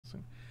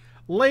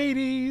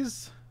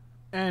Ladies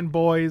and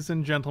boys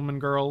and gentlemen,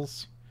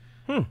 girls,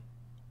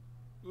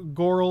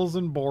 gorals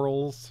and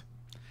borals.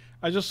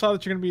 I just saw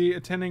that you're going to be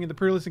attending the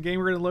pre-release of Game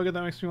Grid in Logan.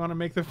 That makes me want to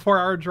make the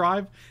 4-hour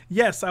drive.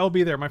 Yes, I will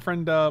be there. My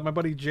friend, my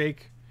buddy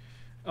Jake,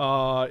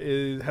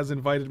 has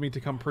invited me to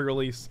come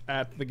pre-release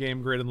at the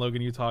Game Grid in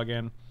Logan, Utah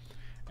again,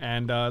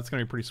 and it's going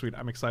to be pretty sweet.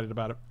 I'm excited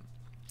about it.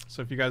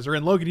 So if you guys are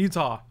in Logan,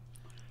 Utah,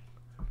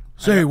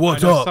 say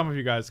what's up. Some of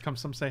you guys come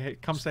say hey.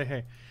 Come say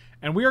hey.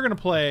 And we are going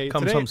to play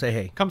today, some say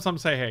hey. Come some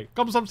say hey.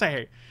 Come some say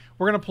hey.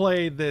 We're going to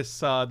play this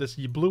this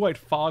blue-white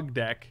fog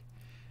deck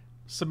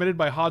submitted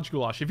by Hodge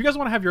Goulash. If you guys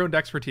want to have your own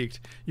decks critiqued,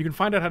 you can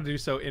find out how to do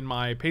so in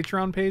my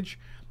Patreon page,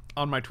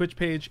 on my Twitch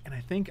page, and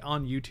I think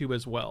on YouTube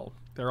as well.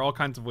 There are all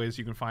kinds of ways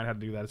you can find how to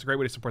do that. It's a great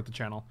way to support the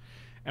channel.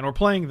 And we're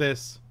playing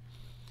this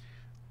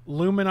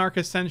Luminarch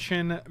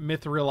Ascension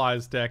Myth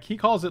Realized deck. He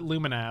calls it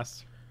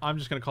Luminas. I'm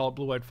just going to call it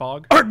Blue-White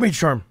Fog. Archmage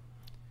Charm.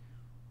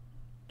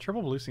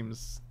 Triple blue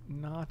seems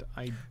not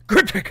ideal.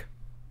 Cryptic.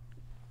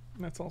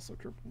 That's also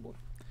triple blue.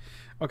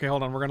 Okay,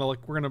 hold on. We're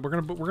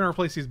gonna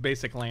replace these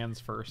basic lands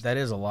first. That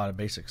is a lot of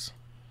basics.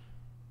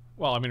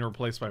 Well, I mean,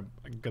 replaced by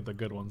the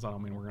good ones. I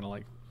don't mean we're gonna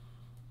like.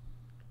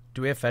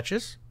 Do we have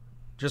fetches?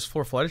 Just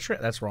 4 Flooded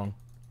Strand? That's wrong.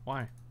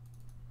 Why?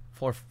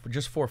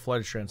 Just 4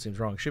 Flooded Strand seems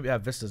wrong. Should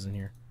have Vistas in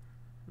here.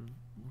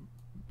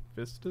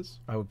 Vistas?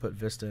 I would put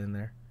Vista in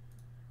there.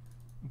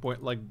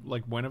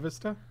 Like Buena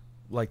Vista?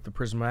 Like the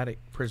prismatic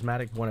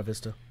Buena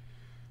Vista.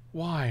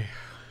 Why?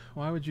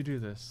 Why would you do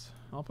this?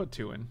 I'll put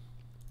 2 in.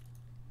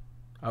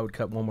 I would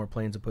cut 1 more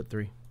planes and put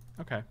 3.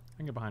 Okay, I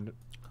can get behind it.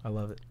 I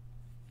love it.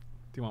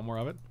 Do you want more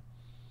of it?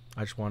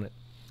 I just want it.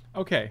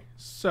 Okay,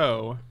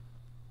 so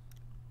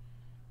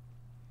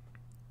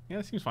yeah,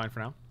 that seems fine for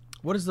now.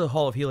 What is the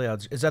Hall of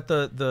Heliod? Is that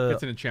the?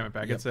 It's an enchantment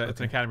pack. Yep,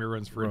 It's an Academy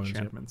runes for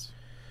enchantments.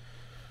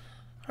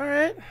 Yep. All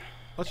right.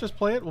 Let's just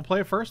play it. We'll play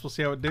it first. We'll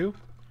see how it do.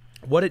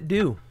 What it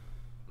do?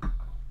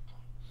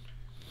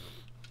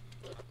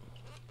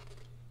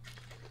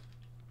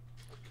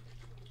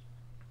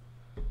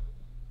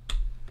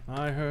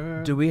 I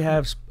heard. Do we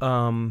have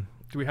Do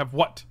we have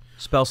what?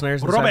 spell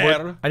snares in the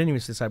sideboard? I didn't even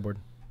see the sideboard.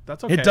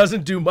 That's okay. It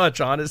doesn't do much,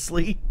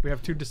 honestly. We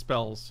have 2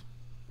 dispels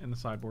in the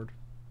sideboard.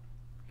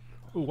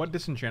 Ooh, what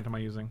disenchant am I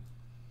using?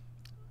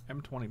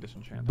 M20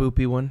 disenchant.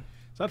 Boopy one.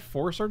 Is that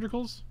 4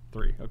 surgicals?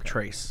 3. Okay.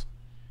 Trace.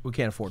 We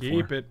can't afford 4.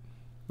 Keep it.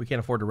 We can't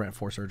afford to rent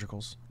 4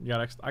 surgicals.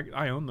 Yeah,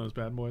 I own those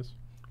bad boys.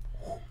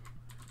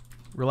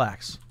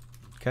 Relax.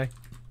 Okay.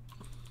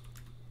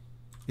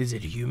 Is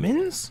it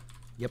humans?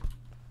 Yep.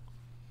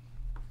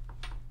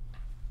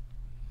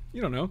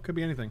 You don't know. Could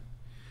be anything.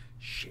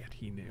 Shit,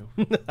 he knew.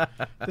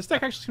 This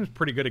deck actually seems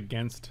pretty good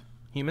against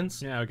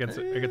humans. Yeah, it gets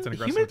an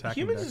aggressive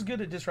attacking Humans deck. is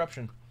good at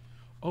disruption.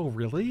 Oh,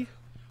 really?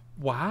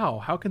 Wow.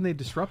 How can they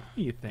disrupt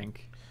me, you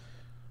think?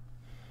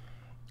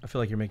 I feel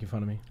like you're making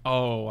fun of me.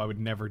 Oh, I would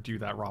never do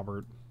that,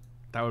 Robert.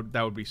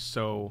 That would be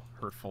so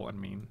hurtful and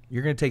mean.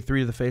 You're going to take 3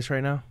 to the face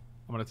right now?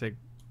 I'm going to take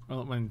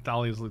when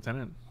Thalia's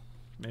lieutenant.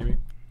 Maybe.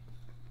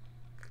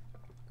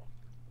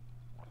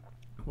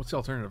 What's the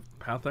alternative?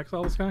 Path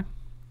Exile this guy?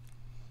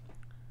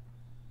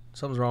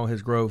 Something's wrong with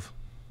his grove.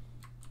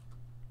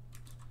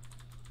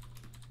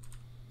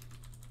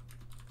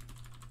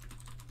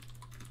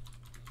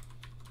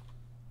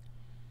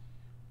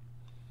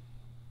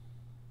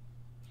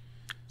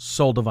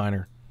 Soul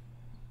Diviner.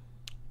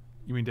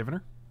 You mean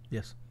Diviner?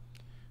 Yes.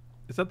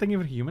 Is that thing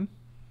even human?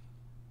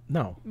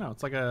 No. No,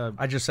 it's like a...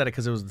 I just said it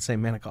because it was the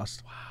same mana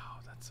cost. Wow,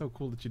 that's so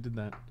cool that you did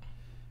that.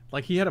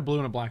 Like, he had a blue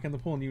and a black in the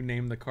pool, and you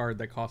named the card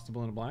that cost a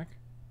blue and a black?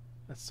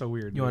 That's so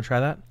weird. You want to try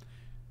that?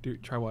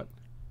 Dude, try what?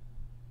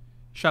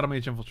 Shadow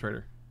Mage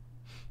Infiltrator.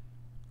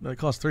 It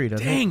costs 3,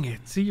 doesn't it? Dang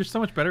it. See, you're so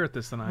much better at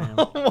this than I am.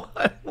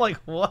 What? Like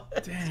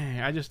what? Dang,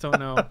 I just don't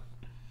know.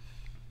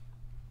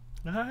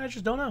 I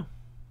just don't know.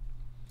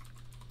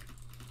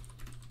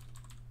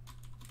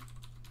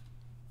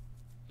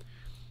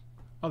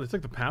 Oh, they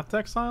took the Path to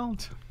Exile?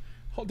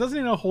 Doesn't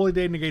he know Holy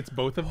Day negates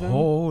both of them?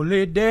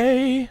 Holy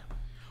day.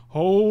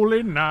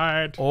 Holy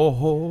night. Oh,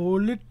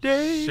 holy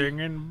day.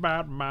 Singing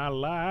about my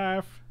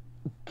life.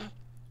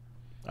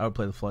 I would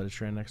play the Flooded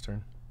Strand next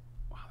turn.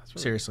 Wow, that's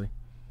really... Seriously.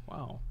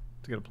 Wow.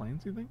 To get a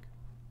plains, you think?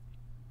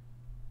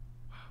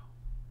 Wow.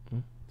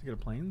 To get a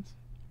plains?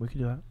 We could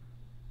do that.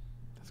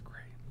 That's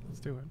great. Let's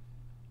do it.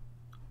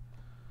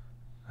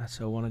 I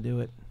so want to do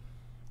it.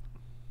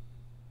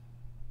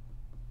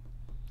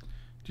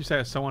 Did you say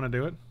I so want to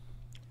do it?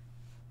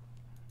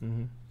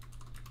 Mm-hmm.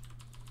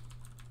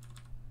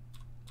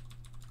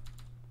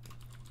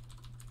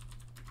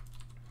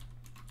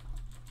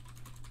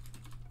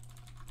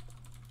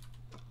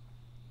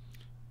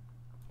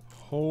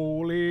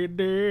 Holy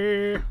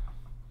day.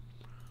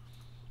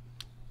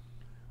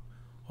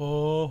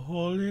 Oh,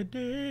 holy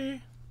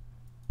day.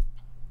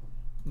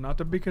 Not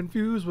to be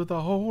confused with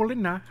a holy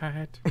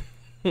night.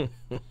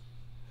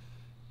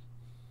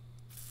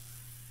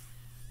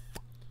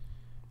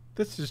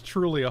 This is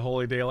truly a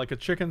holy day, like a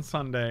chicken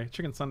Sunday.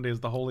 Chicken Sunday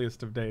is the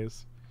holiest of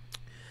days.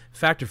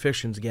 Fact or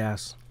Fiction's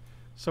gas.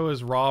 So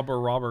is Rob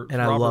or Robert. And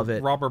Robert, I love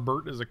it. Rob or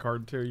Bert is a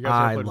card too. You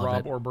guys ever played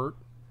Rob or Bert?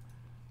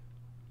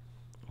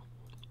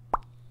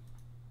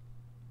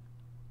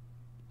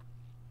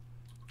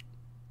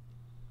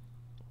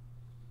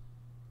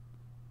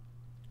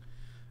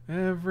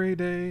 Every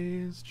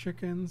day's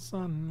chicken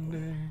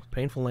Sunday.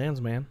 Painful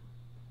lands, man.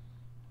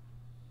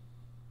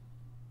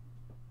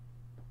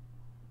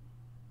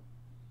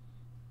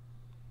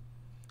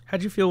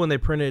 How'd you feel when they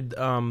printed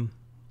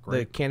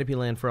the canopy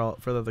land for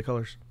the other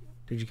colors?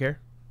 Did you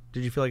care?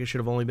 Did you feel like it should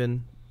have only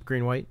been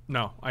green white?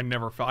 No, I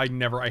never felt.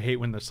 I hate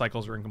when the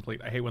cycles are incomplete.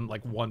 I hate when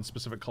like one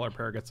specific color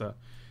pair gets a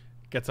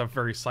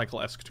very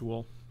cycle-esque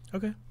tool.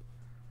 Okay.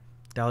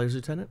 Dahlia's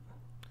Lieutenant.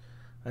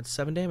 That's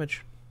 7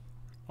 damage.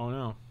 Oh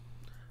no,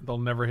 they'll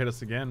never hit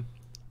us again.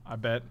 I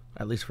bet.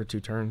 At least for 2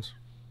 turns.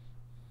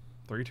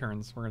 3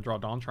 turns. We're gonna draw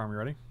Dawn Charm. You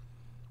ready?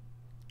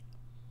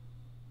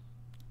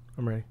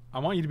 I'm ready. I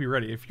want you to be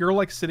ready. If you're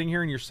like sitting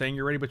here and you're saying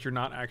you're ready, but you're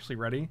not actually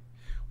ready,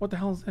 what the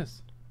hell is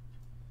this?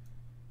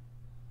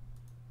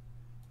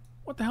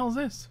 What the hell is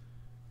this?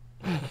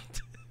 What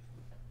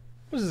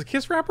is this, a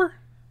kiss wrapper?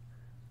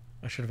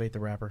 I should have ate the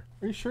wrapper.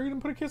 Are you sure you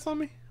didn't put a kiss on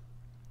me?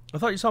 I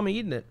thought you saw me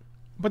eating it.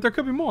 But there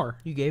could be more.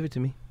 You gave it to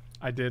me.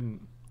 I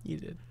didn't. You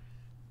did.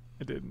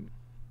 I didn't.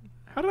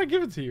 How did I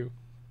give it to you?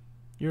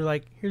 You were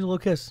like, here's a little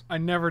kiss. I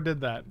never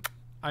did that.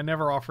 I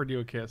never offered you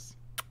a kiss.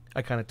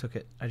 I kind of took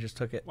it. I just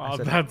took it. Wow,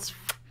 that's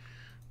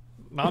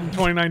not in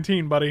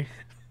 2019, buddy.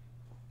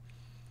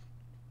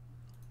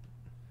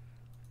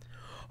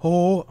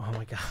 Oh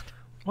my god.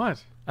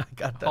 What? I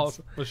got that. Well,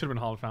 it should have been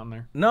Hallowed Fountain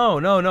there. No.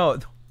 It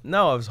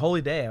was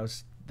Holy Day.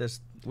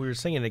 We were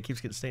singing. It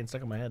keeps staying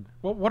stuck in my head.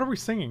 What are we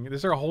singing?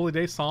 Is there a Holy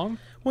Day song?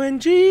 When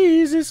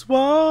Jesus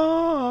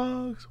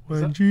walks.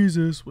 When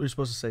Jesus. What are you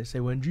supposed to say?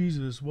 When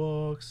Jesus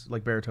walks.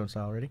 Like baritone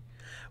style. Ready?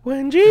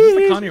 When Jesus Is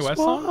this the Kanye West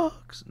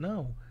walks. song?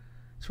 No.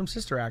 It's from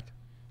Sister Act.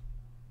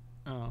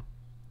 Oh.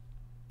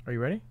 Are you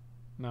ready?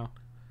 No.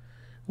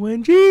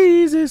 When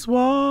Jesus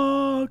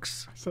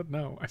walks. I said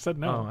no. I said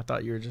no. Oh, I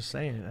thought you were just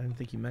saying it. I didn't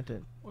think you meant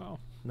it. Wow.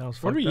 That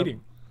was What are we fucked up.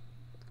 eating?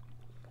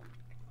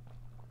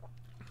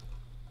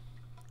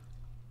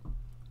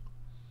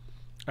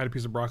 I had a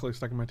piece of broccoli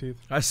stuck in my teeth.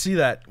 I see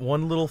that.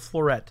 One little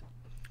floret.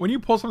 When you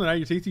pull something out of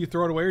your teeth, do you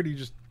throw it away or do you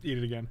just eat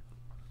it again?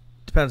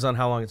 Depends on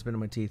how long it's been in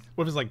my teeth.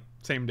 What if it's like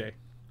same day?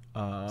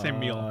 Same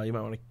meal. You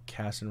might want to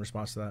cast in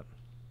response to that.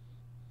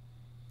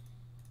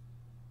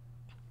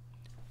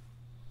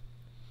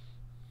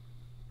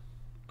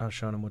 I was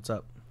showing him what's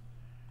up.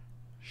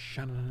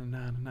 Showing them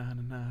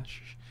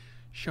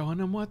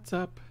what's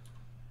up.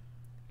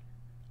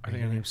 Are you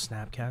gonna name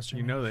Snapcaster?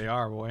 You know they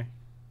are, boy.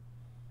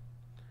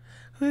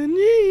 They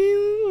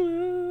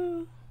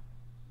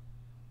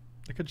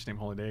could just name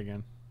Holy Day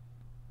again.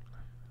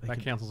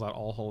 That cancels out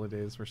all Holy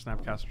Days where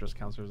Snapcaster just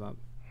cancels out.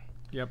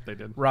 Yep, they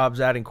did.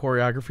 Rob's adding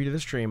choreography to the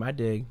stream. I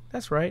dig.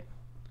 That's right.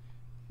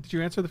 Did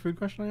you answer the food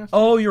question I asked?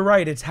 Oh, you're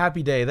right. It's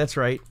Happy Day. That's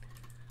right.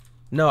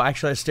 No,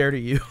 actually, I stared at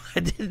you.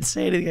 I didn't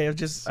say anything. I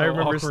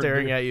remember awkward,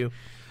 staring dude. at you.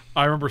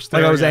 I remember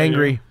staring Like I was at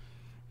angry.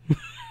 You.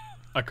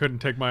 I couldn't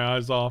take my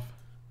eyes off.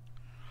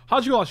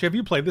 Hajugulashi, have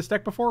you played this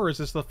deck before, or is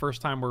this the first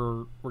time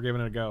we're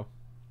giving it a go?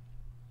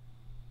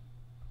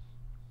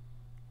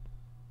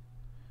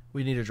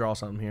 We need to draw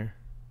something here.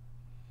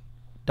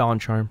 Dawn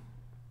Charm.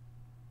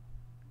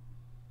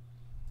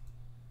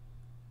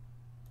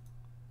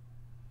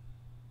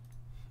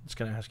 Just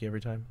gonna ask you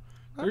every time.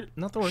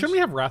 Not the worst. Shouldn't we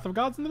have Wrath of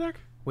Gods in the deck?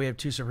 We have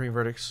 2 Supreme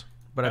Verdicts,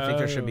 but I think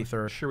there should be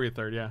 3rd. Should be a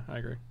 3rd, yeah, I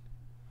agree.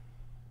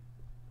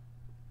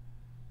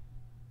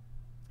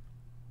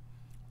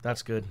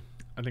 That's good.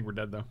 I think we're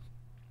dead, though.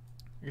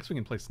 I guess we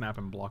can play Snap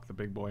and block the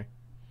big boy.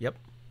 Yep.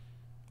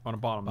 On a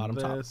bottom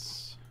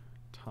this.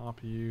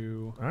 Top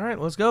you. All right,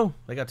 let's go.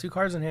 They got 2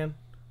 cards in hand.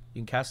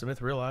 You can cast a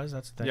Myth Realize.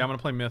 That's the thing. Yeah, I'm going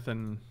to play Myth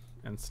and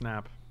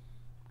Snap.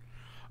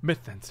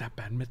 Myth and Snap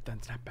and Myth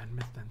and Snap and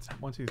Myth and Snap.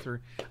 1, 2, 3.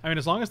 I mean,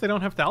 as long as they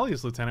don't have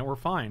Thalia's Lieutenant, we're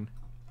fine.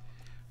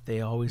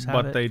 They always have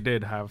But they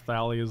did have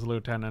Thalia's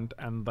Lieutenant,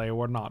 and they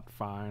were not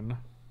fine.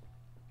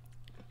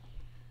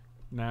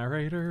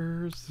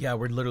 Narrators. Yeah,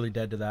 we're literally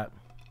dead to that.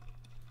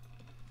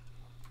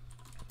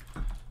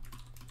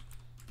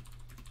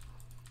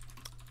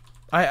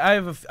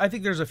 I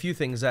think there's a few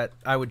things that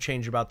I would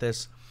change about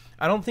this.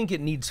 I don't think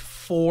it needs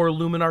 4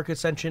 Luminarch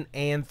Ascension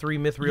and 3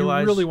 Myth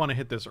Realize. You really want to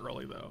hit this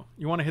early, though.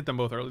 You want to hit them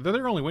both early. They're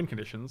their only win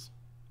conditions.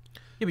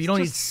 Yeah, but you don't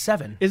need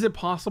 7. Is it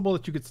possible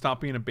that you could stop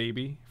being a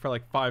baby for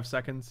like 5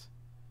 seconds?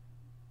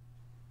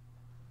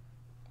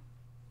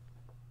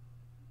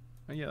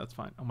 Oh, yeah, that's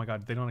fine. Oh my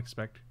god, they don't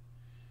expect.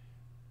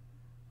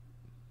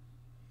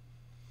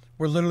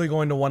 We're literally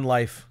going to 1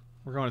 life.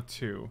 We're going to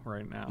 2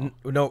 right now.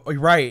 No, you're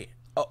right.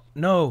 Oh,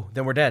 no,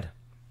 then we're dead.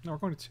 No, we're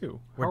going to 2.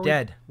 We're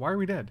dead. Why are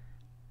we dead?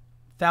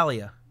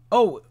 Thalia.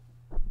 Oh,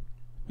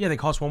 yeah, they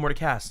cost 1 more to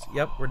cast.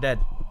 Yep, we're dead.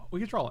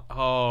 We can draw it.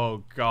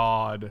 Oh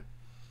god.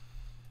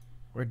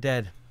 We're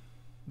dead.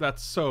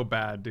 That's so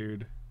bad,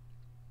 dude.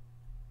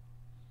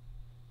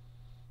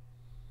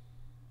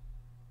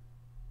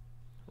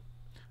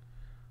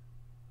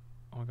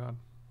 Oh my god.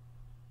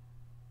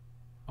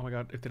 Oh my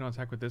god, if they don't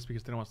attack with this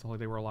because they don't want us to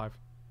holiday, we're alive.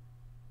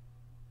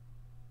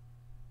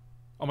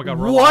 Oh my god,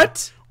 we're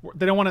what? Alive.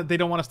 They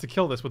don't want us to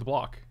kill this with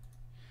block.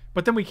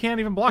 But then we can't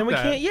even block and we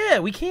that. Can't, yeah,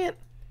 we can't.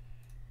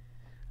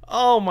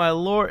 Oh my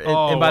lord.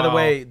 Oh, and by the wow.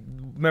 way,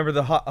 remember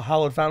the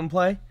Hallowed Fountain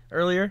play?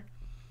 earlier?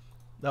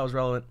 That was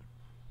relevant.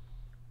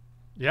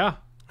 Yeah.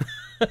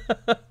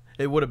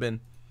 It would have been.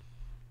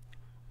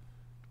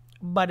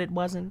 But it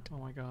wasn't. Oh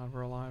my god,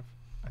 we're alive.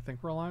 I think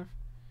we're alive.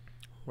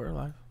 We're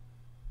alive.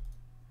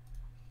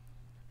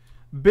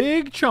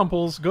 Big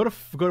chumples. Go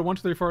to 1,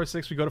 2, 3, 4, 5,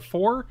 6. We go to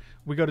 4.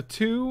 We go to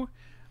 2.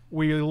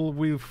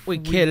 We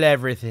kill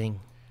everything.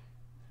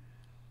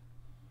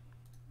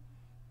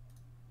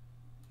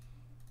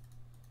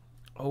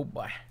 Oh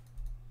boy.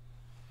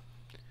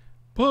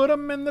 Put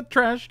them in the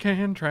trash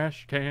can.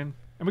 And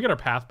we get our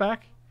path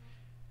back.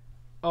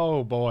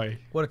 Oh boy.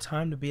 What a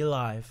time to be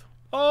alive.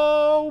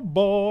 Oh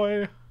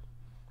boy.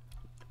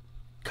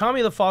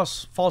 Kami the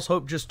False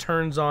Hope just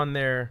turns on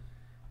their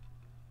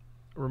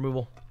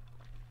removal.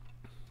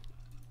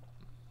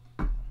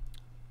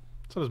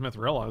 So does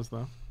Mithrilla's,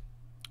 though.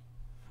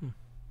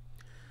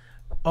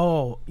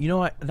 Oh, you know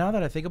what? Now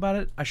that I think about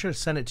it, I should have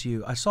sent it to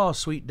you. I saw a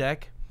sweet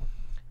deck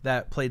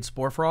that played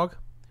Spore Frog.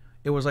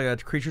 It was like a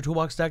creature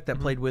toolbox deck that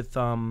played with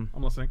I'm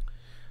listening.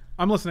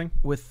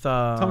 With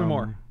tell me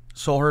more.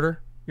 Soul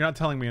Herder. You're not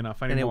telling me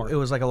enough. I need more. It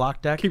was like a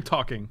lock deck. Keep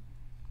talking.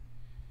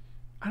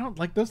 I don't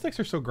like those decks.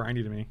 Are so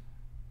grindy to me.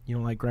 You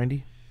don't like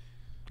grindy?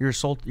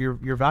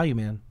 You're a value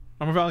man.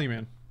 I'm a value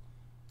man.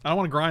 I don't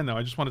want to grind though.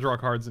 I just want to draw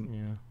cards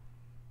and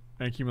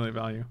accumulate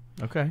value.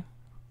 Okay.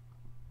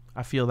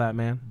 I feel that,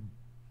 man.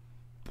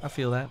 I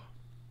feel that.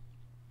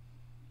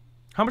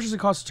 How much does it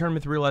cost to turn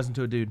Mithrilla's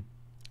into a dude?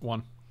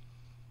 1.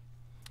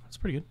 That's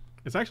pretty good.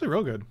 It's actually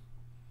real good.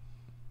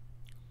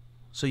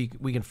 So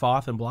we can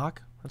Foth and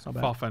block? That's not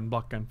bad. Foff and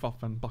block.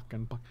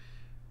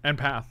 And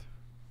path.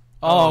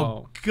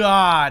 Oh,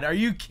 God. Are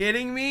you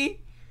kidding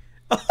me?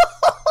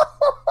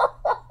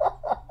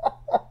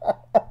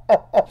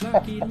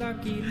 Lucky.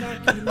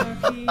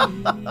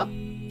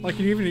 Like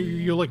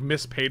you like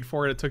mispaid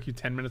for it. It took you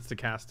 10 minutes to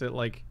cast it.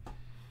 Like,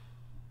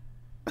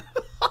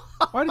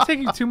 why did it take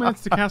you 2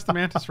 minutes to cast the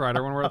Mantis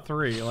Rider when we're at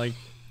 3? Like,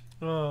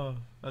 oh,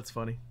 that's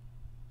funny.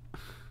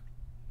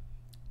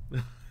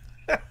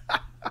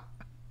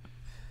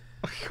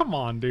 come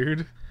on,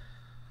 dude.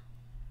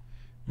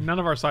 None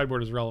of our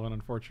sideboard is relevant,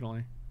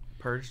 unfortunately.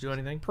 Purge do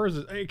anything? Purge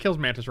it kills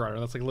Mantis Rider.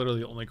 That's like literally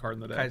the only card in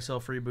the deck. Kite Cell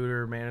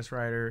Freebooter, Mantis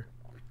Rider.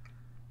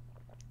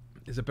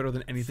 Is it better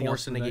than anything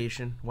Force else? of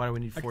Negation. Why do we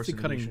need Force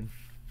of Negation?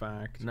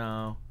 Fact.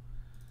 No.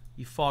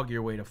 You fog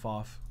your way to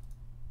Foff.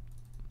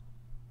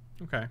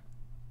 Okay.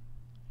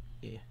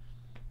 Yeah.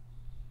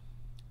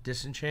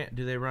 Disenchant.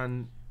 Do they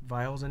run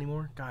vials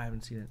anymore? God, I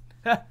haven't seen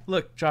it.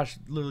 Look, Josh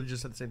literally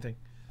just said the same thing.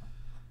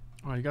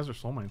 Oh, you guys are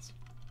soulmates.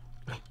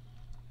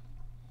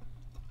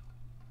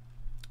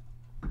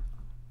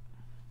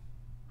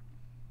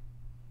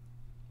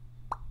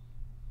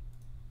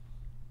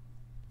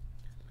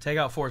 Take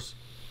out Force.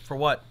 For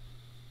what?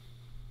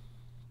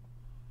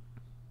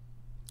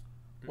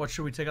 What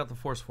should we take out the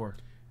Force for?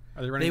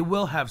 Are they running? They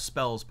will have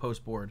spells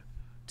post board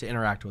to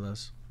interact with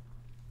us.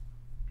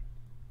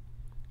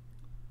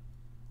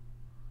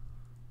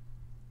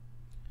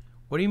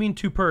 What do you mean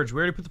 2 purge? We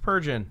already put the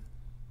purge in.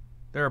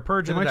 There are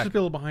purge They in the might deck. just be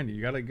a little behind you.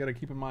 You gotta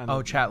keep in mind. Oh,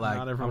 that chat lag.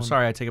 not everyone- I'm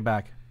sorry, I take it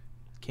back.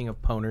 King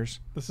of Poners.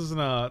 This isn't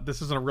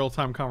a real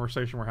time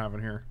conversation we're having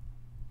here.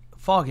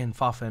 Foggin,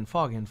 Foffin,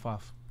 Foggin,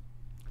 Foff.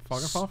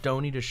 Fog and Foff?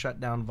 Stony to shut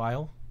down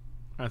Vial.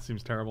 That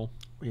seems terrible.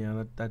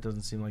 Yeah, that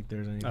doesn't seem like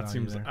there's any That value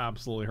seems there.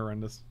 absolutely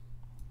horrendous.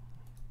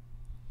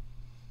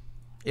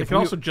 If they're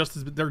we- also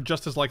they're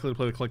just as likely to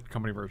play the Collected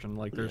Company version.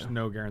 Like, there's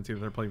no guarantee that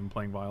they're even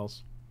playing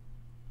Vials.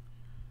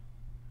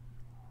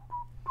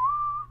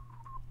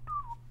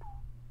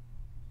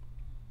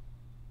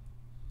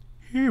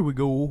 Here we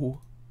go.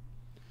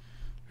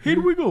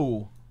 Here we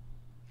go.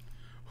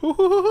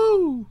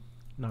 Hoo-hoo-hoo-hoo!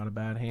 Not a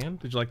bad hand.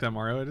 Did you like that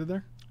Mario I did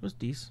there? It was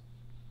decent.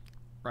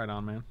 Right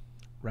on, man.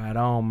 Right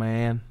on,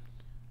 man.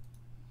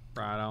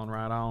 Right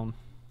on.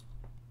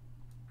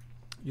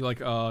 You like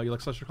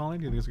Celestial Colonnade?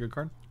 Do you think it's a good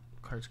card?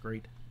 Card's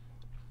great.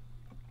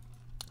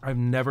 I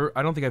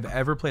don't think I've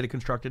ever played a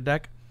constructed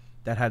deck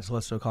that had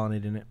Celestial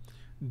Colonnade in it.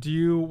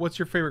 What's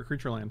your favorite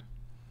creature land?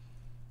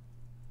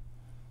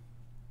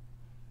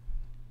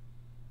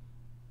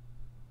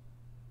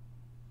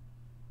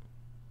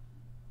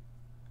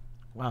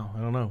 Wow, I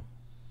don't know.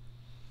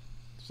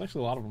 There's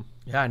actually a lot of them.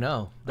 Yeah, I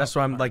know. That's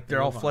why I'm like,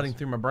 they're all They're flooding vibes.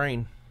 through my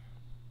brain.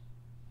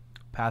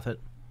 Path it.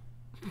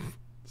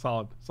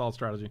 Solid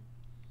strategy.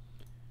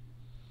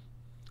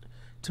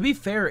 To be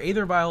fair,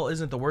 Aether Vial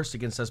isn't the worst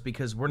against us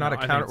because we're not No,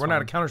 I think it's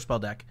not a fine.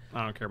 counterspell deck.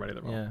 I don't care about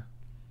either. Yeah.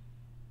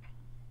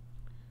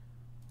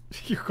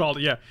 You called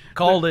it, yeah.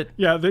 Called it.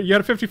 Yeah, you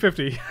had a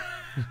 50-50.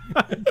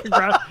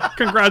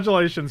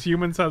 Congratulations.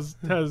 Humans has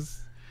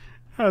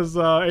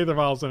Aether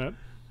Vials in it.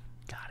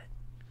 Got it.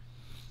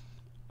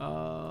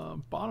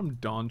 Bottom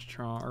Dawn's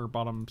Charm or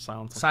bottom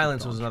Silence.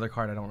 Silence was another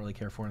card I don't really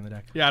care for in the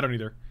deck. Yeah, I don't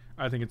either.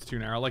 I think it's too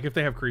narrow. Like, if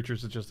they have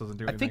creatures, it just doesn't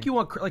do anything. I think you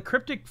want like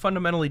Cryptic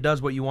fundamentally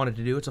does what you want it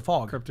to do. It's a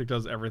fog. Cryptic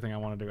does everything I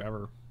want to do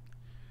ever.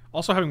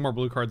 Also, having more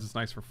blue cards is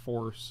nice for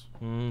Force.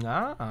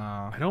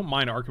 I don't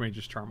mind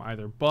Archimage's Charm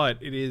either, but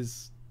it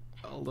is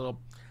a little...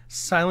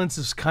 Silence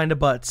is kind of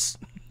butts.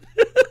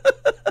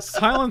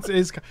 Silence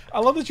is. I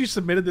love that you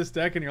submitted this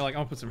deck and you're like, I'm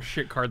gonna put some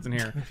shit cards in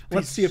here.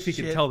 Let's see if he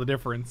can tell the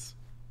difference.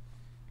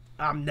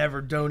 I'm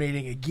never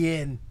donating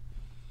again.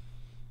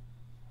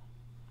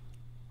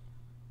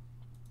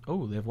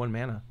 Oh, they have 1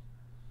 mana.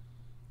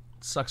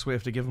 Sucks we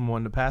have to give them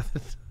 1 to path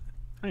it.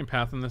 I ain't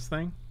pathing this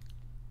thing.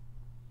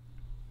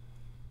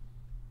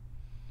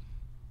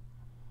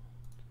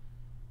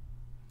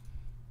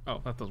 Oh,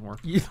 that doesn't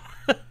work.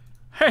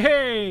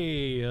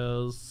 Hey,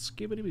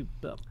 skibbity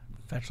bop.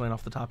 Fetch land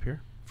off the top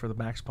here for the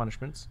max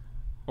punishments.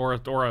 Or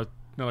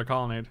another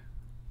colonnade.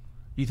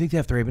 You think they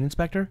have Thraben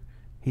Inspector?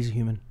 He's a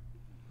human.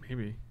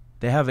 Maybe.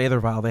 They have Aether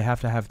Vial. They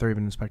have to have Thraben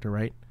Inspector,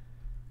 right?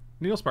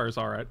 Needlespire's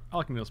alright. I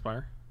like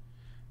Needlespire.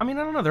 I mean,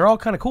 I don't know. They're all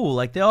kind of cool.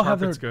 Like, they all have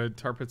their... good.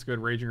 Tar Pit's good.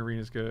 Raging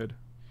Arena's good.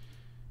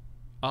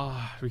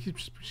 We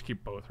just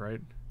keep both,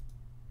 right?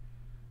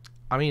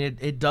 I mean,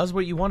 it does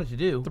what you want it to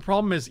do. The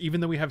problem is,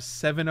 even though we have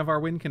 7 of our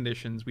win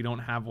conditions, we don't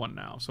have one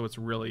now. So it's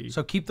really...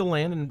 So keep the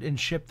land and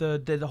ship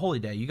the Holy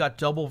Day. You got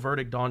double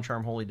Verdict, Dawn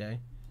Charm, Holy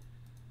Day.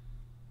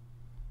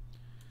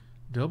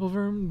 Double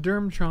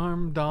Derm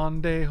Charm,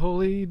 Dawn Day,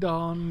 Holy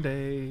Dawn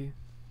Day.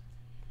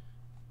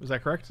 Was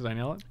that correct? Did I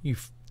nail it? You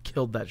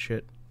killed that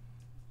shit.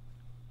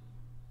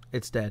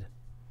 It's dead.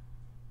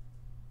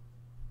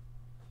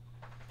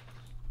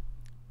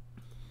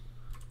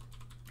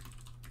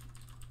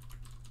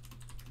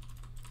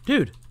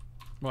 Dude.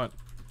 What?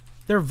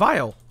 They're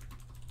vile.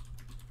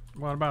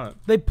 What about it?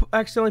 They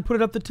accidentally put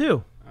it up to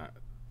 2.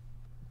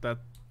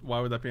 Why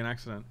would that be an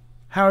accident?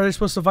 How are they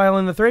supposed to vial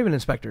in the Thraben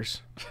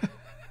Inspectors?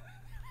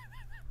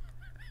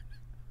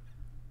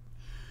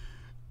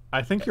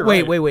 I think you're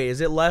right. Wait.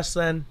 Is it less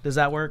than? Does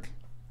that work?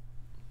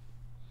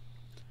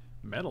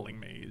 Meddling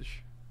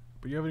Mage.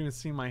 But you haven't even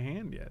seen my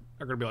hand yet.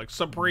 They're going to be like,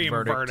 Supreme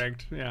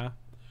Verdict. Yeah.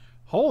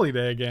 Holy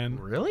Day again.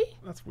 Really?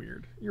 That's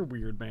weird. You're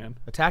weird, man.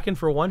 Attacking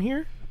for 1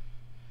 here?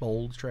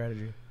 Bold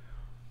strategy.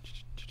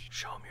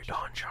 Show him your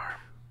Dawn Charm.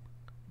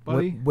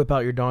 Buddy. Whip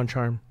out your Dawn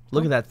Charm.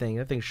 Look at that thing.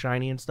 That thing's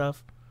shiny and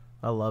stuff.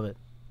 I love it.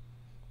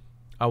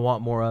 I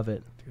want more of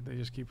it. Dude, they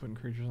just keep putting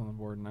creatures on the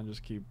board, and I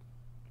just keep...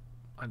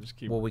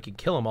 Well, we could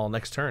kill them all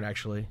next turn,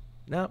 actually.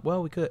 No,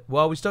 well, we could.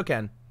 Well, we still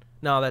can.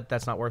 No,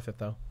 that's not worth it,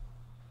 though.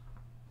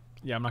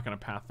 Yeah, I'm not going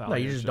to path that. No,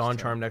 you just Dawn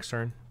Charm next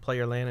turn. Play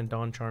your land and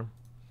Dawn Charm.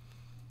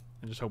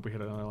 And just hope we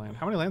hit another land.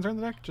 How many lands are in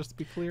the deck, just to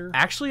be clear?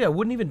 Actually, I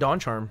wouldn't even Dawn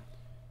Charm.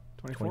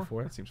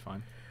 24? That seems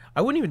fine.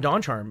 I wouldn't even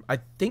Dawn Charm. I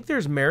think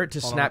there's merit to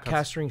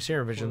Snapcasting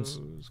Serum Visions.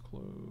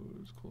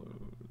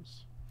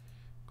 Close.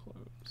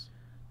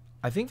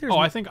 I think there's... Oh,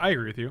 I think I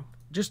agree with you.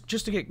 Just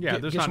to get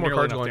there's get not some more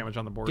nearly cards enough going. damage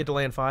on the board. Get to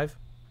land 5.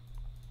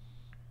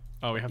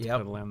 Oh, we have to play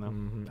the land, though.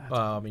 Mm-hmm.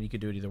 I mean, you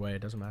could do it either way. It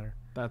doesn't matter.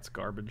 That's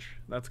garbage.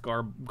 That's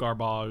garbage.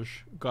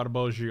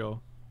 Garbaggio.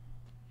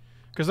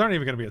 Because they're not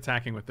even going to be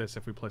attacking with this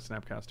if we play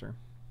Snapcaster.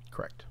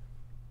 Correct.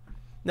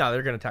 No,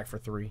 they're going to attack for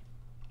 3.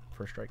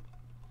 First strike.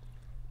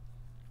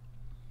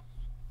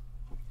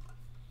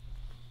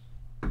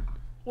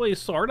 We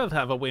sort of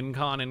have a win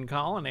con in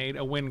Colonnade.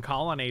 A win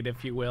Colonnade,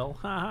 if you will.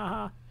 Ha ha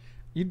ha.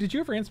 Did you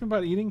ever answer me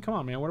about eating? Come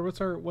on, man.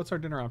 What's our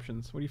dinner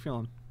options? What are you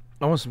feeling?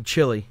 I want some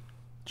chili.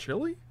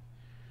 Chili?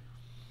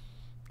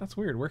 That's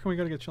weird. Where can we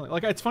go to get chili?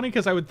 Like, it's funny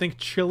because I would think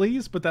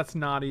Chili's, but that's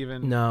not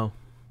even... No.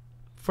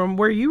 From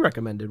where you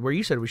recommended, where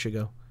you said we should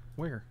go.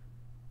 Where?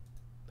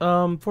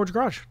 Forge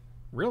Garage.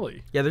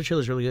 Really? Yeah, their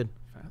chili's really good.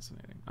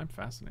 Fascinating. I'm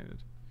fascinated.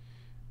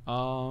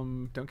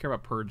 Don't care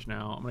about Purge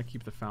now. I'm going to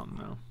keep the fountain,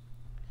 though.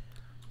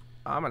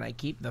 I'm going to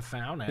keep the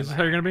fountain. Is this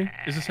how you're going to be?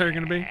 Is this how you're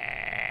going to be?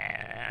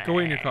 Go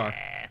wait in your car.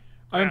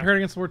 I've been paired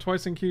against the board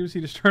twice in cubes. He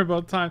destroyed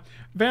both times.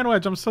 Van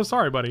Wedge, I'm so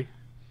sorry, buddy.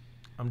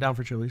 I'm down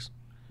for Chili's.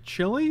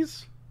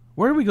 Chili's?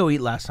 Where did we go eat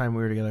last time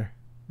we were together?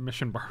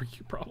 Mission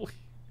Barbecue, probably.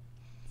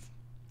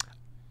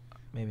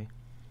 Maybe.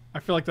 I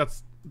feel like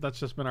that's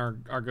just been our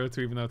go-to,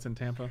 even though it's in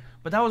Tampa.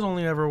 But that was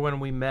only ever when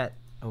we met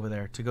over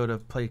there to go to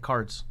play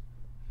cards.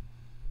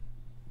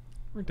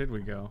 Where did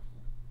we go?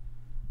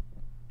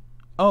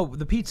 Oh,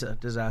 the pizza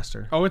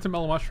disaster. Oh, it's a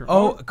Mellow Mushroom.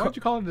 Oh, why'd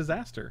you call it a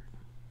disaster?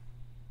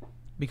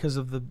 Because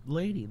of the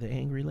lady, the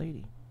angry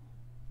lady.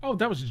 Oh,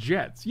 that was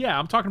Jets. Yeah,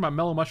 I'm talking about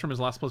Mellow Mushroom is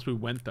the last place we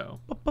went, though.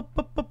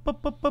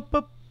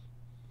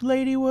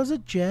 Lady was a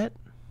jet.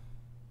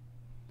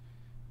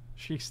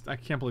 I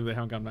can't believe they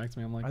haven't gotten back to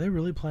me. I'm like, are they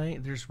really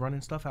playing? They're just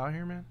running stuff out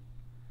here, man?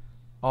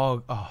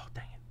 Oh,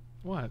 dang it.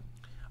 What?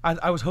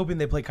 I was hoping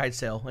they play Kite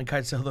Sail, and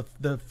Kite Sail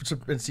the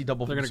NC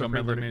double. They're going to go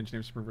Meddling Mage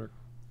named Supreme Verdict.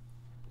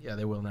 Yeah,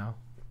 they will now.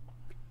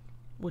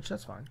 Which,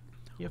 that's fine.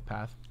 You have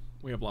Path.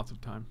 We have lots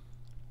of time.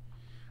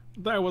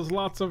 There was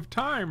lots of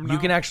time. You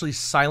can actually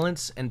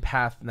silence and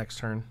Path next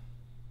turn.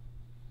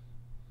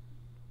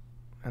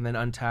 And then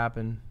untap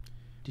and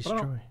destroy.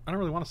 I don't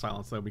really want to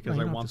silence, though, because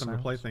I want them to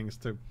play things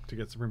to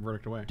get Supreme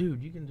Verdict away.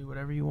 Dude, you can do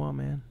whatever you want,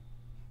 man.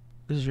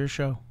 This is your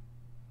show.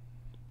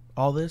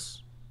 All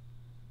this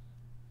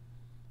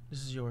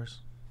is yours.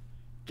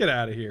 Get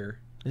out of here.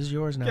 This is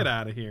yours now. Get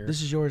out of here.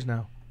 This is yours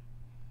now.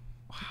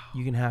 Wow.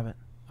 You can have it.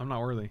 I'm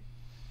not worthy.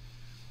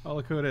 Oh,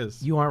 look who it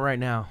is. You aren't right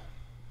now,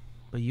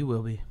 but you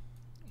will be.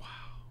 Wow.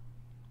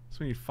 So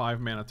we need 5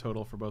 mana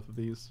total for both of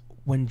these.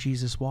 When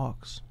Jesus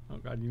walks. Oh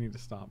god, you need to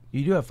stop.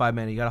 You do have 5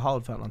 mana. You got a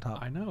Hallowed Fountain on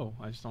top. I know.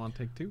 I just don't want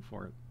to take 2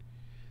 for it.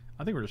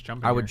 I think we're just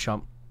jumping. I would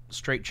chump.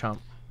 Straight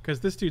chump. Because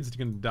this dude's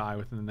going to die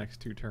within the next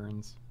 2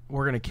 turns.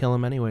 We're going to kill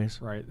him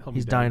anyways. Right.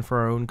 He's dying for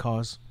our own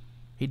cause.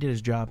 He did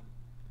his job.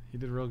 He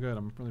did real good.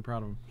 I'm really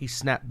proud of him. He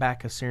snapped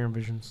back a Serum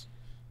Visions.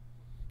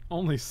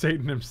 Only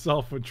Satan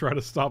himself would try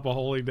to stop a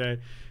holy day.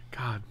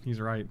 God,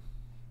 he's right.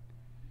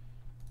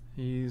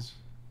 He's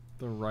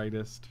the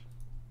rightest.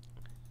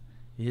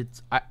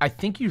 I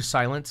think you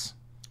silence.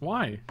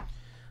 Why?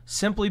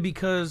 Simply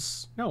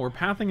because... No, we're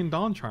pathing and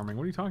Dawn Charming.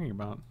 What are you talking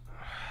about?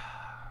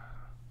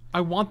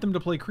 I want them to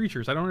play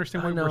creatures. I don't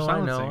understand why we're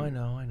silencing. I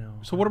know.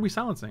 So what are we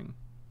silencing?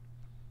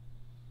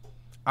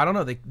 I don't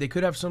know. They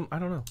could have some... I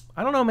don't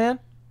know, man.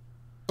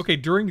 Okay,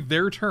 during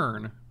their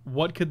turn,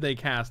 what could they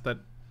cast that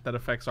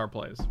affects our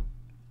plays?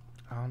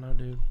 I don't know,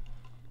 dude.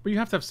 But you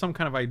have to have some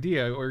kind of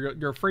idea, or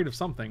you're afraid of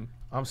something.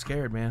 I'm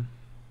scared, man.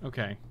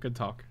 Okay, good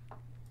talk.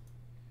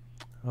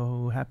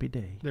 Oh, happy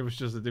day. It was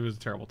a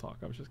terrible talk.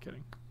 I was just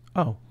kidding.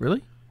 Oh,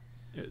 really?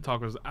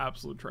 Talk was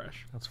absolute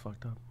trash. That's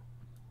fucked up.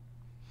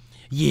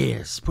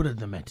 Yes, put it in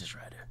the Mantis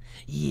Rider.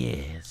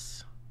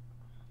 Yes.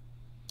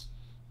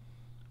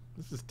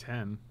 This is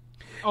 10.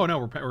 Oh no,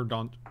 we're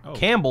Dawn. Oh.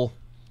 Campbell.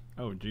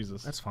 Oh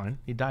Jesus. That's fine.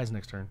 He dies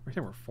next turn. We're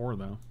taking 4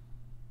 though.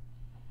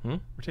 We're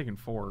taking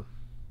 4.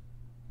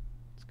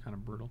 It's kind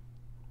of brutal.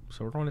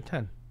 So we're going to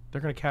 10. They're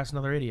going to cast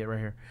another idiot right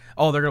here.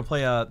 Oh, they're going to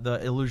play the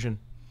illusion.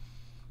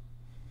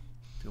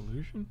 The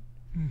illusion?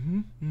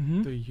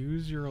 Mm-hmm. To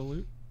use your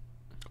illusion.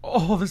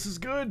 Oh, this is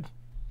good.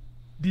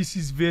 This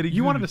is very good.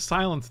 You wanted to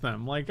silence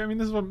them. Like, I mean,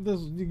 this is what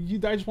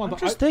I just want. I'm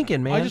just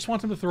thinking, man. I just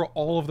want them to throw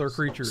all of their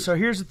creatures. So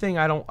here's the thing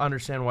I don't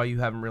understand why you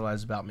haven't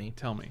realized about me.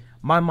 Tell me.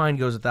 My mind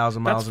goes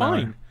 1,000 miles an hour.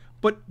 That's fine.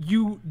 But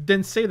you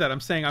then say that.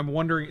 I'm saying I'm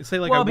wondering. Say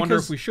like I wonder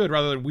if we should,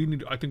 rather than we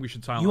need. I think we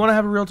should silence. You want to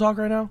have a real talk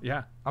right now?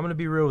 Yeah. I'm gonna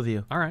be real with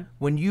you. All right.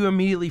 When you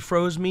immediately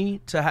froze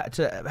me to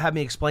have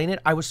me explain it,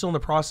 I was still in the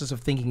process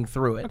of thinking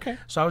through it. Okay.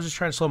 So I was just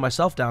trying to slow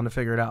myself down to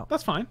figure it out.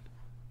 That's fine.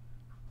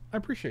 I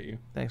appreciate you.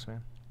 Thanks,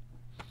 man.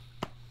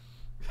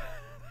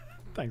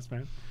 Thanks,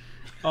 man.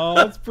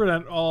 Let's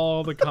prevent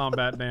all the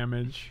combat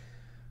damage.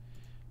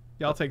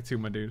 Yeah, I'll take 2,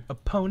 my dude.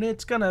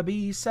 Opponent's gonna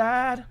be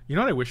sad. You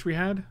know what I wish we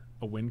had?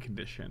 A win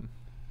condition.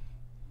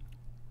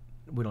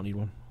 We don't need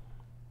one.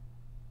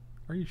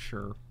 Are you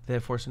sure? They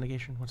have Force of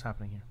Negation? What's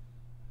happening here?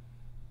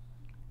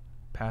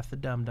 Path the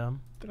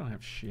Dum-Dum. They don't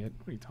have shit.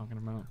 What are you talking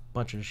about?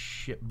 Bunch of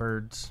shit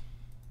birds.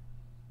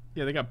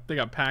 Yeah, they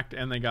got packed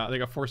and they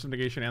got Force of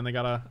Negation and they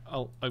got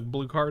a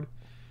blue card.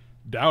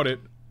 Doubt it.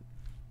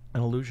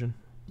 An illusion.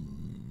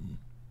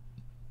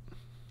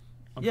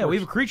 Yeah, we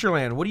have a creature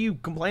land. What are you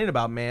complaining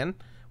about, man?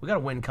 We got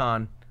a win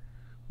con.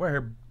 We're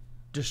here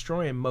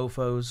destroying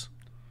mofos.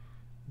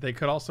 They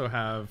could also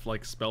have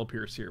like Spell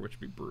Pierce here, which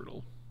would be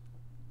brutal.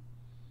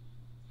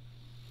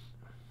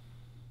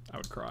 I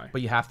would cry.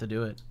 But you have to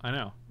do it. I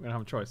know. We don't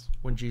have a choice.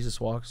 When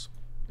Jesus walks.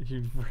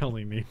 You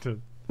really need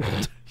to.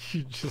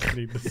 You just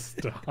need to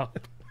stop.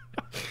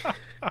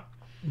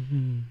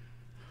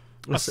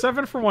 A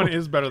 7 for 1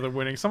 is better than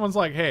winning. Someone's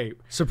like, "Hey,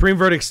 Supreme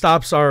Verdict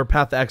stops our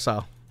path to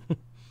exile."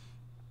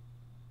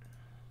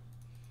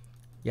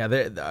 Yeah,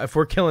 if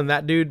we're killing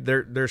that dude,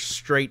 they're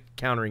straight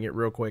countering it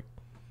real quick.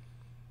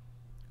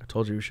 I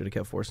told you we should have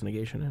kept Force of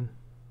Negation in.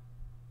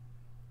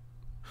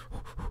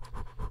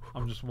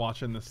 I'm just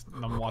watching this.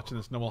 I'm watching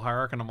this Noble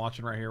Hierarch, and I'm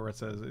watching right here where it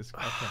says,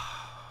 okay.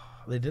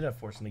 They did have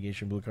Force of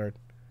Negation blue card.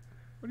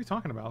 What are you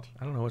talking about?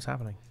 I don't know what's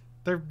happening.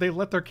 They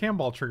let their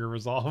Camball trigger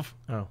resolve.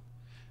 Oh.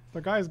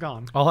 Their guy's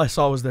gone. All I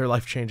saw was their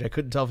life change. I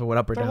couldn't tell if it went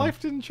up or down. Their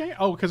life didn't change?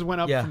 Oh, because it went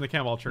up from the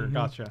Camball trigger.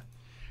 Gotcha.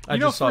 I you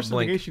know just saw Force it of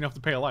blink. Negation, you have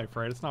to pay a life,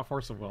 right? It's not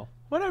Force of Will.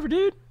 Whatever,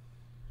 dude.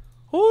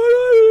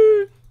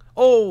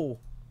 Oh.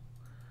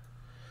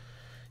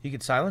 You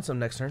could silence them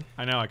next turn.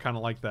 I know. I kind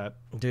of like that.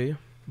 Do you?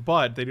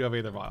 But they do have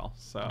Aether Vial,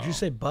 so... Did you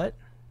say but?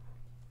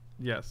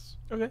 Yes.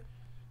 Okay.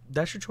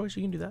 That's your choice.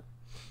 You can do that.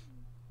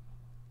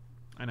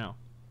 I know.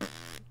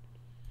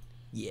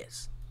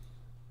 Yes.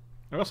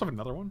 We also have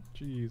another one?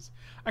 Jeez.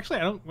 Actually,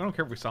 I don't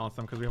care if we silence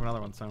them because we have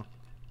another one, so...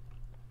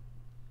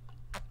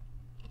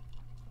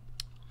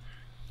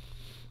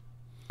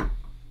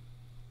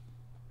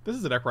 This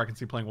is a deck where I can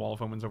see playing Wall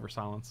of Omens over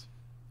Silence.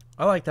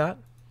 I like that.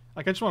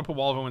 Like, I just want to put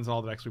Wall of Omens in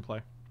all the decks we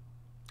play.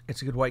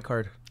 It's a good white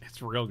card.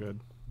 It's real good.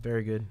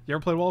 Very good. You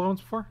ever played Wall of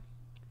Omens before?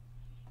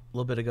 A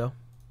little bit ago.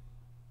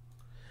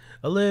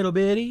 A little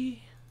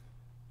bitty.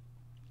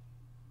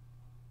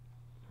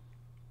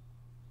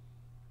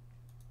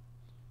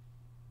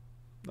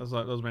 That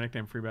was my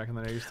nickname for you back in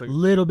the day. I used to,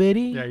 little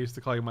bitty? Yeah, I used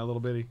to call you my little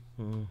bitty.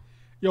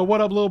 Yo,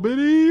 what up, little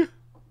bitty?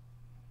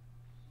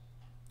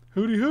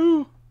 Hootie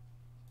hoo.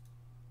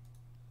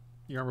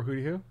 You remember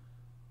Hootie hoo?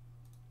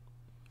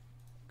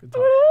 Good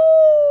talk.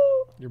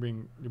 You're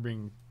being.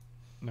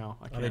 No,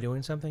 I can't. Are they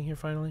doing something here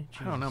finally?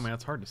 I don't know, man.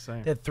 It's hard to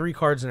say. They had 3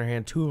 cards in their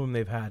hand. 2 of them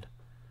they've had.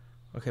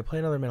 Okay, play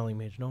another Meddling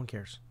Mage. No one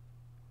cares.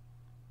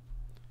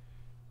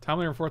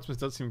 Timely Reinforcements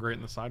does seem great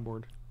in the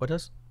sideboard. What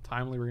does?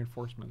 Timely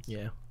Reinforcements.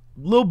 Yeah.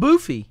 Lil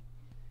Boofy.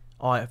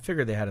 Oh, I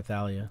figured they had a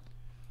Thalia.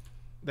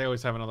 They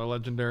always have another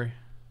legendary.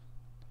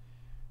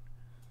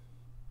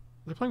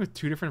 They're playing with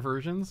 2 different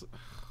versions. Oh,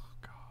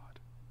 God.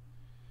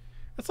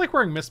 It's like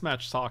wearing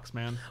mismatched socks,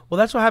 man. Well,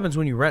 that's what happens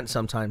when you rent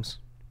sometimes.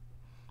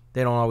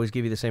 They don't always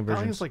give you the same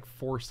version. It's like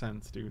 4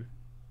 cents, dude.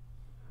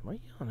 Why are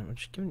you yelling?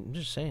 I'm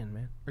just saying,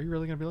 man. Are you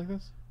really going to be like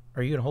this?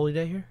 Are you going to Holy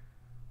Day here?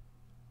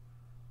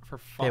 For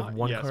 5? They have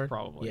 1 yes, card?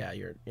 probably. Yeah,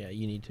 you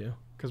need to.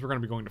 Because we're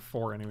going to be going to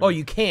 4 anyway. Oh,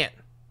 you can't.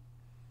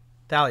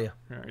 Thalia.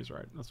 Yeah, he's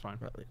right. That's fine.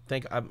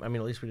 I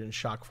mean, at least we didn't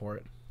shock for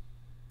it.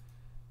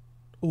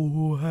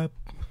 Oh, happy.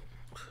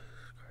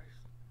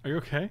 Are you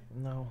okay?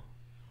 No.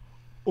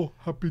 Oh,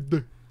 happy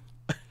day.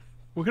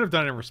 We could have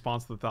done it in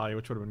response to the Thalia,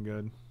 which would have been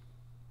good.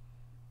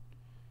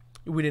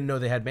 We didn't know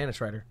they had Mana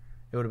Strider.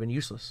 It would have been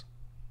useless.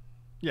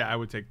 Yeah, I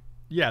would take...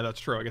 Yeah, that's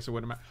true. I guess it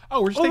wouldn't matter.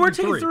 Oh, we're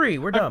taking 3.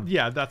 We're dumb.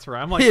 Yeah, that's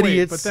right. I'm like, Idiots.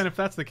 wait, but then if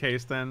that's the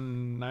case,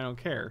 then I don't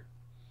care.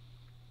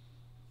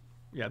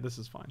 Yeah, this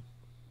is fine.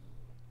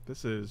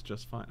 This is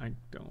just fine. I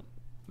don't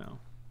know.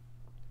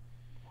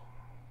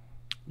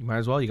 You might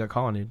as well. You got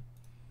Colonnade.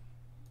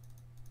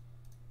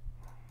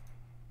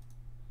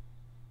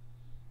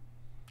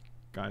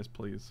 Guys,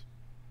 please.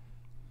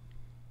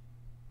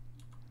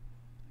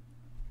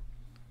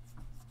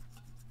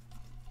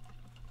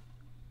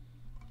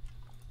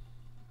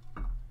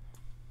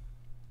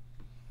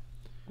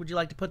 Would you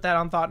like to put that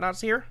on Thought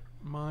Knots here?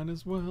 Might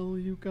as well.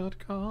 You got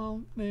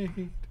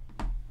Colonnade.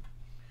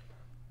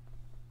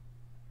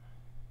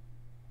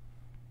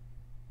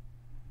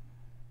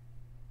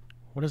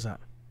 What is that?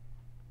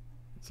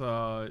 It's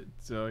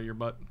your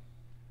butt.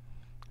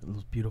 It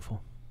looks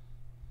beautiful.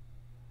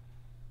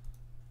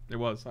 It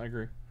was. I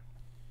agree.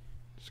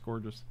 Just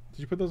gorgeous.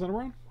 Did you put those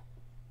underwear on?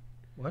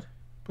 What?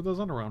 Put those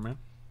underwear on, man.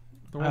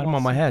 I had them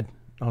on my head.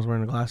 I was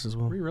wearing the glasses as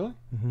well. Were you really?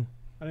 Mm-hmm.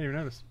 I didn't even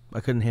notice. I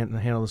couldn't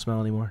handle the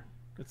smell anymore.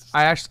 It's...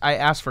 I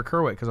asked for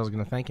Kerwit because I was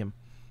going to thank him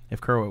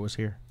if Kerwit was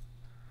here.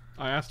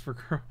 I asked for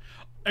Kerwit.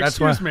 That's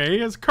Excuse why...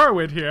 me, is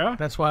Kerwit here?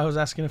 That's why I was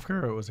asking if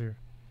Kerwit was here.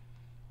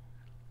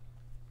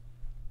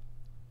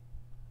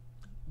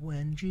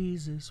 When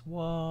Jesus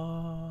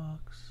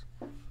walks.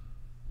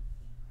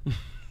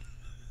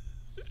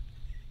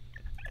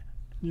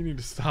 You need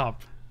to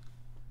stop.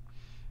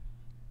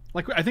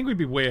 Like, I think we'd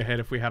be way ahead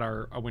if we had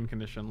a win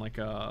condition, like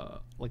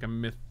a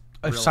myth.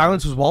 If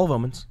Silence was Wall of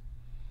Omens,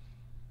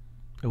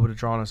 it would have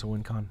drawn us a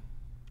win con.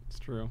 It's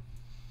true.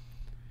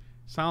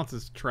 Silence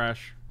is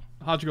trash.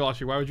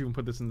 Hajigalashi, why would you even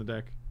put this in the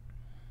deck?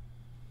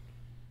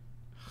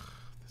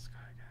 This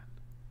guy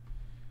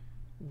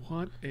again.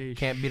 What a...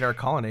 Can't beat our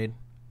Colonnade.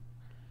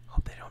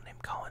 Hope they don't name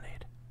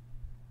Colonnade.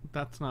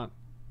 That's not...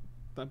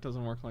 That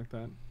doesn't work like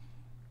that.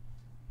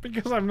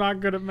 Because I'm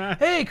not good at math.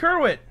 Hey,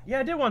 Kerwit! Yeah,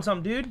 I did want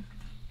something, dude.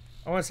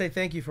 I want to say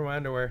thank you for my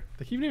underwear.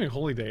 They keep naming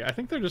Holy Day. I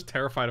think they're just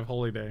terrified of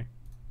Holy Day.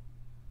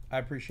 I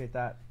appreciate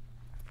that.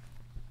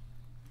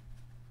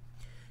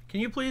 Can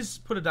you please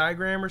put a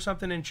diagram or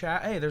something in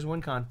chat? Hey, there's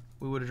WinCon.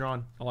 We would have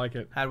drawn. I like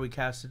it. Had we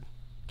cast?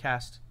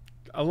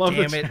 I love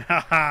it.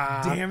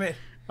 Damn it.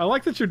 I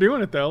like that you're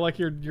doing it though. Like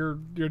you're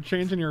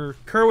changing your...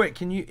 Kerwit,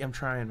 can you... I'm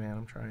trying, man.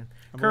 I'm trying.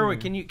 Kerwit,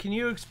 can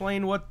you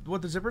explain what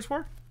the zipper's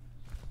for?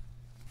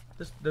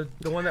 The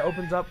one that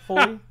opens up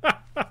fully?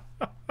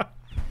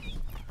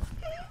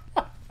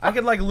 I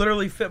could like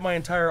literally fit my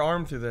entire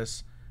arm through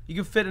this. You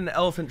could fit an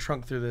elephant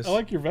trunk through this. I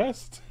like your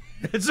vest.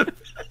 It's a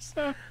vest.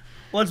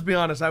 Let's be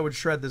honest, I would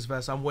shred this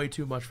vest. I'm way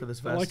too much for this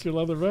vest. I like your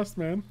leather vest,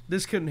 man.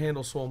 This couldn't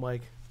handle Swole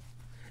Mike.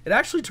 It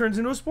actually turns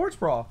into a sports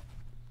bra.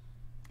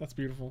 That's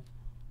beautiful.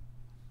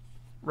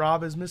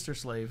 Rob is Mr.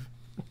 Slave.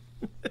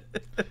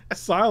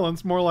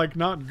 Silence, more like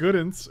not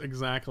goodance.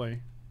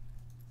 Exactly.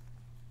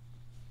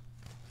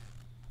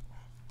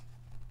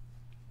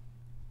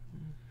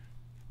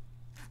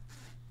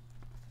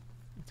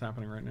 What's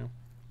happening right now?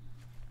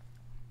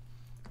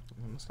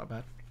 That's not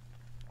bad.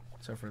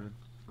 Except for the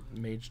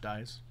mage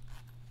dies.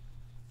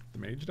 The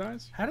mage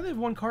dies? How do they have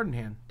 1 card in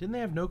hand? Didn't they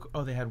have no...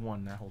 Oh, they had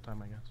 1 that whole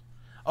time, I guess.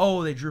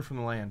 Oh, they drew from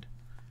the land.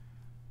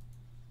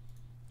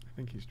 I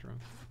think he's drunk.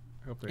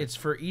 I hope they... It's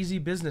for easy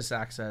business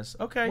access.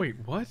 Okay. Wait,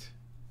 what?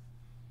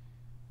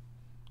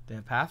 They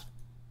have path?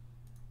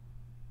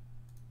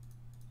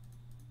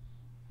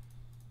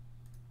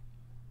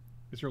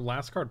 Is your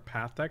last card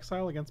Path to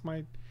Exile against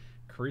my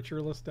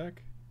creatureless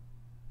deck?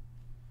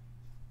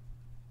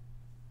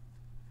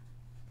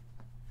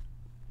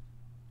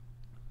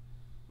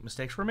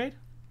 Mistakes were made?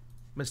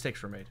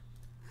 Mistakes were made.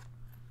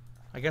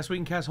 I guess we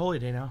can cast Holy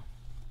Day now.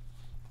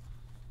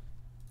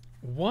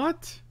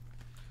 What?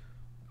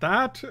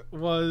 That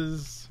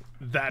was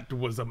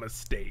a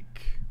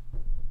mistake.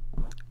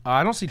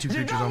 I don't see 2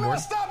 creatures on board.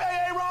 Stop it,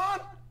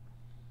 Aaron!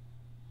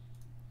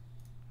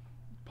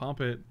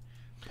 Pump it.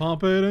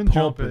 Pump it and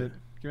Pump jump it.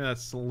 Give me that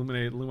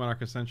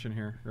Luminarch Ascension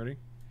here. Ready?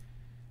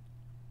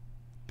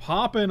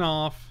 Popping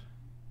off.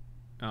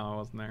 Oh, I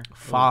wasn't there.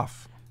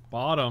 Foff.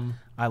 Bottom.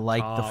 I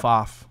like top. the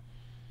Foff.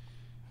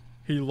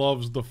 He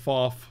loves the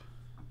Foff.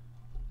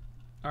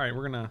 Alright,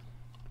 we're gonna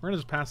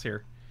just pass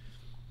here.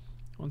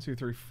 1, 2,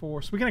 3,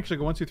 4. So we can actually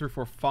go 1, 2, 3,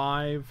 4,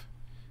 5.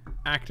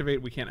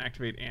 Activate. We can't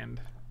activate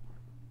end.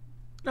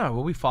 No,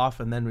 well, we off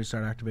and then we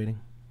start activating.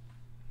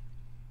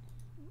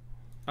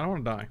 I don't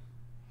want to die.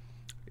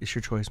 It's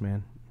your choice,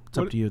 man. It's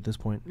up to you at this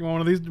point. You want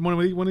one of these?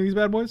 One of these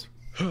bad boys?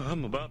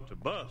 I'm about to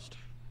bust.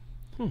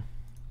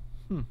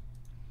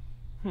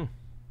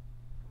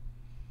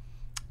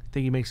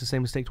 Think he makes the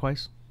same mistake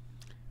twice?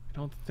 I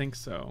don't think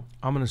so.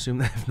 I'm gonna assume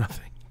they have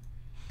nothing.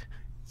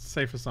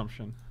 Safe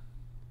assumption.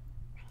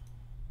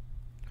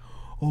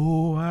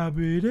 Oh,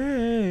 happy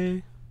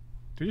day.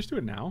 Do we just do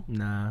it now?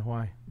 Nah,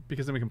 why?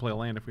 Because then we can play a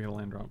land if we hit a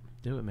land drop.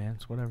 Do it, man.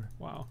 It's whatever.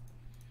 Wow.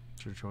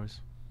 It's your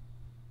choice.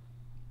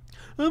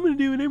 I'm gonna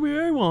do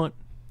whatever I want.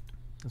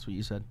 That's what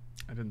you said.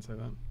 I didn't say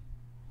that.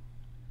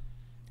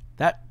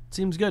 That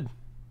seems good.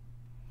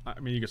 I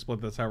mean, you can split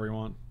this however you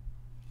want.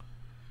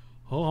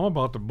 Oh, I'm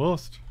about to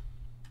bust.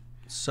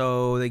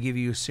 So they give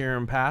you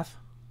Serum Path.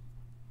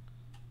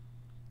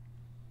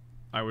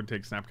 I would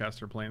take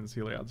Snapcaster Plains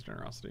Heliod's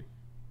Generosity.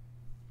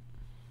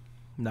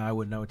 No, I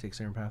wouldn't. I would take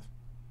Serum Path.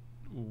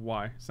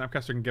 Why?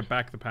 Snapcaster can get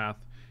back the path.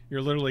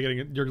 You're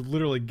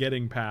literally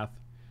getting path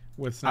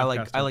with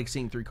Snapcaster. I like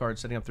seeing 3 cards,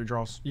 setting up 3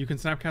 draws. You can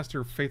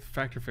Snapcaster Faith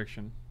Factor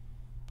Fiction.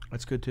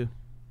 That's good too.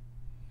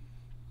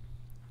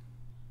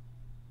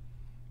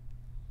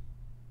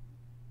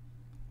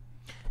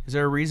 Is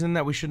there a reason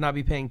that we should not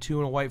be paying 2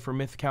 and a white for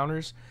myth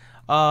counters?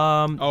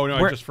 Oh no,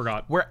 I just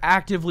forgot. We're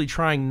actively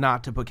trying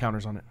not to put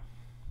counters on it.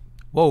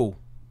 Whoa.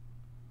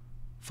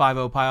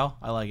 5-0 pile.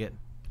 I like it.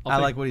 I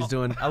like what he's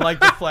doing. I like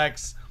the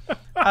flex.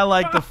 I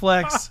like the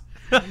flex.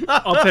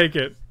 I'll take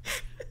it.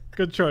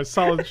 Good choice.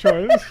 Solid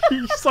choice.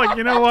 He's like,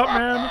 you know what,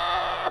 man?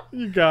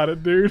 You got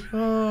it, dude.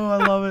 Oh, I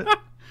love it.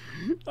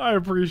 I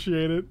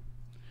appreciate it.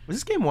 Was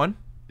this game 1?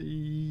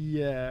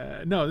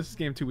 Yeah. No, this is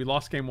game 2. We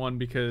lost game 1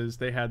 because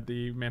they had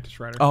the Mantis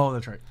Rider. Oh,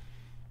 that's right.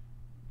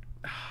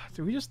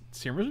 Did we just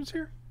Serum Visions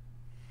here?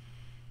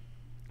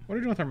 What are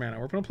we doing with our mana?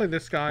 We're going to play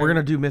this guy. We're going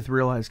to do myth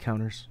realize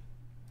counters.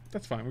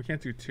 That's fine. We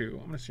can't do 2.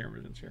 I'm going to Serum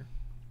Visions here.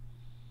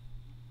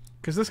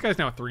 Because this guy's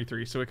now a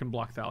 3-3, so it can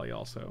block Thalia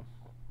also.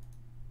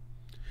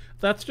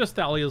 That's just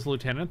Thalia's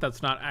lieutenant.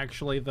 That's not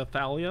actually the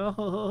Thalia.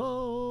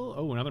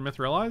 Oh, another myth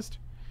realized?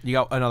 You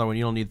got another one.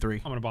 You don't need 3.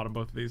 I'm going to bottom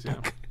both of these,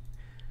 yeah.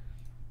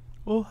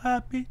 Oh,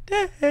 happy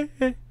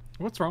day.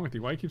 What's wrong with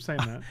you? Why do you keep saying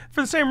that?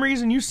 For the same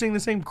reason you sing the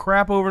same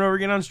crap over and over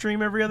again on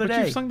stream every other But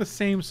day. you've sung the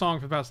same song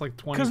for the past like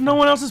 20 Because no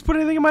one else has put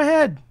anything in my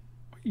head.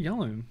 Why are you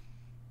yelling?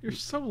 You're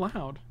so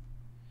loud.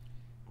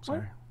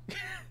 Sorry.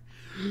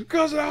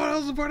 Because no one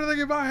else has put anything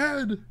in my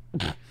head.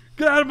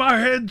 Get out of my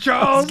head,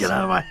 Charles. Get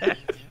out of my head.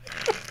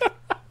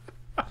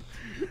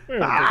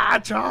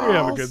 Charles. We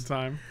have a good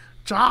time.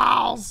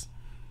 Charles.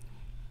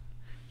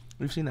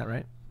 We've seen that,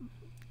 right?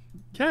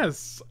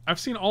 Yes. I've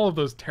seen all of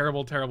those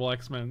terrible, terrible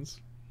X-Men's.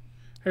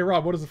 Hey,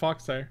 Rob, what does the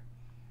fox say?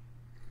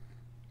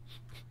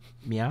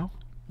 Meow.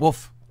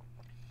 Wolf.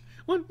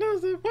 What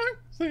does the fox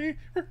say?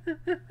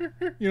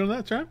 You know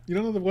that, Chad? You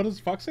don't know the What Does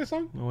the Fox Say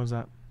song? What was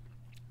that?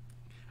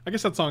 I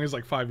guess that song is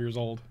like 5 years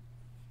old.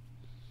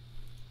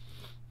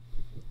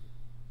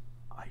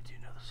 I do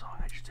know the song.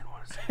 I just didn't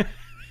want to sing it.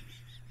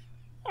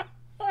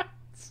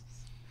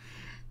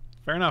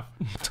 Fair enough.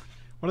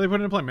 What are they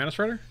putting in play? Mantis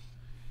Rider?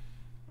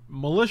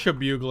 Militia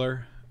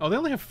Bugler. Oh, they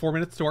only have 4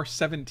 minutes to our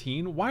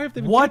 17? Why have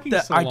they been taking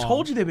so long? I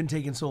told you they've been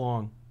taking so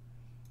long.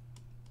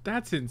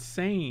 That's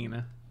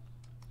insane.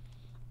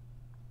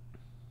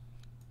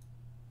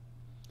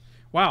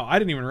 Wow, I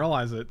didn't even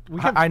realize it. We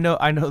have I know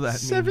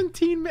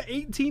that.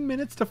 18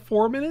 minutes to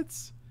 4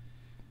 minutes?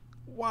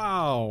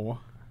 Wow.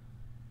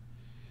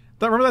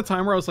 Remember that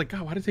time where I was like,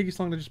 God, why did it take you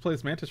so long to just play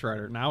this Mantis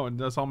Rider? Now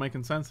it's all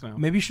making sense now.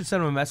 Maybe you should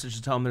send him a message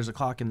to tell him there's a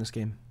clock in this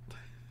game.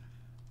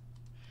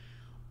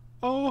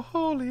 Oh,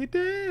 holy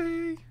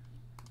day.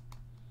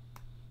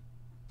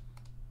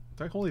 Is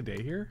that holy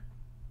day here?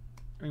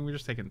 I mean, we're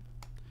just taking...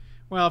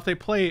 Well, if they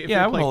play... If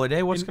yeah, they play holy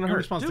day. What's going to hurt? In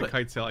response Do to it.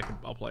 Kite Sail,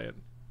 I'll play it.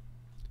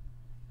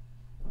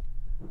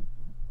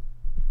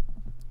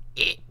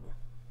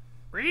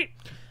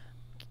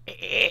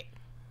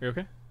 You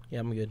okay? Yeah,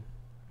 I'm good.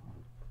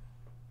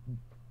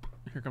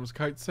 Here comes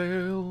Kite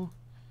Sail.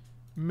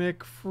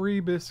 Mick Free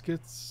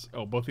Biscuits.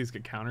 Oh, both these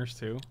get counters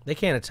too. They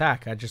can't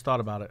attack. I just thought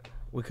about it.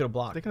 We could have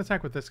blocked. They can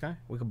attack with this guy.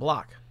 We could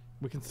block.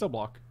 We can still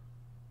block.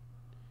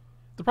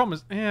 The problem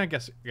is, I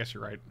guess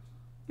you're right.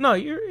 No,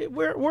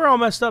 we're all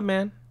messed up,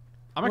 man.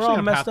 I'm We're actually all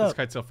gonna pass messed this up.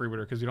 Kite Sail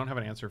Freebooter because you don't have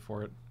an answer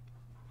for it.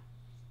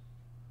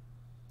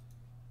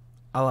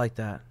 I like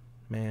that,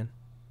 man.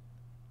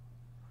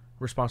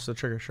 Response to the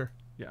trigger, sure.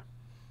 Yeah.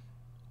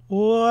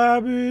 Oh,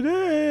 happy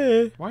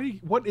day.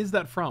 What is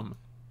that from?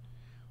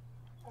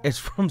 It's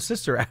from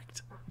Sister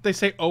Act. They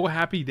say "Oh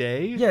Happy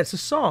Day." Yeah, it's a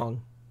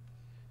song.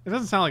 It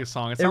doesn't sound like a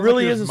song. It It sounds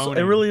really like is. you're just It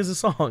moaning. really is a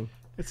song.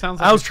 It sounds.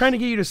 Like I was trying to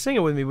get you to sing it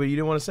with me, but you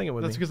didn't want to sing it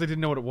with That's me. because they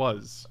didn't know what it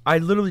was. I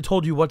literally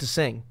told you what to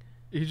sing.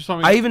 You just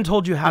want me. I even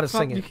told you how to It's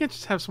not- sing You it. can't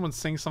just have someone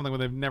sing something when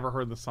they've never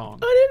heard the song.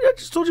 I didn't. I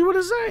just told you what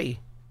to say.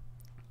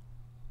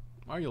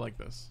 Why are you like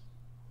this?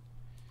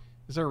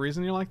 Is there a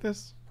reason you're like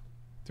this?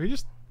 Do we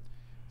just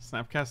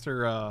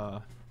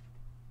Snapcaster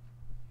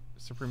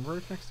Supreme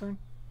Verdict next turn?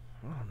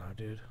 I don't know,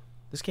 dude.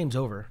 This game's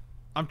over.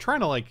 I'm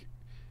trying to like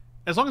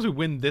As long as we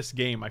win this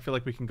game, I feel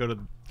like we can go to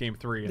game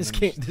 3. And This then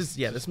game, just-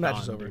 this match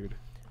is done, over. dude.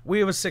 We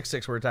have a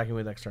 6/6. We're attacking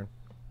with next turn.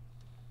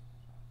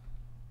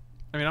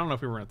 I mean, I don't know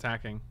if we were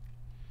attacking.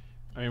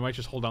 I mean, we might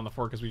just hold down the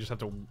fort because we just have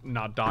to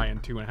not die in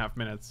 2.5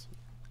 minutes.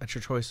 That's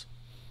your choice.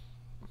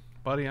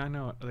 Buddy, I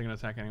know it. Are they going to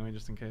attack anyway,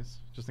 just in case?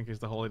 Just in case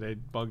the Holy Day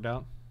bugged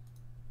out?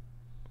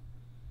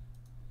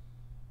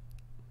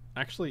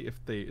 Actually,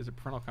 if they... Is it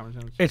parental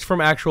comment? It's from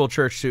actual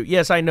church too.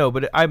 Yes, I know,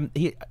 but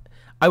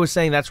I was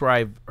saying that's where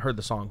I've heard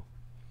the song.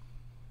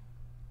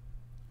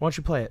 Why don't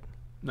you play it?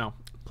 No,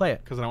 Play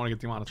it. because I don't want to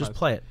get demonetized. Just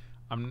play it.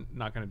 I'm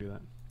not going to do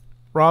that.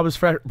 Rob is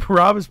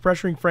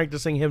pressuring Frank to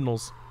sing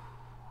hymnals.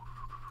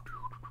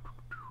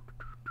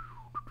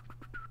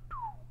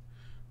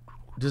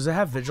 Does it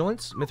have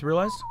vigilance? Myth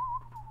realized?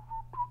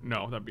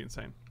 No, that'd be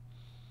insane.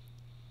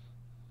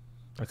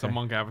 It's Okay. a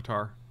monk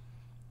avatar.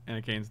 And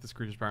it gains this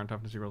creature's power and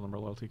toughness equal number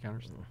of loyalty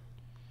counters.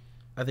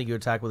 I think you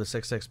attack with a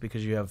 6/6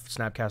 because you have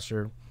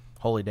Snapcaster,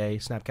 Holy Day,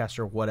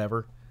 Snapcaster,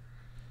 whatever.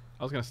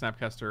 I was going to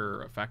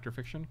Snapcaster Factor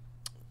Fiction.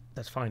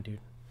 That's fine, dude.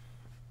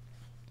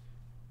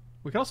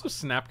 We could also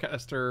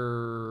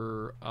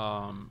Snapcaster...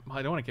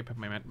 I don't want to get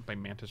picked by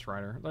Mantis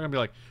Rider. They're going to be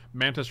like,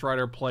 Mantis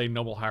Rider, play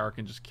Noble Hierarch,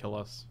 and just kill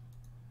us.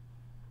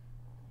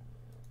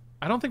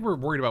 I don't think we're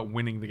worried about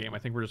winning the game. I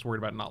think we're just worried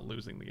about not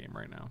losing the game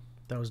right now.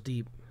 That was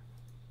deep.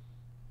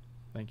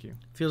 Thank you.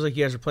 Feels like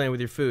you guys are playing with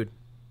your food.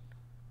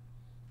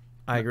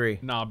 I agree.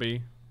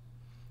 Nobby.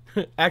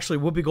 Actually,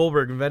 Whoopi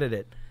Goldberg invented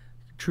it.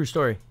 True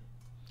story.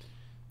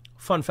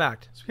 Fun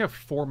fact. So we have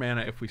 4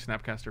 mana if we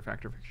Snapcaster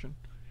Factor Fiction.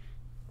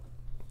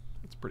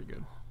 That's pretty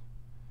good.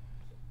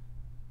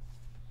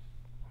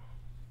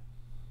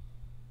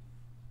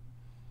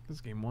 This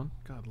is game 1?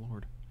 God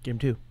lord. Game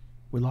 2.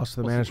 We lost to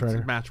the Well, Mantis it's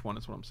Rider. match 1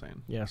 is what I'm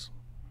saying. Yes.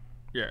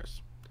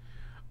 Yes.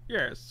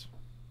 Yes.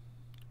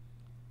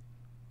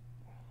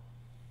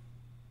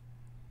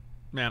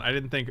 Man, I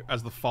didn't think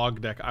as the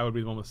fog deck I would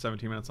be the one with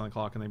 17 minutes on the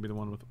clock and they'd be the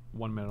one with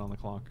 1 minute on the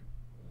clock.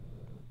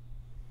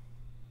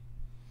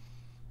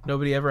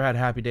 Nobody ever had a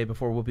happy day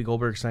before Whoopi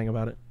Goldberg sang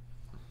about it.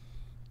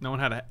 No one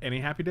had any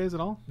happy days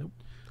at all? Nope.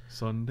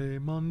 Sunday,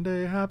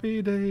 Monday,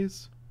 happy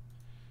days.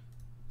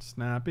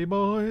 Snappy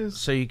boys.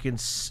 So you can...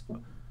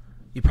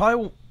 You probably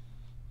won't...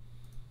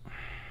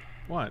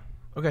 What?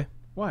 Okay.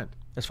 What?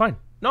 That's fine.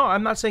 No,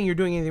 I'm not saying you're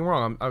doing anything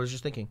wrong. I was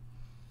just thinking.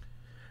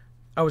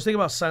 I was thinking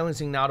about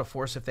silencing now to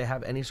force if they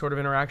have any sort of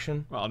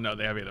interaction. Well, no,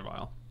 they have either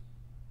vial.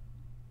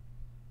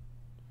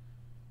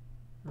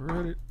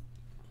 Ready?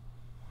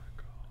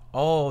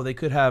 Oh, they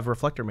could have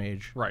Reflector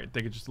Mage. Right,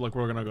 they could just look.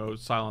 We're gonna go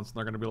silence, and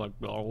they're gonna be like,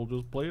 "Well, I'll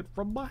just play it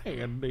from my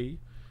handy."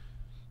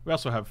 We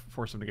also have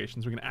Force of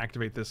Negations. We can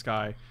activate this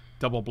guy,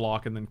 double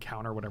block, and then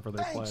counter whatever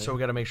they play. So we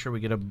got to make sure we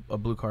get a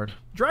blue card.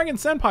 Dragon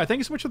Senpai, thank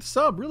you so much for the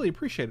sub. Really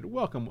appreciate it.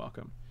 Welcome,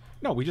 welcome.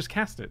 No, we just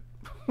cast it.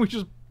 We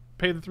just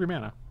paid the 3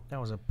 mana. That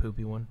was a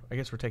poopy one. I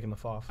guess we're taking the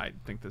FOF. I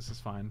think this is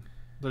fine.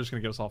 They're just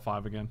gonna give us all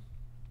 5 again.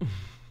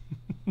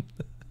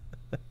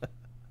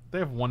 They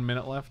have 1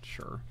 minute left.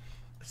 Sure.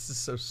 This is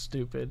so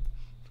stupid.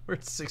 We're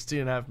at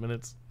 16.5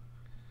 minutes.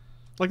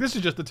 Like, this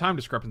is just the time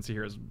discrepancy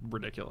here is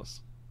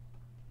ridiculous.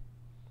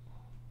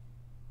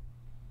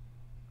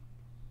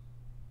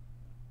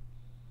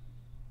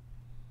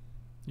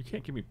 You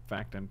can't give me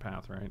fact and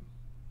path, right?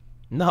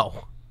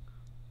 No.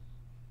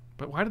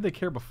 But why did they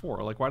care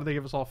before? Like, why did they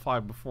give us all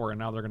 5 before, and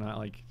now they're gonna,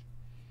 like...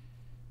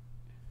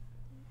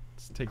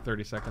 take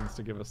 30 seconds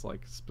to give us,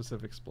 like,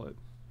 specific split.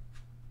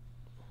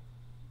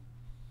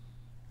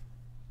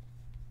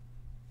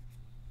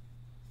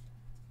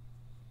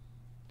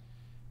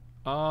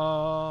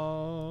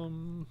 What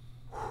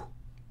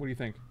do you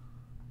think?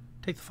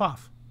 Take the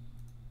FOF.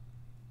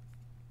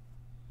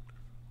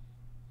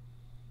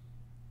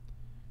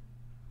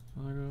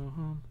 I go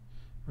home,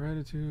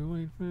 ready to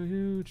wait for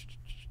you.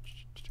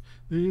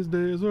 These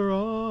days are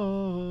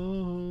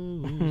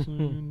all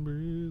singing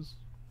breeze.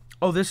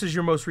 Oh, this is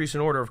your most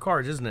recent order of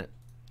cards, isn't it?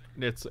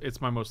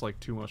 It's my most, like,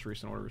 2 most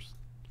recent orders.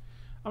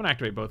 I'm gonna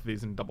activate both of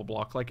these in double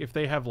block. Like, if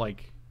they have,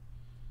 like,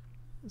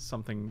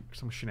 some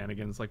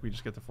shenanigans, like, we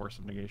just get the Force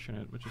of Negation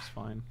it, which is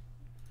fine.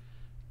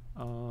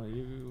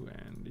 You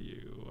and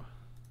you.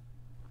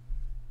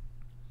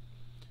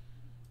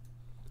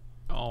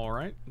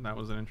 Alright, that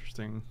was an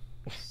interesting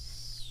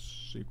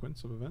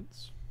sequence of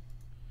events.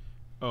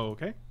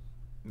 Okay.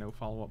 No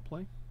follow-up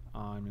play.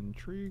 I'm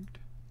intrigued.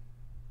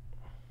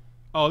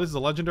 Oh, this is a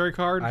legendary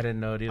card? I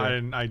didn't know it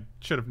either. I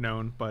should have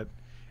known, but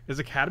is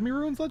Academy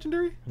Ruins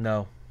legendary?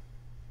 No.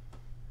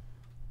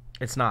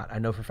 It's not. I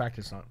know for a fact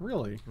it's not.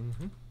 Really?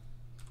 Mm-hmm.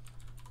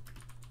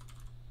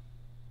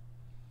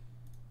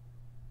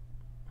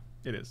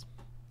 It is.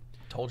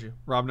 Told you.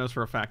 Rob knows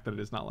for a fact that it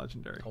is not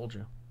legendary. Told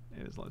you.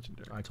 It is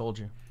legendary. I told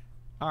you.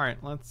 All right,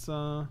 let's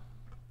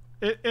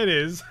it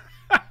is.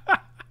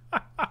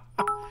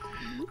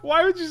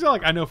 Why would you say,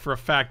 like, I know for a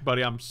fact,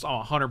 buddy? I'm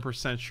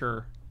 100%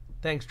 sure.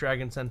 Thanks,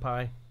 Dragon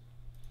Senpai.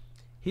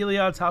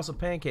 Heliod's House of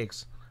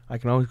Pancakes. I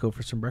can always go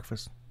for some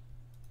breakfast.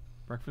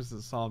 Breakfast is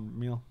a solid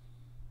meal.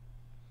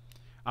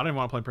 I don't even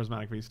want to play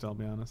Prismatic Vista, I'll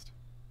be honest.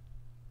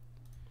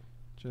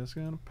 Just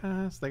gonna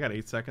pass. They got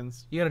 8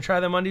 seconds. You gonna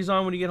try them undies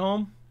on when you get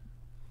home?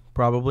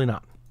 Probably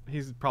not.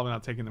 He's probably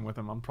not taking them with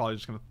him. I'm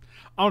gonna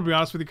be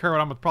honest with you,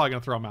 Kerwin. I'm probably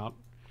gonna throw them out.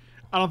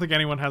 I don't think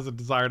anyone has a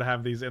desire to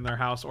have these in their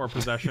house or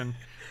possession.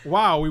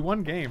 Wow, we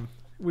won game.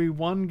 We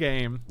won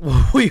game.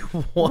 We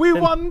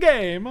won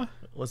game.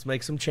 Let's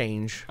make some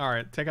change. All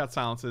right, take out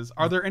silences.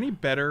 Are there any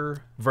better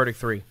Verdict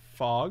 3.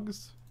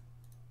 fogs?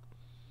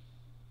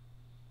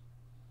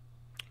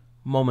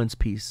 Moment's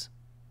Peace.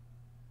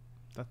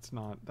 That's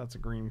a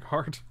green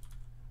card.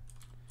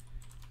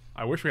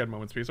 I wish we had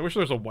Moment's Peace. I wish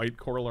there was a white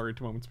corollary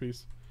to Moment's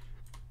Peace.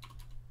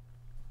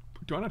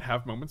 Do I not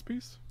have Moment's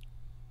Peace?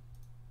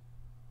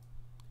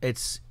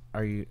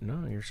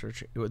 No, you're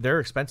searching. They're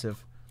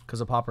expensive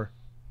because of Pauper.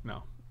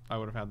 No, I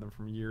would have had them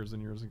from years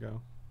and years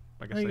ago.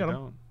 I guess you I got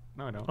don't. them.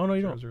 No, I don't. Oh, no,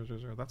 you don't. 0, 0,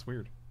 0. That's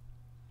weird.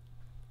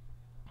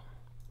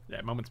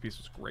 Yeah, Moment's Peace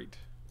was great.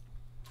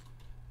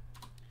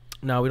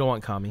 No, we don't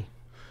want Kami.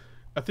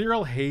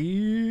 Ethereal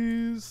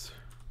Haze.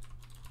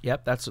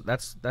 Yep, that's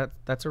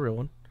a real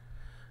one.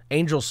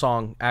 Angel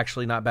Song,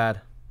 actually not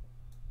bad.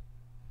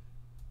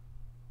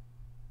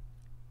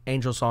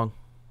 Angel Song.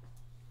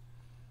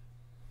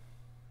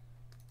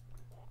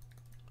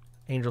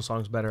 Angel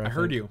Song's better. I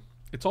heard you.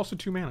 It's also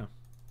 2 mana.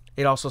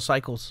 It also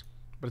cycles.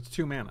 But it's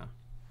 2 mana.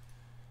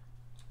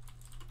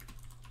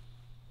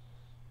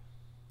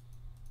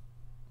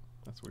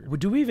 That's weird.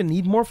 Do we even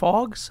need more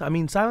fogs? I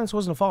mean, Silence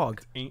wasn't a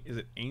fog. Is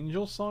it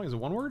Angel Song? Is it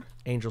one word?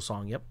 Angel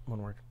Song, yep,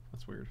 one word.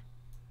 That's weird.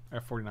 I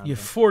have 49. You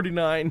have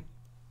 49.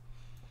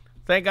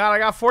 Thank God I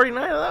got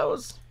 49 of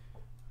those.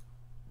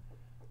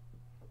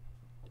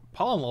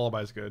 Pollen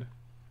Lullaby is good.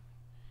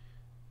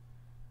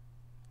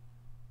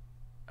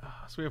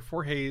 So we have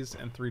 4 haze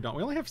and 3 dawn.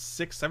 We only have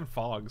 7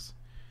 fogs.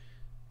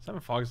 7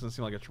 fogs doesn't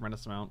seem like a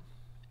tremendous amount.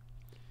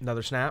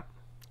 Another snap.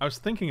 I was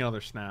thinking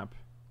another snap.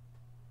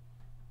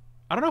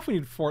 I don't know if we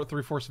need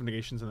 3 Force of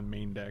Negations in the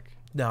main deck.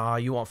 Nah,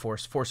 you want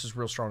Force. Force is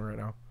real strong right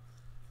now.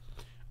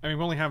 I mean,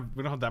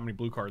 we don't have that many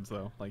blue cards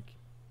though. Like,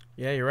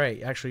 yeah, you're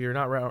right. Actually, you're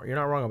not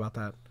wrong about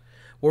that.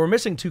 Well, we're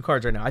missing 2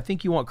 cards right now. I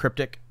think you want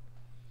Cryptic.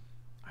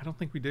 I don't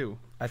think we do.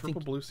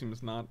 Triple blue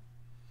seems not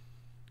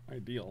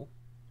ideal.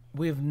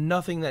 We have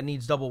nothing that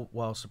needs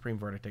Supreme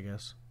Verdict, I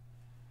guess.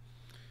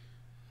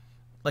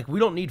 Like, we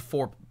don't need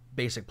 4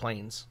 basic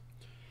planes.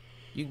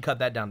 You can cut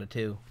that down to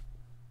 2.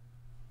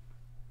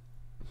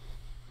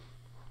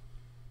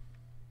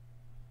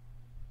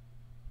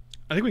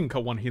 I think we can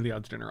cut 1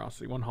 Heliod's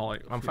Generosity, 1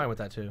 Holly. I'm fine with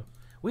that too.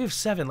 We have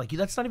 7. Like,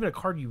 that's not even a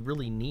card you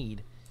really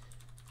need.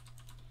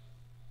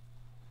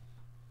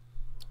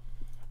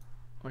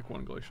 Like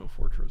 1 Glacial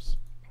Fortress.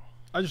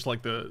 I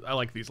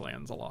like these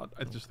lands a lot.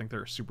 I just think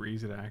they're super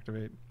easy to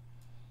activate.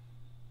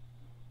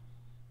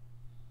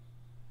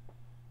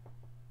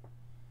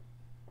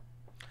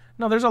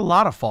 No, there's a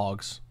lot of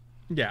fogs.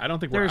 Yeah, I don't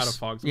think we're out of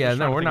fogs. Yeah,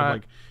 no, we're not.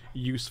 Like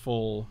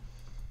useful.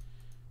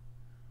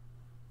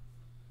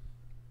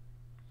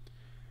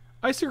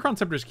 Icy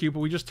Conceptor is cute, but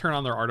we just turn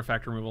on their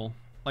artifact removal.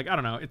 Like, I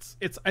don't know.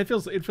 It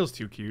feels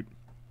too cute.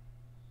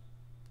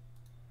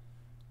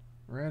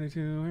 Ready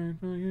to wait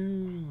for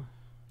you.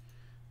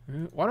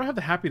 Why do I have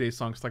the Happy Days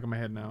song stuck in my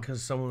head now?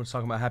 Because someone was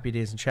talking about Happy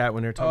Days in chat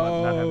when they were talking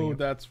about not having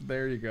it.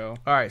 There you go.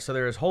 All right, so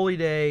there is Holy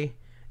Day,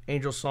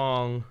 Angel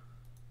Song,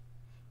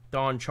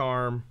 Dawn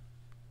Charm,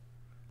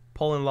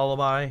 Pollen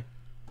Lullaby,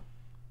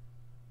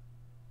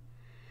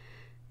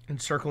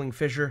 Encircling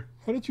Fissure.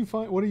 What did you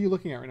find? What are you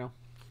looking at right now?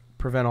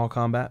 Prevent all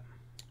combat.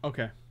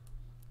 Okay.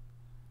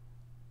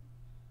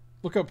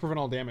 Look up Prevent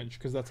All Damage,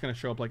 because that's going to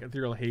show up like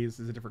Ethereal Haze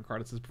is a different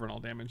card. It says Prevent All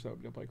Damage. That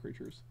would apply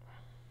creatures.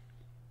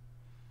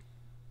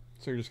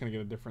 So you're just going to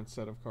get a different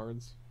set of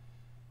cards.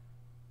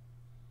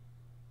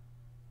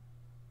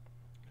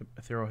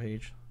 Ethereal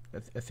Haze.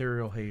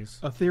 Ethereal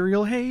Haze.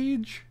 Ethereal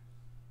Haze.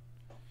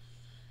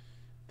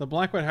 The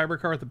black-white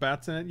hybrid card with the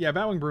bats in it. Yeah,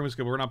 Batwing Broom is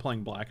good, but we're not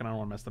playing black, and I don't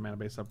want to mess the mana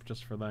base up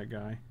just for that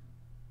guy.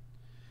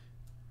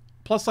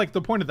 Plus, like,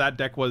 the point of that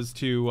deck was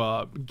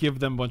to give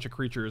them a bunch of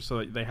creatures so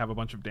that they have a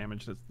bunch of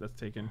damage that's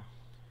taken.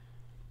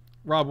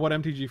 Rob, what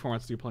MTG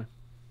formats do you play?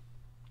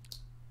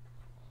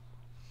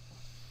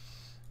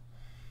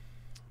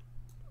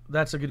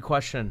 That's a good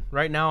question.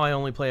 Right now, I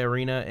only play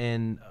Arena,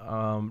 and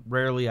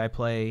rarely I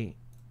play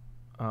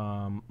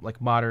like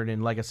Modern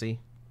and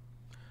Legacy.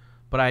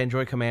 But I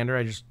enjoy Commander.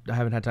 I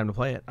haven't had time to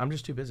play it. I'm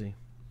just too busy.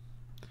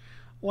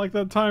 Like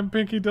that time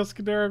Pinky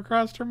Descadero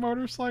crashed her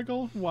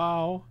motorcycle?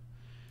 Wow.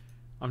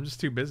 I'm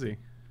just too busy.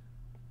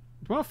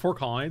 Do you want 4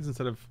 colonnades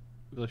instead of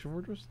Glacial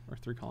Fortress? Or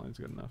 3 colonnades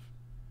good enough?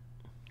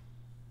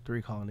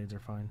 3 colonnades are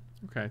fine.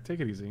 Okay,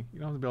 take it easy. You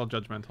don't have to be all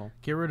judgmental.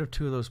 Get rid of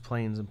 2 of those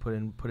planes and put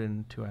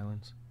in 2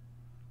 islands.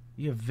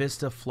 You have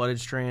Vista, Flooded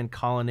Strand,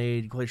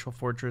 Colonnade, Glacial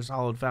Fortress,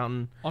 Hallowed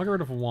Fountain. I'll get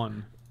rid of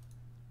 1.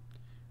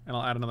 And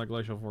I'll add another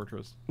Glacial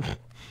Fortress.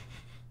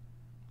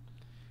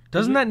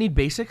 Doesn't that need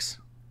basics?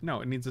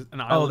 No, it needs an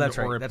island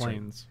or a that's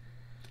plains.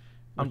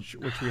 Right.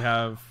 Which we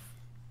have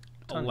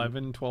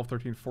 11, 12,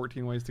 13,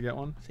 14 ways to get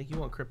one. I think you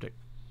want Cryptic.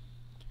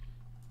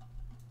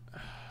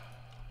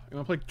 You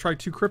want to try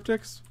 2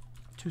 Cryptics?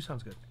 2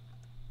 sounds good.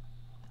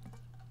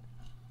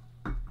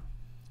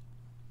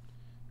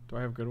 Do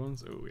I have good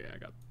ones? Oh yeah, I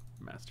got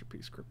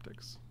Masterpiece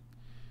Cryptics.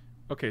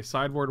 Okay,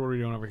 sideboard. What are we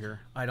doing over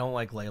here? I don't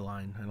like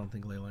Leyline. I don't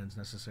think Leyline's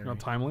necessary. No,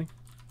 Timely.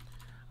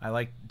 I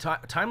like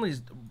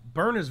Timely's.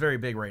 Burn is very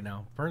big right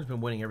now. Burn's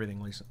been winning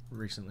everything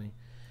recently.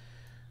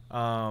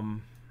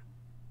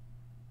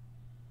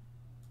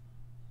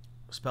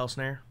 Spell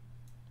Snare.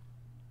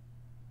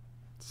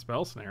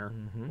 Spell Snare.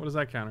 Mm-hmm. What does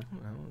that counter?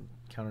 Well,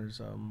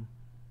 counters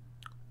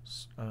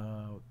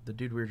the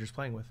dude we were just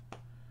playing with,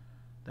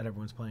 that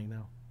everyone's playing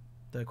now,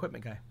 the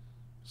equipment guy.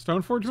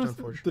 Stoneforge.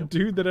 Stoneforge, The yep.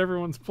 dude that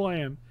everyone's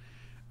playing.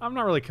 I'm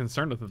not really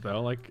concerned with it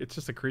though. Like it's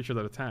just a creature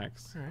that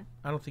attacks. All right.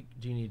 I don't think.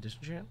 Do you need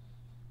Disenchant?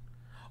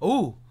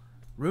 Oh,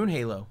 Rune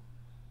Halo.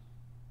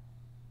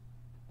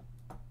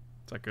 Is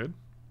that good?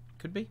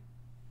 Could be.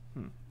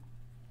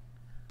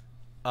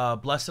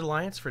 Blessed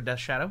Alliance for Death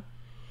Shadow.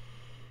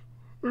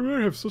 I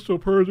might have Celestial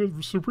Purge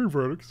and Supreme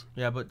Verdicts.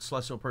 Yeah, but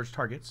Celestial Purge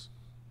targets.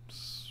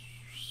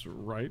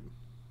 Right.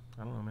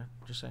 I don't know, man.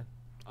 Just saying.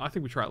 I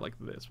think we try it like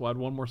this. We'll add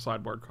one more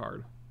sideboard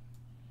card.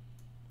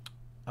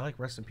 I like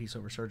Rest in Peace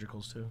over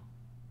Surgicals too.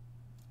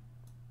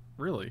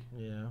 Really?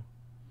 Yeah.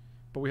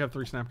 But we have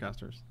 3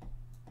 Snapcasters.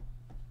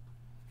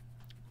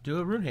 Do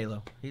a Rune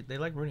Halo. They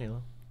like Rune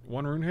Halo.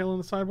 1 Rune Hail on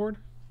the sideboard?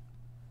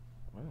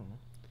 I don't know.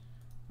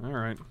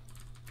 Alright.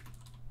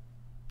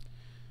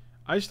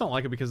 I just don't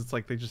like it because it's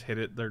like they just hit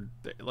it.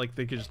 Like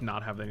they could just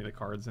not have any of the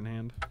cards in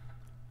hand.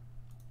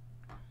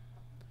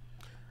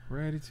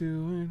 Ready to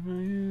win for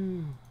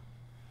you.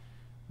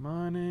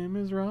 My name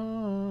is Rob.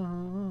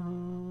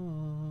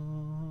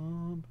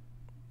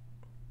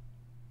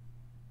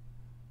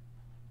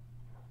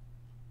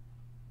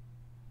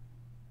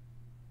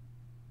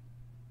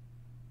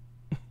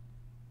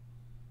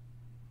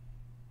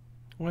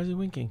 Why is he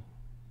winking?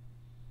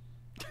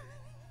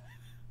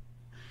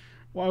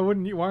 Why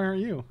wouldn't you? Why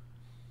aren't you?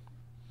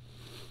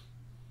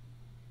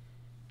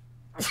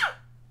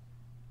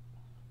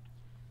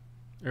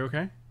 Are you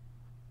okay?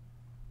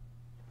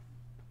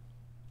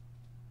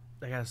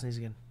 I gotta sneeze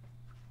again.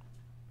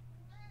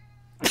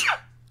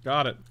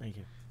 Got it. Thank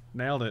you.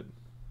 Nailed it.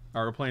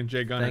 Alright, we're playing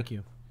Jay Gunner. Thank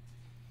you.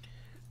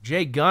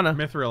 Jay Gunna.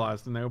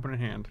 Mithralized in the opening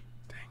hand.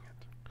 Dang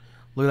it.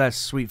 Look at that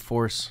sweet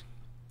force.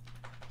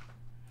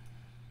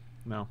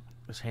 No.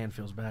 This hand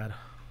feels bad.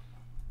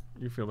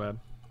 You feel bad.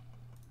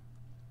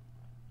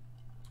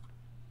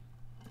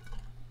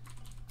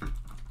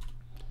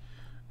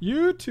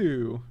 You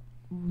too.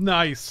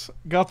 Nice.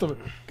 Got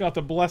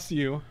to bless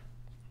you.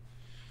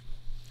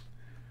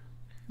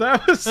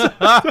 That was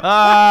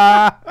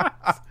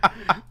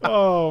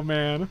oh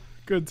man.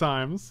 Good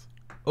times.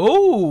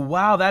 Oh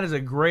wow, that is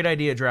a great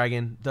idea,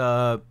 Dragon.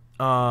 The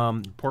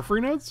Porphyry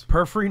nodes?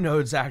 Porphyry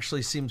nodes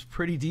actually seems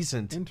pretty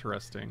decent.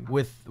 Interesting.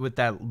 With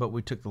that, but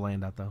we took the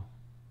land out though.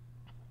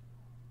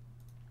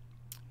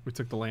 We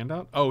took the land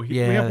out? Oh,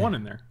 Yeah. we have 1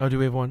 in there. Oh, do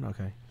we have 1?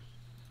 Okay.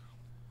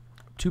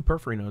 2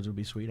 Porphyry nodes would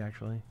be sweet,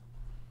 actually.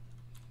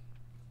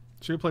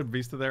 Should we play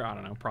Vista there? I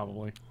don't know,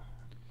 probably.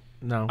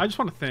 No. I just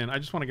want to thin. I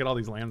just want to get all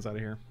these lands out of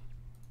here.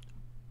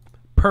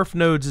 Perf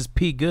nodes is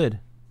P good.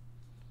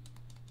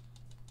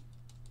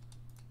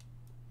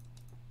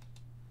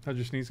 How'd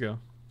your sneeze go?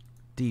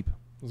 Deep.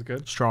 Was it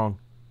good? Strong.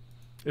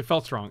 It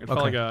felt strong. It felt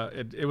Okay.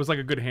 like it was like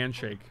a good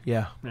handshake.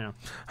 Yeah. Yeah.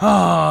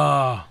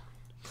 Ah.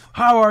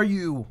 How are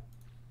you?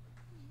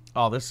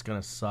 Oh, this is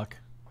gonna suck.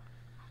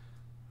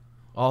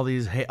 All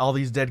these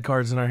dead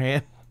cards in our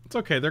hand. It's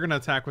okay. They're gonna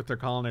attack with their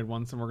Colonnade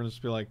once, and we're gonna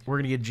just be like, We're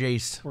gonna get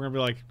Jace. we're gonna be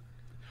like,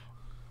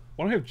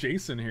 why don't we have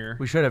Jason here?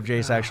 We should have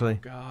Jace, actually.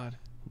 God.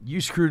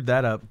 You screwed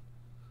that up.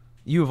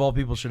 You of all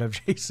people should have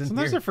Jason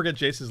Sometimes here. I forget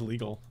Jace is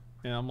legal.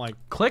 Yeah, I'm like,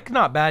 Click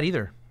not bad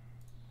either.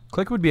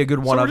 Click would be a good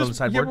one so of we're them just,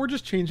 sideboard. yeah, we're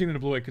just changing into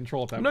blue-white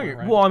control at that No, point, you're,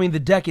 right? well, I mean the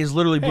deck is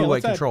literally Hey,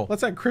 blue-white let's add- control.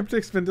 Let's add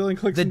Cryptics, Vendilion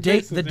Clicks, The and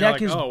deck, Jaces, the and you're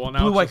deck like, is oh, well, now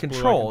blue-white it's just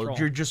control. blue-white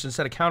You're just,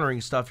 instead of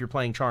countering stuff, you're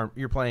playing charm.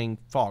 You're playing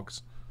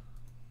fogs.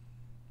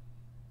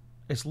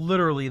 It's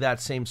literally that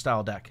same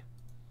style deck.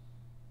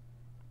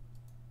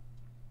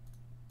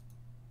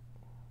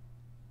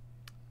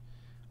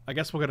 I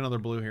guess we'll get another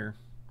blue here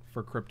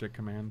for Cryptic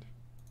Command.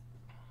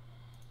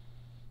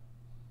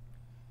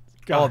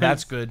 Oh, Guys,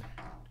 that's good.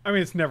 I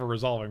mean, it's never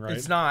resolving, right?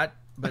 It's not,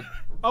 but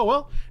Oh,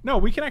 well, no,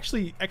 we can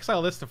actually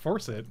exile this to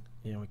force it.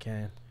 yeah, we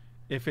can.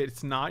 If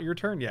it's not your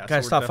turn, yes.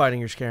 Guys, stop fighting.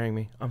 You're scaring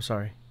me. I'm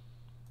sorry,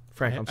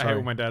 Frank. I'm I hate sorry.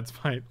 when my dads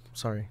fight.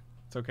 Sorry.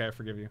 It's okay, I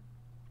forgive you.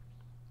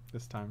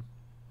 This time.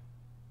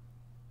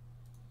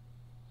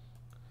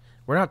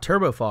 We're not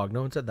turbo fog.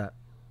 No one said that.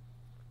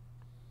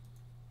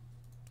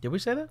 Did we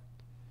say that?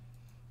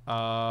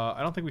 I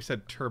don't think we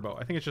said turbo.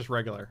 I think it's just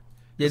regular.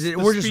 Yeah, The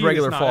we're just speed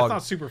regular is not, fog. It's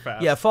not super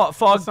fast. Yeah, fog.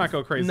 Let's not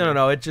go crazy.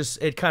 No.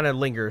 It kind of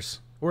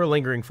lingers. We're a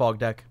lingering fog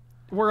deck.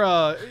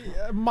 We're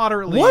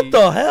moderately. What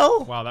the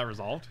hell? Wow, that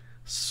resolved.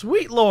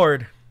 Sweet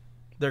lord.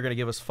 They're gonna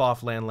give us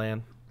Foff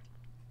land.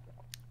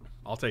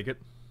 I'll take it.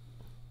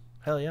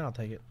 Hell yeah, I'll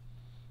take it.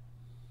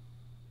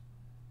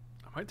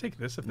 I might take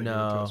this if they give it to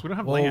No. us. We don't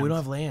have Oh, lands. we don't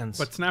have lands.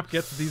 But Snap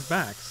gets these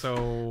back,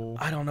 so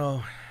I don't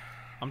know.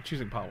 I'm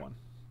choosing pile 1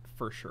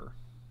 for sure.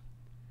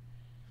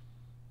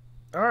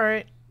 All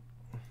right.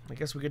 I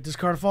guess we could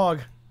discard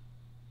fog.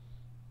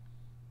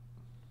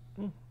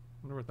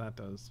 wonder what that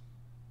does.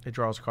 It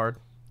draws a card,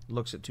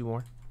 looks at 2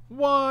 more.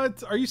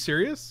 What? Are you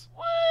serious?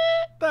 What?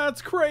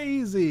 That's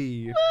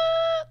crazy.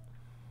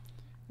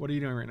 What are you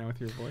doing right now with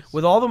your voice?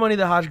 With all the money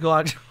that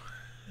Hajgalashi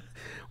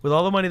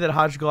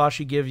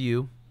give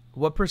you,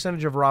 what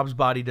percentage of Rob's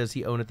body does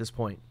he own at this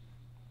point?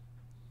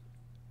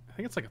 I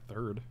think it's like a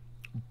third.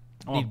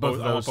 I Need both of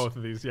those. I want both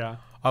of these, yeah.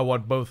 I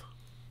want both.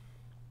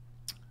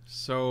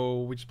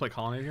 So we just play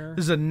Colonnade here.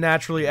 This is a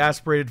naturally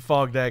aspirated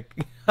fog deck.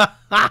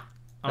 I'm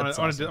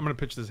gonna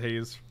pitch this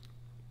Haze.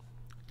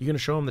 You gonna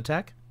show him the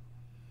tech?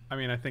 I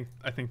mean, I think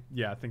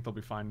they'll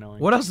be fine knowing.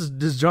 What else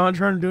does John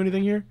trying to do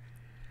anything here?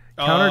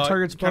 Counter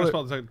target spell.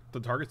 Counter spell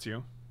that targets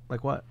you.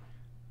 Like what?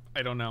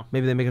 I don't know.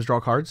 Maybe they make us draw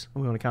cards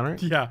and we want to counter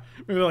it? Yeah.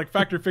 Maybe they're like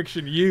Factor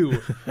Fiction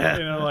you.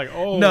 Like,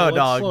 oh, no, let's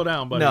dog. slow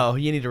down, buddy. No,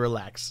 you need to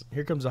relax.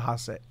 Here comes a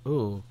Hase.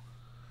 Ooh.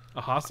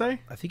 A Hase?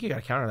 I think you got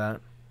to counter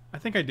that. I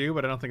think I do,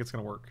 but I don't think it's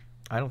going to work.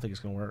 I don't think it's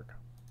going to work.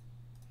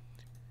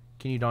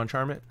 Can you Dawn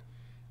Charm it?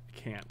 I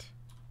can't.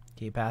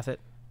 Can you path it?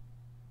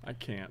 I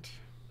can't.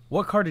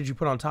 What card did you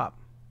put on top?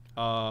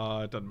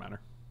 It doesn't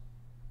matter.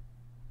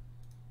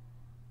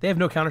 They have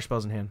no counter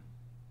spells in hand.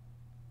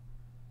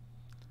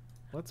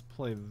 Let's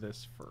play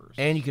this first.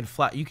 And you can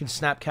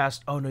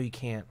Snapcast. Oh no, you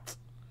can't.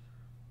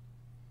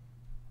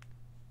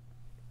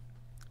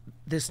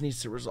 This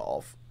needs to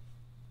resolve.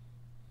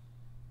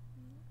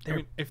 I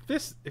mean, if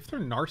their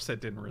Narset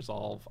didn't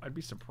resolve, I'd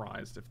be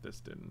surprised if this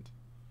didn't.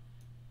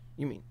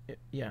 You mean,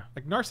 yeah.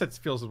 Like, Narset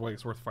feels like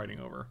it's worth fighting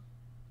over.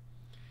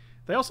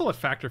 They also let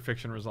Factor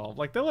Fiction resolve.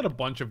 Like, they let a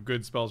bunch of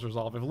good spells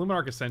resolve. If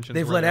Luminarch Ascension,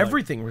 they've let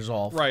everything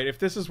resolve. Right. If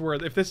this is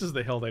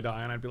the hill they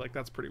die on, I'd be like,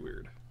 that's pretty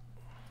weird.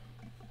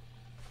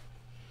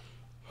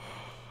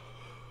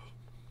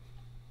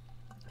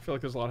 I feel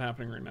like there's a lot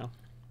happening right now.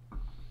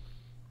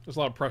 There's a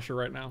lot of pressure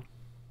right now.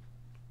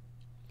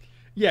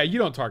 Yeah, you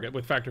don't target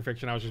with Factor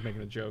Fiction. I was just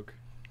making a joke.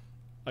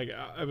 Like,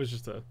 it was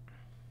just a...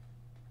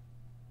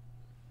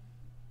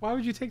 Why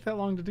would you take that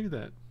long to do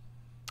that?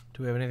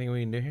 Do we have anything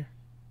we can do here?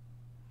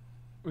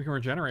 We can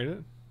regenerate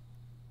it.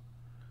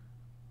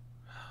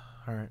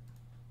 All right.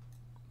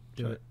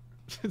 Do it.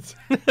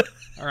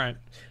 All right.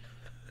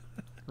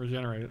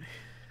 Regenerate it.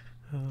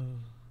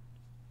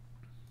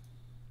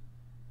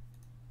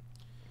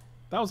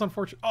 That was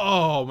unfortunate.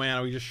 Oh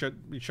man, we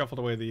shuffled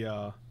away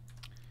the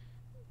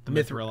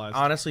Myth-Realized.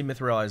 Honestly,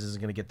 Myth-Realized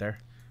isn't going to get there.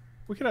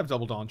 We could have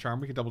double Dawn Charm.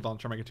 We could double Dawn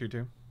Charm, make it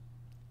 2/2.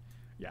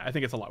 Yeah, I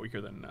think it's a lot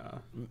weaker than...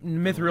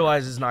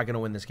 Myth-Realized is not going to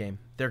win this game.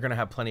 They're going to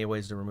have plenty of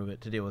ways to remove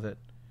it, to deal with it.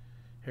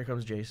 Here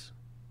comes Jace.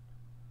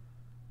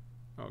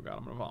 Oh god,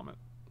 I'm going to vomit.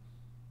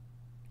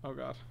 Oh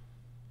god.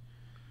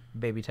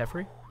 Baby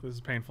Teferi. This is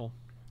painful.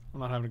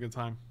 I'm not having a good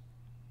time.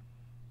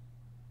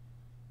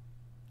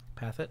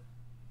 Path it.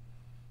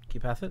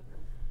 Keep path it.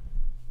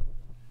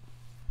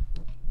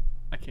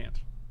 I can't.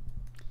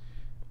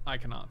 I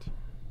cannot.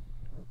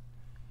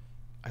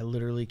 I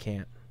literally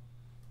can't.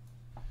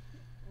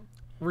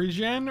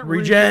 Regen.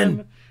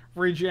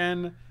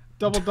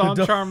 Double Dawn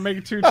Charm, make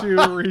it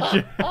 2/2.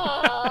 Regen.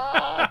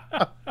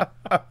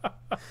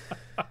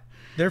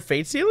 They're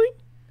fate sealing?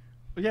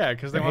 Yeah,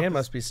 because their hand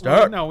must be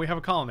stuck. No, we have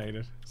a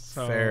Colonnade.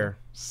 So, fair.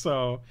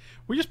 So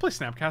we just play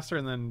Snapcaster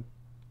and then.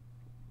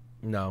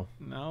 No.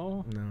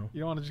 No.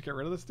 You don't want to just get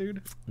rid of this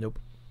dude? Nope.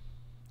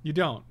 You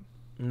don't.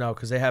 No,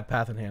 because they have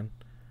path in hand.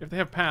 If they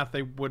have path,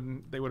 they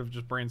wouldn't. They would have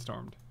just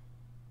brainstormed.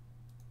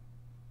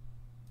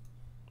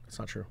 It's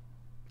not true.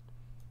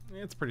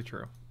 It's pretty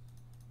true.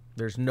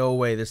 There's no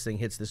way this thing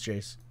hits this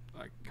Jace.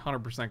 Like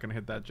 100% gonna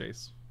hit that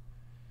Jace.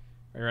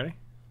 Are you ready?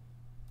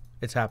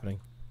 It's happening.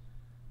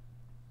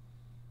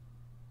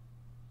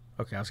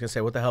 Okay, I was gonna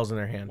say, what the hell's in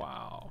their hand?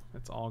 Wow,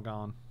 it's all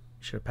gone.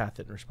 You should have pathed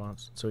it in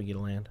response so we can get a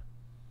land.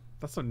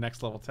 That's the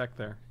next level tech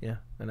there. Yeah,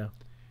 I know.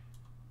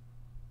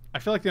 I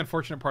feel like the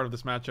unfortunate part of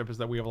this matchup is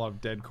that we have a lot of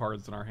dead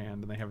cards in our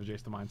hand, and they have a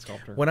Jace the Mind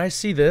Sculptor. When I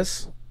see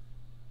this,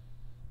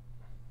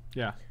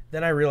 yeah,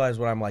 then I realize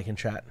what I'm like in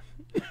chat.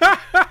 I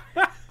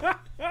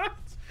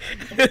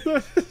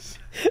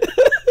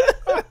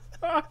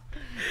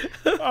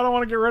don't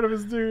want to get rid of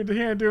his dude.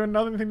 He ain't doing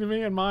nothing to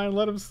me and mine.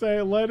 Let him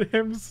stay. Let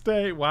him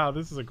stay. Wow,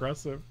 this is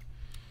aggressive.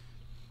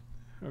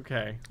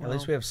 Okay. At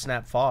least we have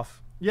Snap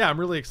Foff. Yeah, I'm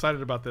really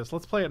excited about this.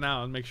 Let's play it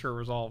now and make sure it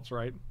resolves,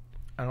 right?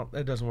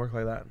 It doesn't work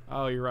like that.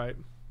 Oh, you're right.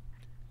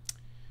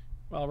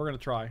 Well, we're gonna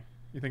try.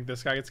 You think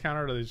this guy gets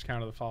countered, or they just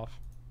counter the Foff?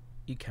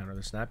 You counter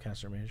the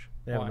Snapcaster Mage.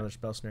 They have another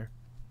Spell Snare.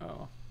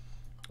 Oh.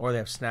 Or they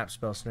have Snap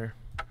Spell Snare.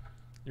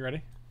 You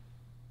ready?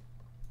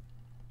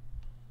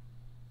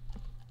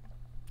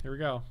 Here we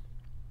go.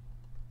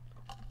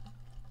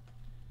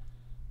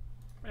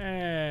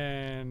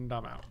 And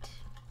I'm out.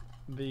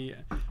 Dude,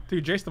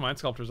 Jace the Mind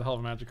Sculptor is a hell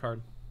of a Magic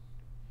card.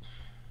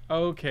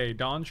 Okay,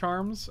 Dawn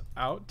Charms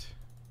out.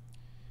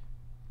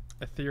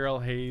 Ethereal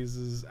Haze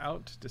is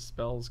out.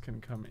 Dispels can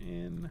come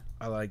in.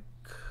 I like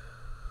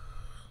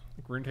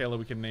Rune Halo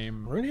we can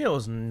name. Rune Halo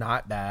is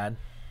not bad.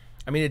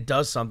 I mean, it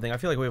does something. I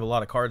feel like we have a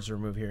lot of cards to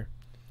remove here.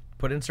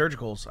 Put in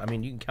Surgicals. I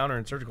mean, you can counter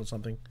in Surgical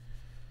something.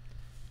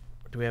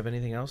 Do we have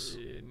anything else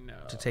No,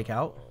 to take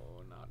out?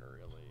 Not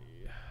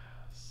really.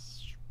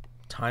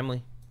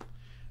 Timely.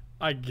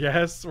 I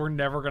guess we're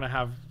never gonna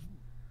have.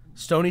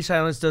 Stony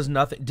Silence does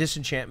nothing.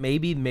 Disenchant,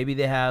 maybe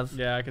they have.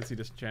 Yeah, I can see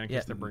Disenchant in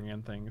case they're bringing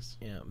in things.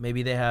 Yeah,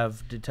 maybe they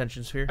have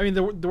Detention Sphere. I mean,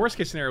 the worst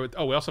case scenario.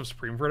 We also have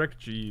Supreme Verdict.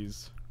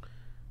 Jeez.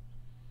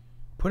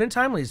 Put in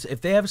Timelies.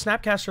 If they have a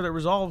Snapcaster that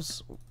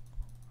resolves.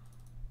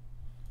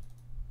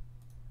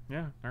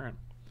 Yeah. All right.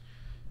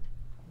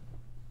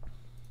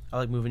 I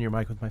like moving your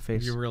mic with my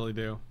face. You really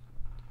do.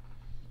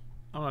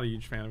 I'm not a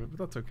huge fan of it, but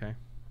that's okay.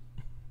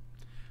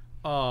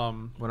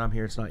 When I'm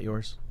here, it's not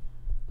yours.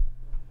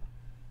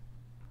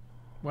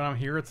 When I'm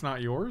here, it's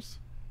not yours.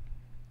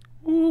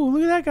 Ooh,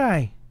 look at that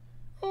guy.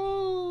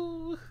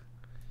 Oh.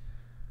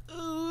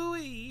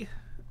 Ooh-wee.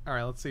 All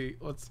right, let's see.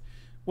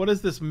 What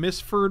is this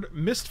Mistford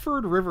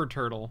River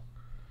Turtle?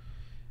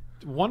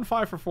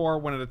 1/5 for 4.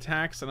 When it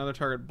attacks, another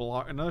target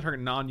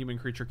non-human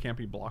creature can't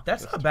be blocked.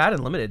 That's not bad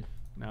in limited.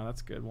 No,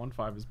 that's good.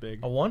 1/5 is big.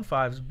 A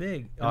 1/5 is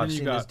big. Oh, I've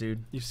seen this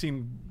dude. You've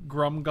seen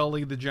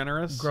Grumgully the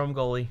Generous.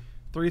 Grumgully.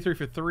 3/3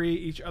 for 3.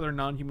 Each other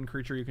non-human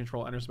creature you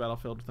control enters the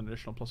battlefield with an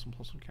additional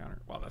 +1/+1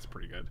 counter. Wow, that's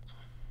pretty good.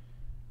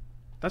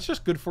 That's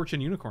just Good Fortune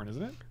Unicorn,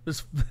 isn't it?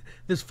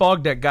 This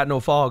fog deck got no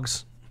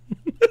fogs.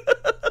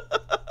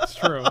 It's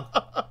true.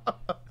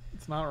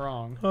 It's not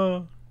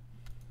wrong.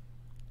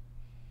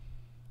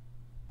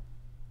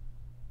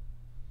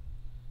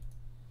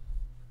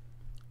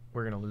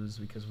 We're gonna lose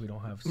because we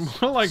don't have.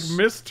 More like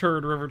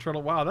Misturd River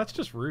Turtle. Wow, that's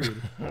just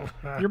rude.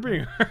 You're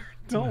being hurt.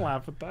 Don't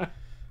laugh at that.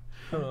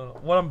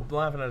 What I'm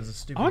laughing at is a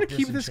stupid. I want to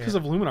keep this because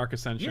of Luminarch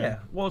Ascension. Yeah,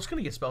 well, it's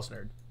gonna get spell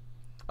snared.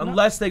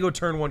 Unless they go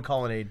turn 1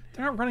 Colonnade.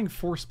 They're not running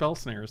 4 spell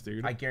snares,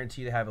 dude. I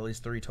guarantee they have at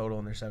least 3 total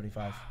in their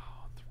 75.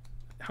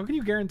 How can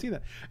you guarantee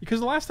that? Because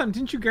the last time,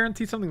 didn't you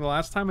guarantee something the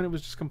last time and it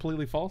was just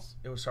completely false?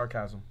 It was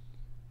sarcasm.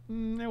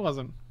 It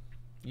wasn't.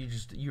 I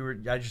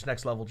just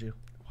next leveled you.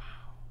 Wow,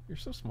 you're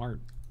so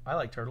smart. I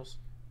like turtles.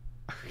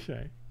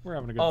 Okay, we're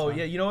having a good time. Oh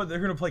yeah, you know what? They're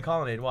gonna play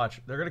Colonnade. Watch,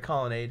 they're gonna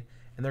Colonnade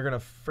and they're gonna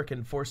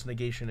frickin' Force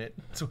Negation it.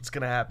 That's what's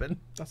gonna happen.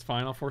 That's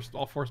fine. I'll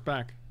force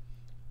back.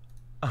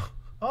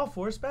 Oh,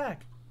 force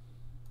back.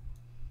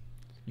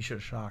 You should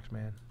have shocked,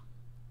 man.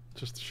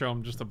 Just to show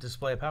them, just a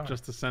display of power.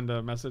 Just to send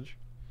a message.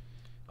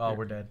 Oh,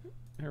 we're dead.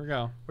 Here we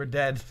go. We're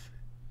dead.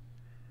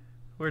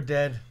 We're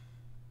dead.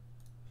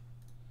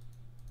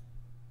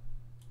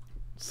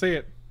 See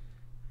it.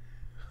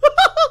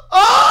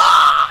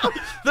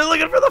 They're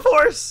looking for the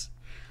Force.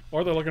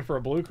 Or they're looking for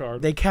a blue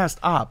card. They cast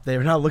Op.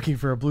 They're not looking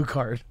for a blue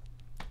card.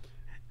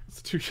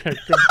 It's touche.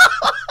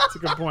 That's a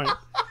good point.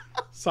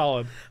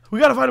 Solid. We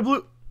gotta find a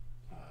blue.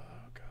 Oh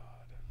god.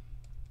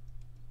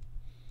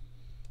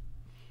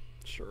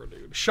 Sure,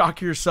 dude.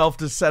 Shock yourself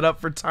to set up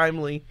for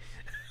Timely.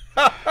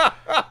 I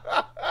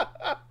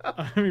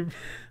mean,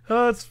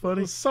 oh, that's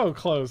funny. So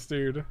close,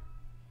 dude.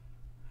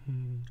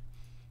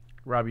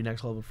 Robbie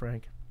next level,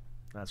 Frank.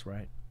 That's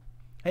right.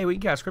 Hey, we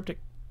can cast Cryptic.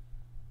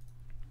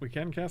 We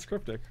can cast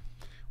Cryptic.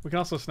 We can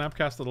also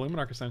Snapcast the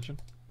Luminarch Ascension.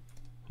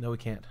 No, we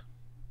can't.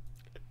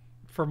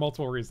 For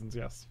multiple reasons,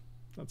 yes.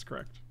 That's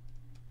correct.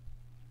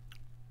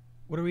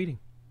 What are we eating?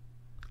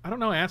 I don't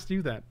know. I asked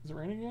you that. Is it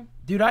raining again?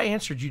 Dude, I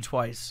answered you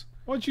twice.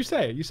 What did you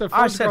say? You said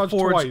Forge Garage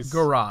twice.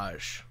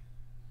 Garage.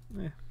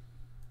 Eh.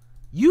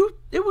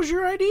 It was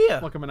your idea.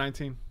 Look, I'm a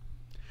 19.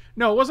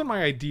 No, it wasn't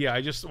my idea.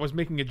 I just was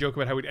making a joke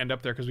about how we'd end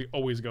up there because we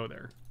always go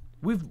there.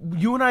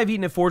 You and I have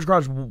eaten at Forge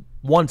Garage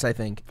once, I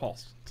think.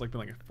 False. It's like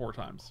been like 4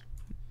 times.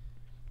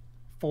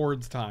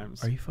 Ford's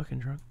times. Are you fucking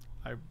drunk?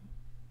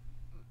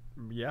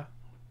 Yeah.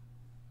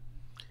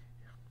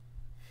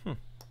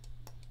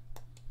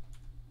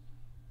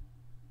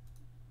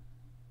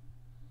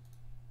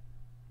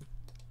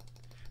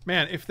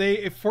 Man,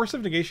 if Force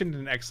of Negation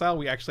didn't Exile,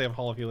 we actually have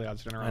Hall of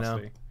Heliod's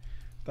Generosity.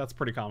 That's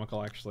pretty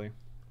comical, actually.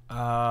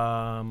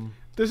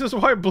 This is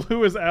why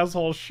blue is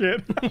asshole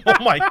shit.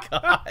 Oh my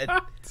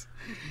god.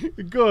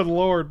 Good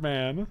lord,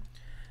 man.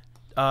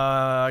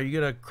 Are you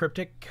gonna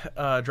Cryptic,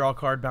 draw a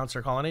card, bounce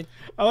their Colonnade?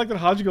 I like that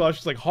Hajigulash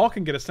is like, Hall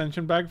can get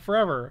Ascension back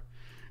forever.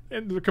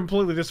 And they're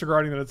completely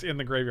disregarding that it's in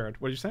the graveyard.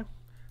 What did you say?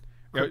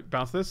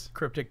 Bounce this?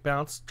 Cryptic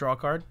bounce, draw a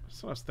card.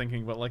 So I was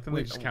thinking, but like then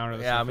they just counter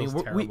this. Yeah, I mean,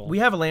 we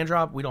have a land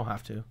drop. We don't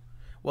have to.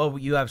 Well,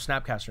 you have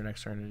Snapcaster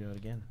next turn to do it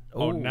again.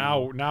 Oh,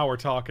 now we're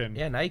talking.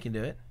 Yeah, now you can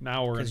do it.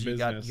 Now we're in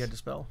business. You got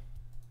Dispel.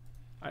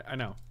 I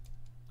know.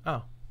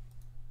 Oh,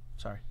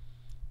 sorry.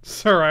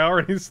 Sir, I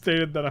already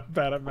stated that I'm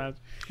bad at Magic.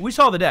 We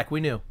saw the deck.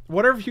 We knew.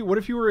 What if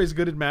you were as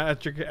good at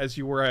Magic as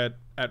you were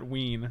at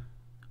Ween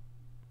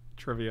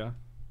trivia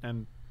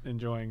and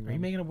enjoying them? Are you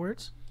making up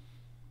words?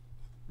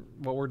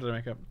 What word did I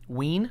make up?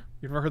 Ween?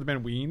 You never heard the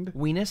band Weened?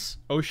 Weenus?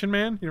 Ocean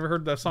Man? You never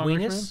heard that song?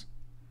 Weenus?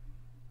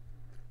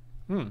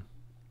 Ocean Man?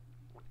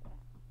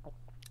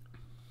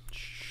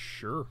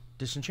 Sure.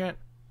 Disenchant?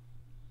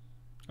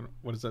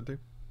 What does that do?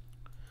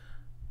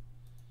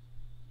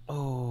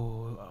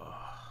 Oh.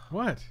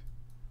 What?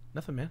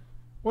 Nothing, man.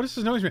 What does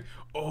this noise mean?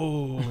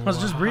 Oh. I was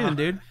just breathing,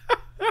 dude.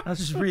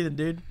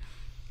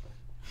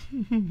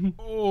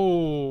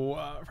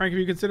 Frank, have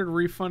you considered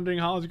refunding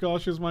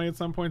Hajigulash's money at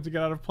some point to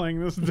get out of playing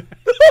this deck?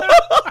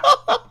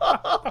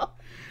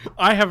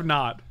 I have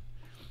not.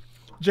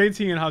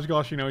 JT and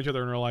Hajgalashi know each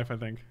other in real life, I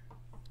think.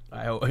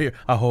 I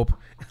hope.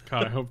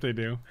 God, I hope they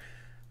do.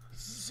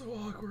 So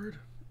awkward.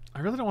 I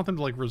really don't want them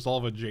to like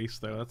resolve a Jace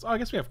though. That's I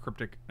guess we have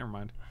Cryptic. Never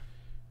mind.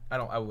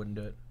 I wouldn't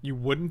do it. You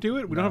wouldn't do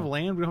it? We don't have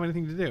land. We don't have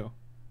anything to do.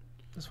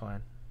 That's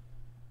fine.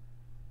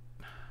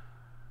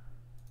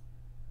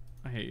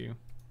 I hate you.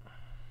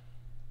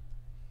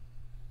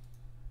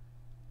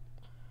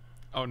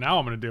 Oh, now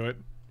I'm gonna do it,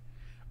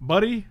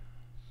 buddy.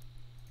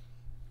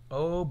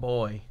 Oh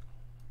boy.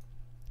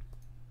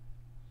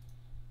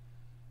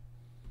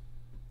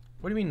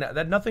 What do you mean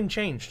that nothing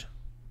changed?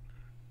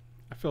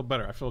 I feel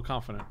better. I feel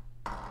confident.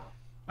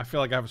 I feel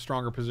like I have a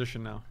stronger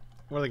position now.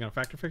 What are they gonna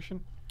factor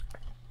fiction?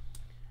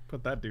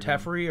 Put that dude.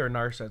 Teferi or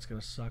Narset's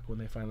gonna suck when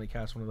they finally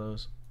cast one of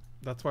those.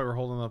 That's why we're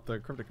holding up the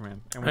Cryptic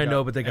Command. And I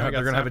know, but they're gonna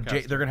have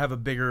Snapcaster. they're gonna have a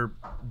bigger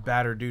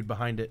batter dude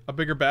behind it. A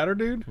bigger batter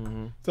dude?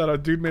 Mm-hmm. Is that a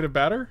dude made of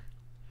batter?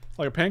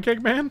 Like a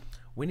pancake man?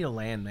 We need a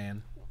land,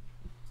 man.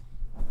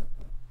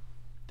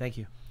 Thank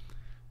you.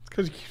 It's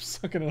because you keep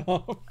sucking it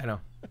off. I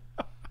know.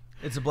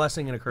 It's a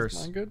blessing and a curse.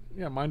 Mine good?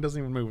 Yeah, mine doesn't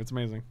even move. It's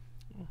amazing.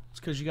 It's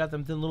because you got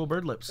them thin little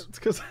bird lips. It's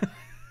because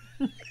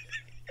you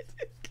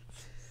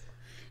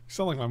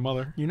sound like my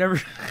mother. You're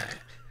never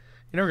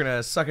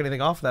gonna suck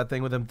anything off that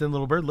thing with them thin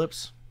little bird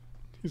lips.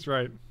 He's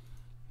right.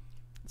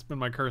 It's been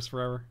my curse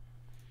forever.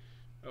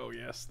 Oh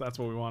yes, that's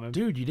what we wanted.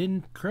 Dude, you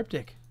didn't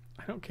cryptic.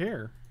 I don't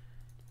care.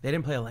 They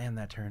didn't play a land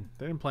that turn.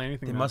 They didn't play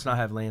anything. They must not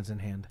have lands in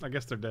hand. I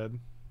guess they're dead.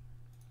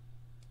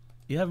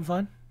 You having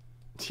fun?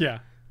 Yeah.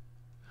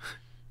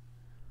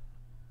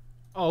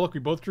 Oh look, we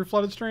both drew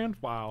Flooded Strand.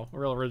 Wow, a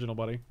real original,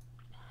 buddy.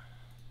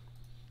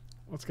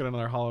 Let's get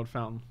another Hallowed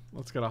Fountain.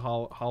 Let's get a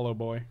hollow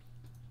boy.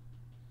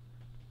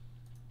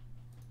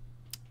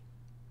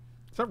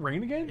 Is that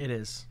rain again? It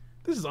is.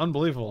 This is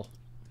unbelievable.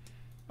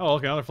 Oh,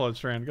 look, another Flooded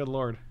Strand. Good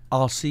lord.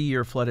 I'll see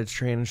your Flooded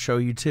Strand and show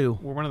you too.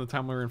 We're winning the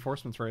timely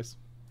reinforcements race.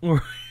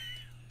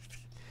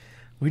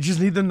 We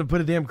just need them to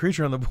put a damn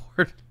creature on the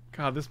board.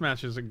 God, this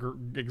match is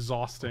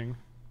exhausting.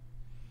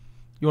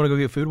 You want to go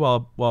get food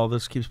while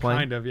this keeps playing?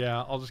 Kind of,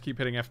 yeah. I'll just keep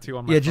hitting F2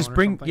 on my Yeah, phone just or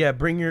bring something.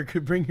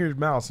 bring your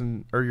mouse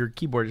or your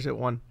keyboard. Just hit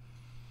 1.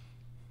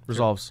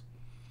 Resolves.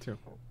 2.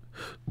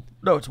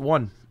 No, it's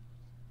 1.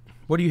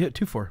 What do you hit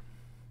 2 for?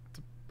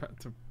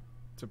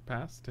 To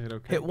pass? To hit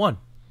OK? Hit 1.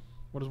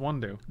 What does 1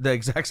 do? The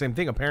exact same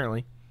thing,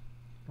 apparently.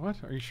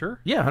 What? Are you sure?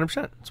 Yeah,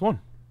 100%. It's 1.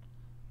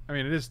 I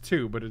mean, it is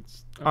 2, but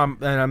it's...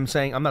 And I'm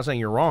not saying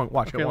you're wrong.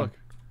 Watch, okay, hit 1. look.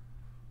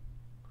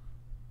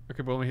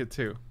 Okay, but let me hit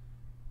 2.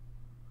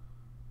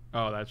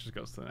 Oh, that just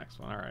goes to the next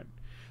one. All right.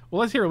 Well,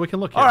 let's hear it. We can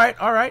look here.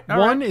 All right.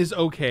 1 is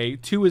okay.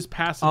 2 is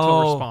pass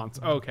until response.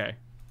 Okay.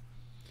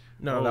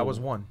 No, that was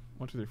 1.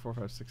 1, 2, 3, 4,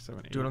 5, 6,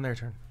 7, 8. Do it on their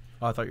turn.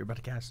 Oh, I thought you were about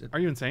to cast it. Are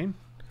you insane?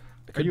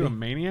 Are Could you be. a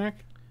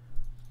maniac?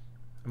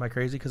 Am I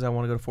crazy because I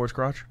want to go to Force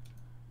Crotch?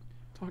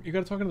 You got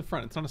to talk into the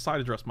front. It's not a side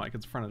address mic.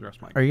 It's a front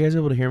address mic. Are you guys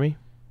able to hear me?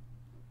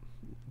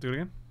 Do it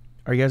again.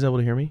 Are you guys able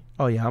to hear me?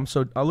 Oh yeah, I'm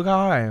so. Oh, look how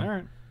high I am. All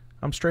right.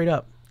 I'm straight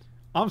up.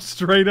 I'm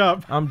straight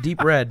up. I'm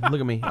deep red.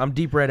 Look at me. I'm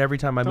deep red every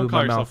time I Don't move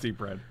call my yourself mouth.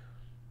 deep red.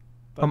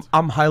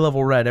 I'm high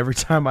level red every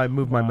time I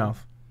move my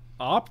mouth.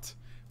 Opt?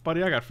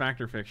 Buddy, I got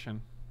factor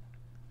fiction.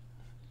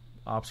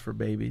 Ops for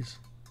babies.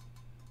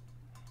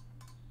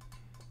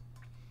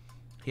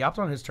 He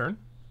opted on his turn?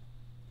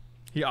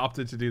 He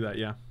opted to do that,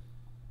 yeah.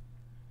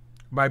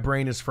 My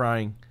brain is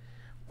frying.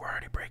 We're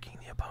already breaking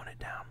the opponent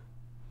down.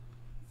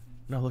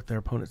 No, look, their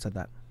opponent said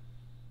that.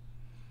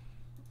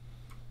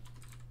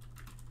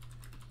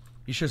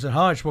 You should have said,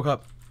 hi, I just woke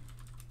up.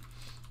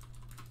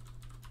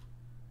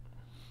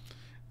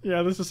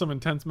 Yeah, this is some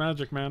intense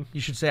magic, man.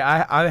 You should say,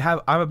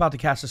 I'm about to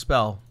cast a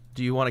spell.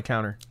 Do you want to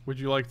counter? Would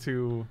you like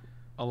to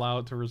allow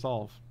it to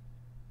resolve?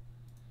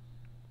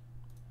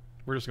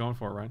 We're just going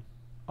for it, right?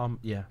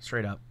 Yeah,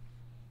 straight up.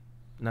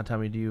 Now tell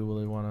me, do you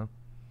really want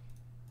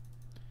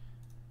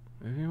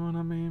to? If you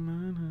wanna be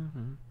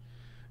mine,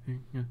 you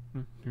got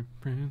your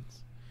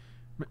friends.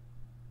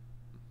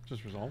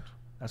 Just resolved.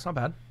 That's not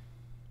bad.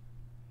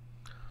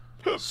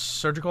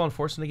 Surgical and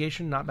Force of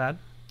Negation, not bad.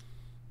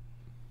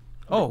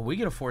 Oh, we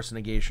get a Force of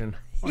Negation.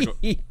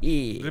 Did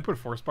they put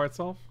force by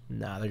itself?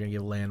 Nah, they're going to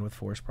give land with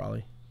Force,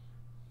 probably.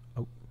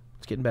 Oh,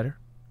 it's getting better.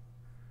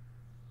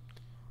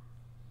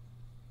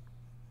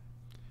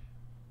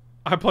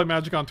 I play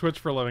Magic on Twitch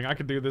for a living. I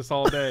could do this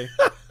all day.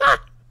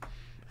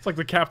 It's like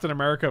the Captain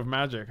America of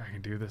Magic. I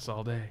can do this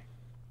all day.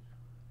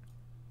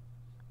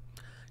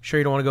 Sure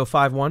you don't want to go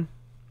 5-1?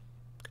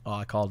 Oh,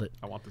 I called it.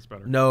 I want this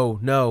better. No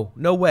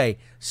way.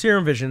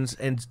 Serum Visions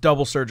and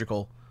double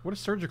Surgical. What does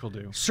Surgical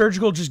do?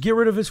 Surgical, just get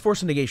rid of his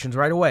Force of Negations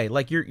right away.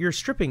 Like, you're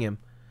stripping him.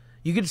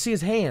 You get to see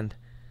his hand.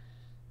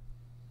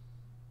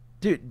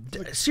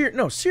 Dude,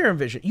 Serum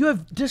Vision. You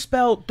have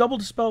Dispel, double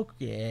Dispel.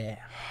 Yeah.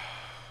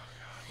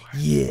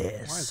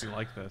 Yes. Why is he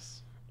like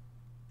this?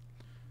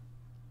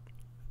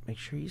 Make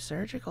sure you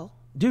Surgical.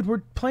 Dude, we're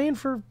playing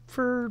for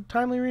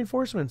timely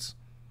reinforcements.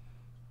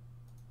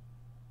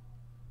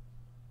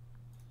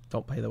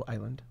 Don't pay the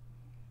island.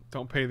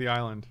 Don't pay the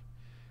island.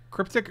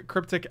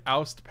 Cryptic,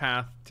 Oust,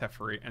 Path,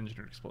 Teferi,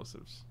 Engineered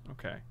Explosives.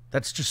 Okay.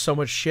 That's just so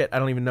much shit. I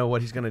don't even know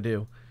what he's gonna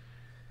do.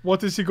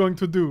 What is he going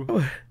to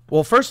do?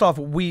 Well, first off,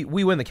 we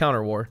win the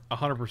counter war.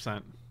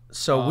 100%.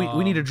 So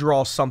we need to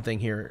draw something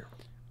here.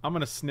 I'm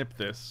gonna snip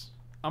this.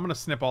 I'm gonna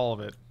snip all of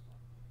it.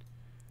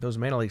 Those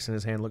mana leaks in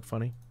his hand look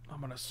funny. I'm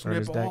gonna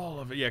snip all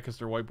of it. Yeah, because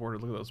they're white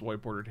bordered. Look at those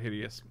white bordered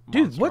hideous.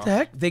 Dude, what the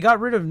heck? They got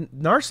rid of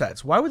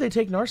Narsets. Why would they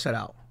take Narset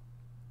out?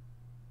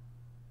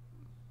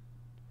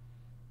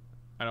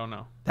 I don't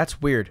know.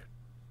 That's weird.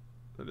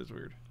 That is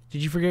weird.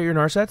 Did you forget your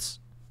Narsets?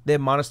 They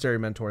have Monastery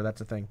Mentor. That's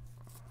a thing.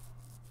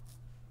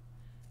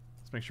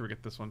 Let's make sure we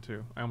get this one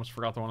too. I almost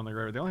forgot the one on the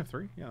graveyard. They only have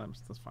 3? Yeah,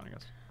 that's fine, I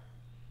guess.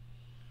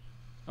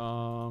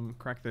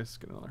 Crack this.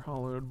 Get another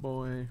Hallowed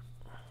boy.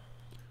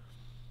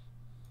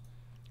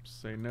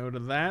 Say no to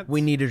that.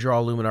 We need to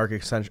draw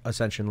Luminarch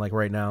Ascension like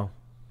right now.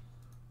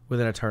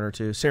 Within a turn or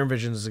two. Serum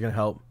Visions is going to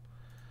help.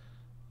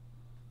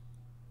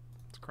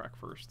 Let's crack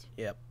first.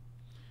 Yep.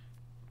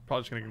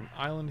 Probably just going to get an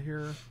island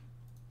here.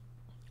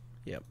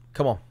 Yep.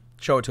 Come on.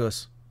 Show it to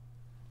us.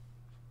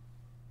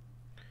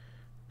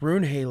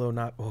 Rune Halo,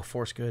 not... Oh,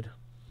 Force good.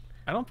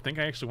 I don't think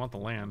I actually want the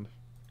land.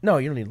 No,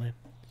 you don't need land.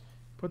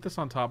 Put this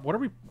on top. What are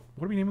we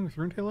naming with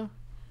Rune Halo?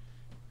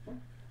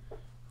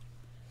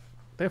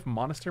 They have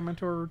Monastery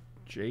Mentor,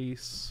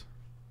 Jace.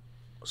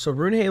 So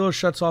Rune Halo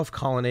shuts off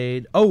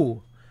Colonnade.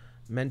 Oh!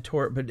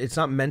 Mentor, but it's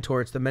not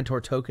Mentor, it's the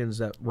Mentor tokens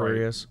that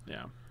worry us.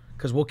 Yeah.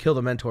 Because we'll kill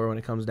the Mentor when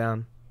it comes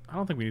down. I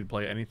don't think we need to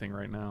play anything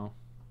right now.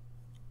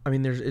 I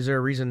mean, is there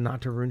a reason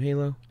not to Rune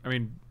Halo? I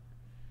mean,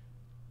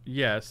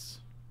 yes.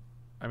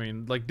 I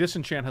mean, like,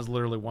 Disenchant has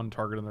literally one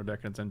target in their deck,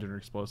 and it's Engineered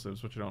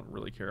Explosives, which I don't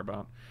really care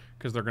about,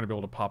 because they're going to be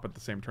able to pop it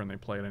the same turn they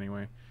play it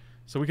anyway.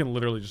 So we can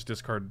literally just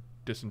discard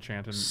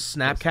Disenchant and...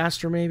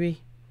 Snapcaster,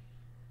 maybe?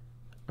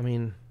 I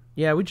mean,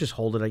 yeah, we just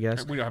hold it, I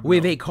guess. We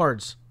have 8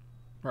 cards.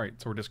 Right,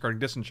 so we're discarding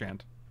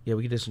Disenchant. Yeah,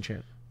 we can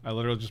Disenchant. I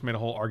literally just made a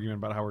whole argument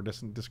about how we're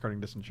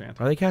discarding Disenchant.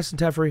 Are they casting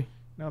Teferi?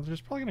 No, they're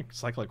just probably going to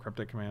cycle a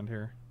Cryptic Command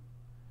here.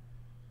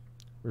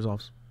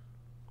 Resolves.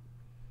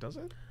 Does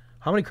it?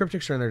 How many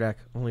Cryptics are in their deck?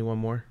 Only one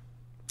more.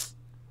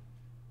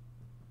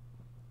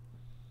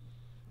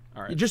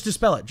 All right. Just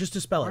dispel it. Just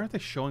dispel it. Why aren't they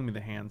showing me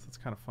the hands? That's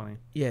kind of funny.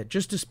 Yeah,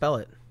 just dispel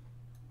it.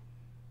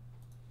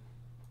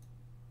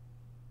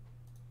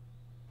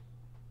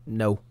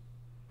 No.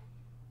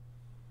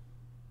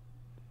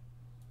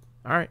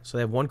 All right, so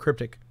they have one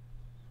Cryptic.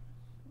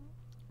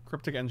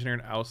 Cryptic,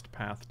 Engineered, Oust,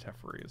 Path,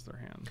 Teferi is their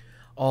hand.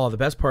 Oh, the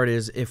best part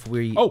is if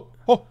we... Oh!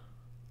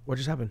 What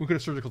just happened? We could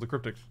have surgical the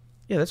Cryptics.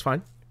 Yeah, that's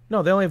fine.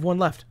 No, they only have one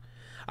left.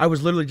 I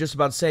was literally just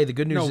about to say the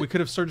good news... No, we could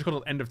have surgical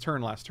till end of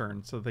turn last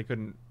turn, so that they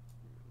couldn't...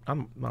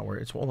 I'm not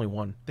worried. It's only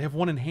one. They have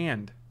one in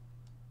hand.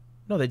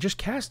 No, they just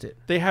cast it.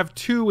 They have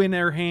 2 in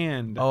their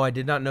hand. Oh, I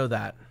did not know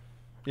that.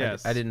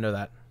 Yes. I didn't know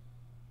that.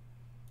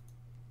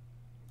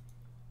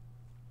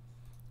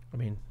 I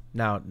mean,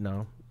 now,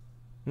 no.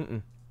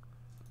 Mm-mm.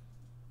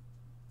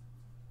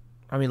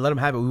 I mean, let them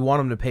have it. We want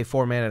them to pay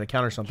 4 mana to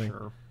counter something.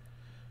 Sure.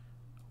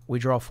 We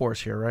draw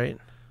Force here, right?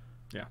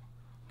 Yeah.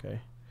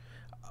 Okay.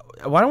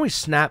 Why don't we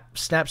snap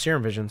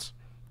Serum Visions?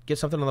 Get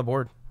something on the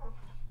board.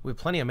 We have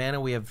plenty of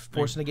mana. We have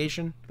Force of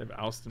Negation. They have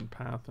Oust and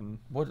Path and...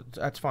 What?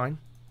 That's fine.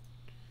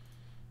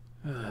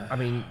 I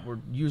mean, we're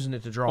using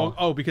it to draw.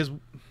 Oh, because...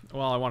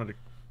 Well, I wanted to...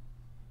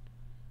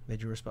 They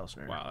drew a Spell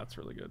Snare. Wow, that's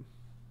really good.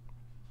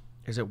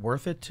 Is it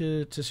worth it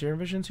to Serum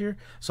Visions here?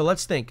 So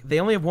let's think. They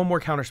only have one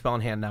more counter spell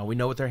in hand now. We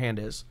know what their hand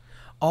is.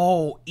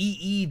 Oh,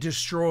 EE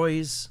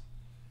destroys...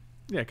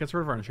 Yeah, it gets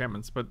rid of our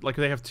enchantments, but like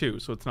they have 2,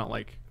 so it's not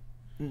like...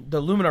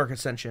 The Luminarch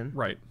Ascension.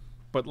 Right.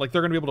 But like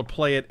they're going to be able to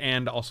play it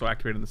and also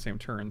activate it in the same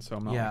turn, so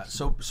I'm not... Yeah,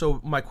 like...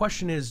 so my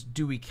question is,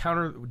 do we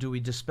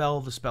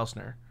dispel the Spell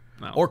Snare?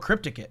 No. Or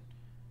Cryptic it?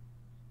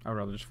 I would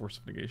rather just Force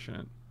of Negation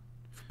it.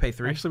 Pay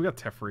 3? Actually, we got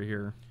Teferi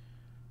here.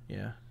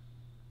 Yeah.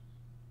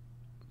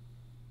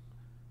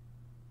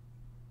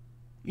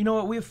 You know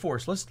what? We have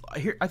Force.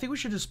 I think we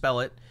should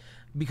dispel it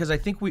because I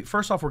think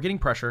first off we're getting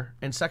pressure,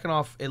 and second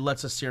off it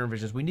lets us Serum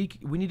Visions. We need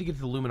to get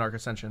to the Luminarch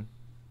Ascension.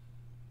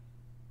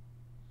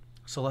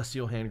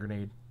 Celestial Hand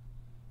Grenade.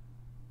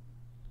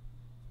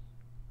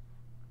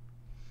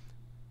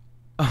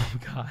 Oh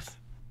God.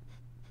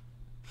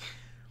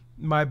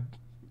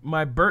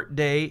 My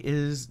birthday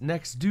is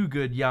next. Do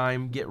good,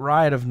 Yime. Get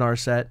Riot of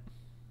Narset.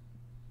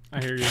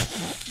 I hear you.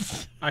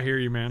 I hear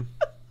you, man.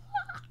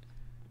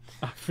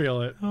 I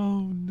feel it.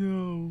 Oh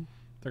no.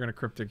 They're gonna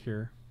Cryptic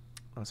here.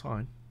 That's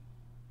fine.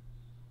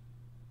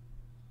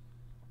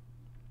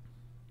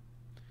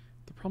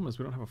 The problem is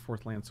we don't have a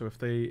 4th land, so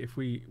if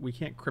we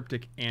can't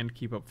Cryptic and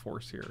keep up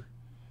Force here.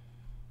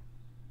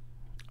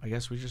 I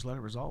guess we just let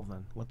it resolve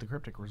then. Let the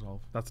Cryptic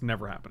resolve. That's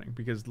never happening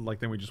because like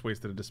then we just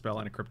wasted a Dispel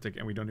and a Cryptic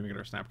and we don't even get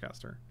our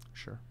Snapcaster.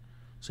 Sure.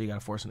 So you got a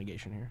Force of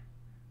Negation here.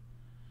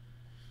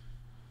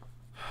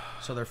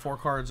 So their 4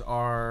 cards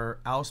are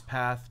Oust,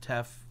 Path,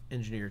 Tef,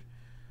 Engineered.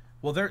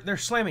 Well, they're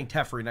slamming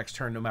Teferi next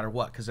turn no matter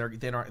what because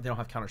they don't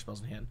have counter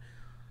spells in hand.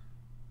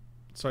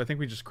 So I think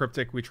we just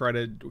Cryptic. We try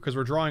to because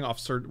we're drawing off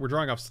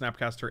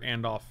Snapcaster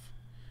and off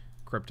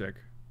Cryptic.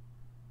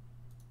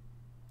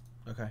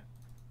 Okay.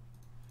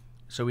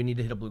 So we need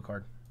to hit a blue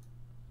card.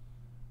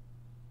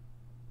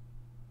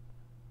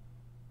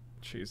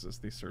 Jesus,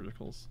 these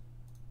surgicals.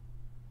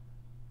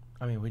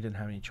 I mean, we didn't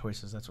have any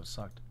choices. That's what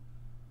sucked.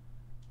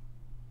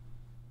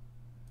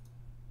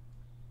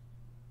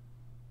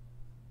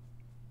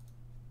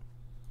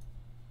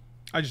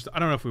 I don't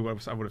know if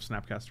I would have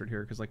Snapcastered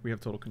here because like we have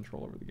total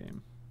control over the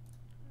game.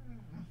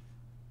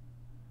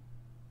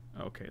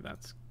 Okay,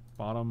 that's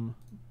bottom.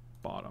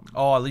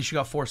 Oh, at least you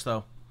got Force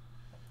though.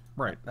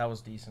 Right. That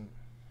was decent.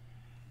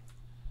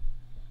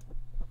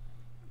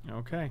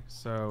 Okay,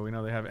 so we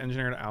know they have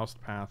Engineered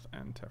Oust, Path,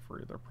 and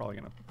Teferi. They're probably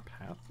gonna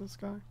Path this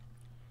guy.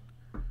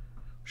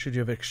 Should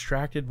you have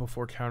extracted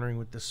before countering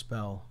with this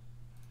spell?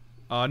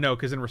 No,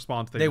 because in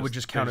response they would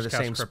just counter the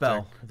cast same Cryptic.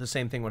 spell. The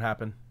same thing would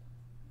happen.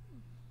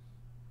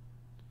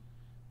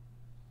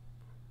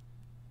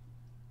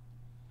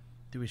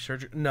 Do we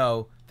surgical?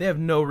 No, they have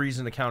no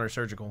reason to counter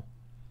surgical.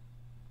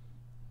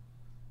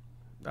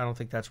 I don't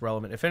think that's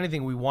relevant. If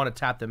anything, we want to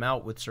tap them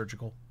out with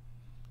surgical,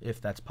 if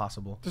that's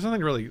possible. There's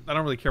nothing really. I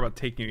don't really care about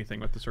taking anything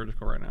with the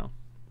surgical right now.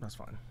 That's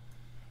fine.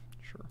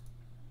 Sure.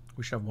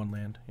 We should have one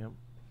land. Yep.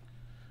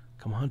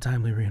 Come on,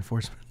 timely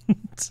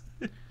reinforcement.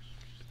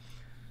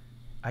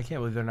 I can't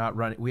believe they're not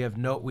running.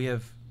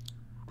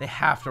 They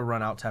have to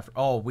run out Teferi.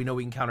 Oh, we know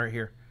we can counter it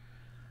here.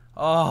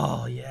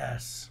 Oh,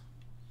 yes.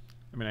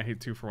 I mean, I hate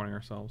 2-for-1ing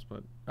ourselves,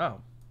 but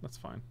that's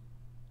fine.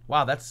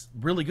 Wow, that's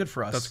really good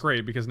for us. That's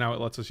great because now it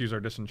lets us use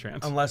our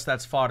Disenchant. Unless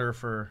that's fodder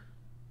for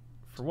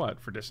what?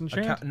 For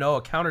Disenchant?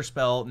 a counter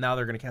spell. Now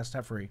they're going to cast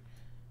Teferi.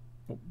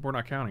 Well, we're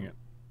not counting it.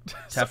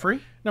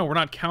 Teferi? No, we're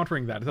not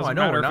countering that. It doesn't I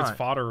know matter we're if it's not.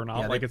 fodder or not.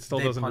 Yeah, like it still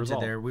they doesn't punted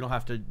resolve. there. We don't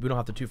have to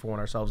 2-for-1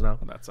 ourselves now.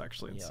 That's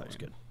actually insane. Yeah, that's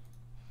good.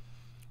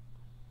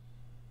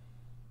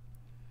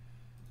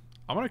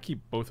 I'm gonna keep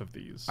both of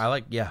these. I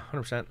like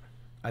 100%.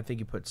 I think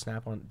you put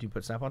Snap on. Do you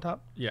put Snap on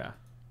top? Yeah.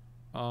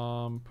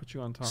 Put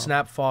you on top.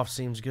 Snap Foff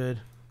seems good.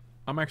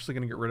 I'm actually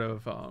gonna get rid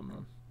of.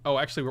 Oh,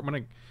 actually, we're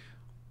gonna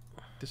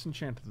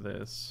disenchant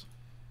this.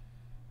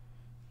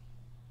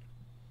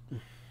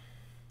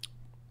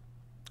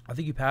 I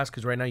think you pass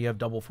because right now you have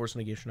double Force of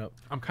Negation up.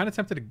 I'm kind of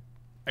tempted to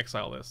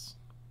exile this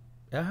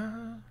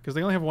Yeah. because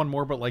they only have one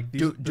more, but like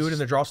these, Do it in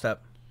the draw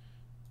step.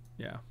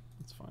 Yeah,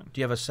 that's fine.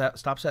 Do you have a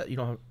stop set? You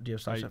don't have. Do you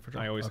have stop set for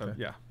draw? I always have.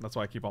 Yeah, that's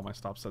why I keep all my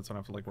stop sets. So I don't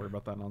have to like worry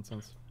about that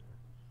nonsense.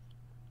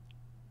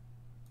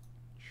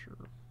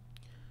 Sure.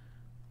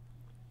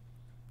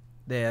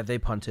 They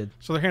punted.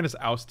 So their hand is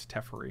Oust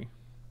Teferi.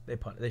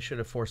 They should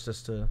have forced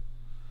us to.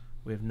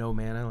 We have no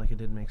mana. Like it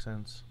didn't make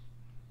sense.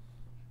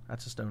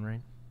 That's a stone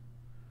rain.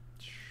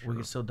 Sure. We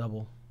can still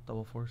double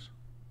force.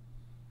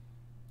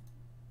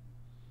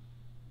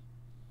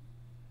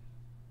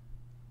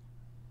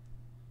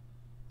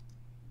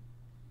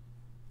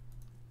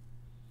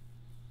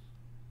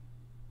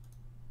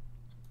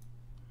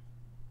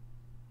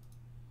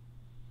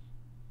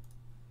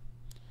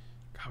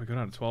 God, we go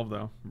down to 12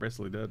 though. We're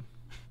basically dead.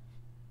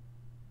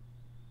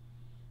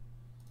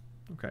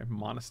 Okay,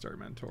 Monastery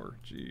Mentor.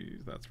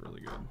 Jeez, that's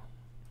really good.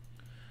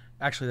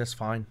 Actually, that's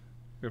fine.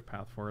 We have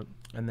path for it.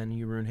 And then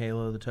you ruin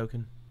Halo the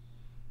token.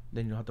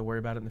 Then you don't have to worry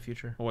about it in the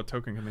future. Well, what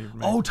token can they even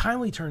make? Oh,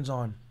 Timely turns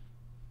on.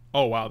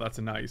 Oh, wow, that's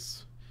a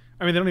nice.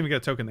 I mean, they don't even get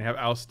a token. They have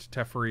Oust,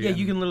 Teferi. Yeah,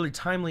 you can literally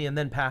Timely and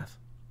then Path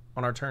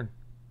on our turn.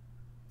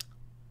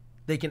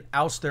 They can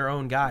oust their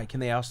own guy.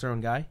 Can they oust their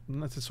own guy?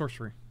 That's a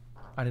sorcery.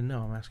 I didn't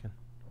know. I'm asking.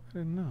 I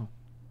didn't know.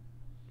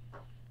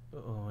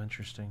 Oh,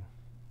 interesting.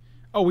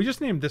 Oh, we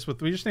just named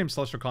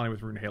Celestial Colonnade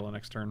with Rune Halo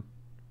next turn.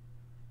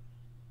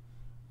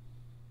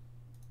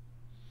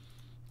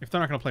 If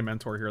they're not going to play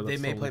Mentor here, that's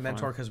They may totally play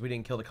Mentor fine. because we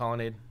didn't kill the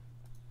Colonnade.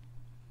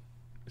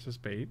 Is this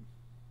bait?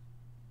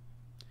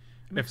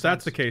 If Makes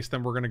that's sense. the case,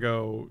 then we're going to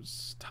go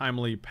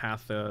Timely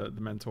Path the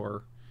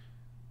Mentor.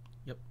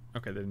 Yep.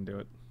 Okay, they didn't do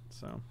it.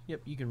 So.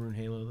 Yep, you can ruin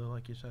Halo though,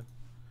 like you said.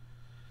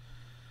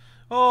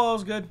 Oh, that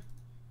was good.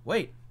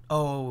 Wait.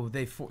 Oh,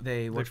 they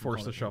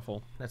forced the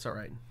shuffle. That's all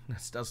right.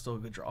 That's still a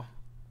good draw.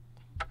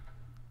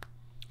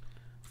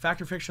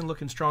 Factor Fiction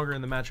looking stronger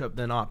in the matchup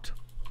than Opt.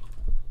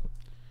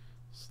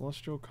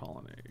 Celestial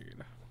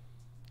Colonnade.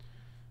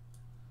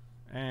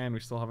 And we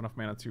still have enough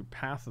mana to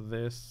path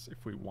this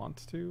if we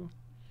want to.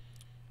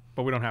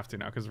 But we don't have to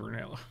now because we're in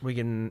Halo. We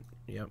can,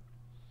 yep.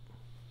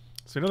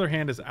 So another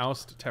hand is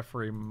Oust,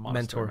 Teferi,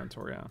 Mentor,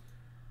 yeah.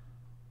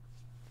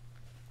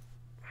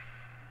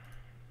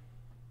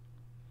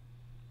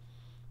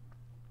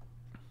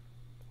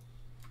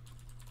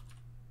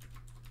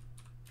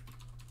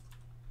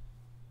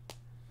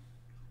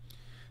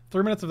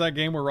 Three minutes of that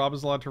game where Rob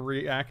is allowed to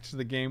react to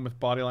the game with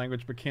body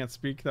language but can't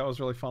speak. That was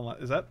really fun.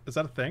 Is that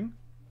a thing?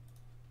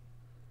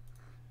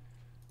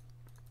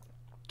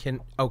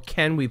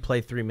 Can we play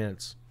 3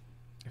 minutes?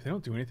 If they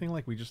don't do anything,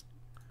 like we just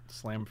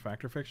slam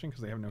Factor Fiction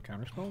because they have no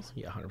counter spells?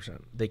 Yeah,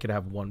 100%. They could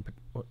have one.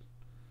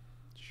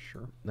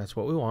 Sure. That's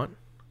what we want.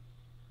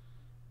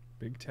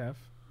 Big Tef.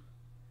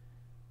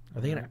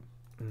 Are they gonna?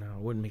 No, it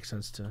wouldn't make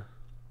sense to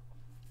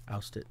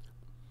oust it.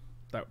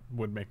 That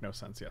would make no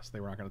sense. Yes, they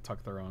were not going to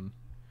tuck their own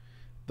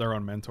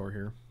Mentor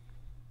here.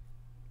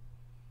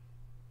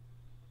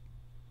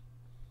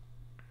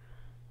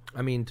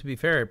 I mean, to be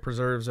fair, it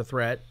preserves a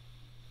threat,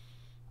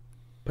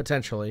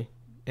 potentially,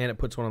 and it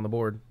puts one on the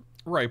board.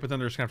 Right, but then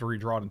they're just going to have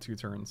to redraw it in 2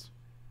 turns.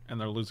 And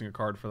they're losing a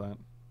card for that.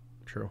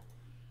 True.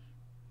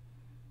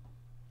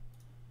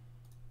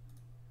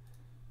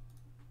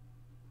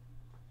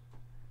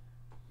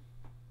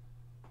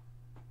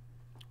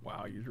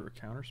 Wow, you drew a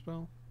counter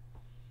spell?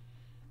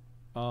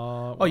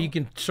 Oh, you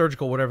can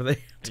surgical whatever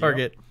they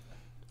target. Yep.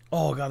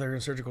 Oh, God, they're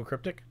going to surgical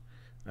Cryptic?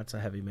 That's a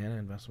heavy mana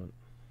investment.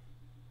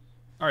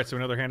 All right, so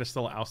another hand is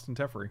still Oust and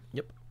Teferi.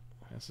 Yep.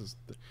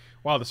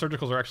 Wow, the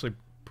surgicals are actually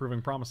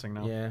proving promising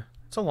now. Yeah.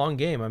 It's a long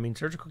game. I mean,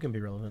 surgical can be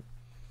relevant.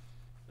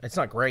 It's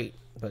not great,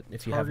 but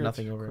if you have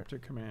nothing over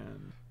Cryptic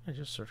Command. Yeah,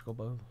 just surgical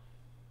both.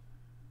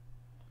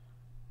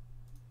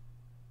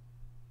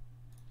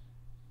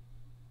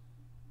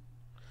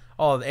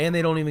 Oh, and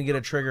they don't even get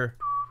a trigger,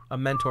 a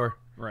mentor.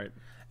 Right.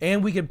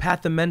 And we can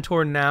pat the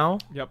mentor now.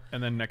 Yep,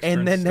 and then next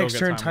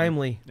turn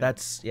timely. Yep.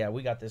 That's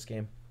we got this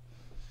game.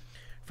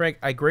 Frank,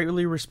 I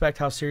greatly respect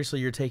how seriously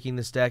you're taking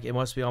this deck. It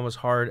must be almost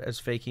hard as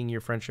faking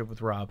your friendship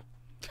with Rob.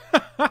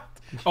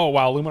 Oh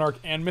wow, Luminarch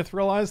and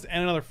Mithralized,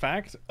 and another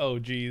fact. Oh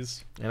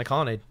geez. And a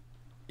Colonnade.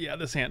 Yeah,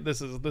 this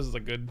is a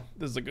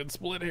good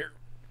split here.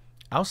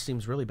 Oust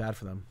seems really bad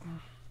for them.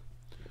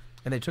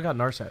 And they took out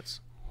Narsets.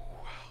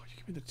 Wow, you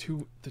give me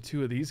the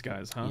two of these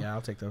guys, huh? Yeah,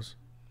 I'll take those.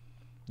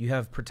 You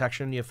have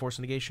protection, you have Force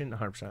of Negation,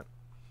 100%.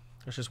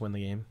 Let's just win the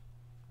game.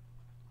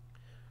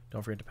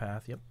 Don't forget to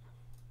path, yep.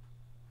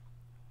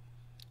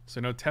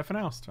 So no Tef and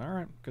Oust. All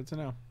right, good to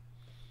know.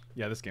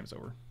 Yeah, this game's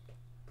over.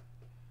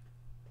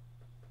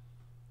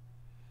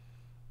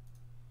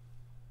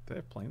 Do they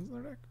have planes in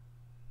their deck?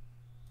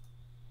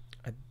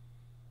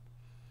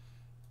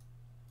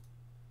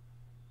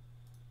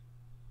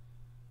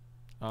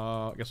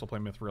 I guess we'll play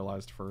Myth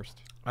Realized first.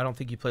 I don't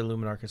think you play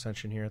Luminarch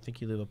Ascension here. I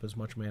think you leave up as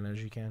much mana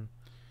as you can.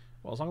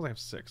 Well, as long as I have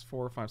 6,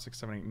 4, 5, 6,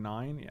 7, 8,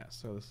 9. Yeah,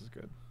 so this is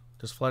good.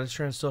 Does Flooded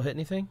Strand still hit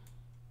anything?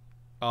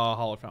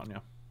 Hallowed Fountain, yeah.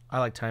 I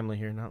like Timely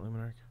here, not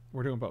Luminarch.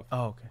 We're doing both.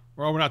 Oh, okay.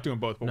 Well, we're not doing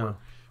both, but no.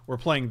 we're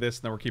playing this,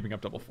 and then we're keeping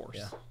up double force.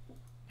 Yeah.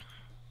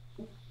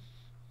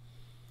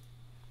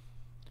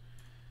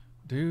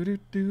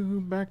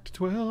 Back to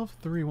 12,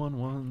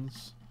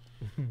 3/1/1s.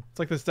 It's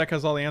like this deck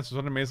has all the answers.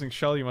 What an amazing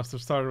shell you must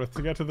have started with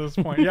to get to this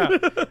point. Yeah,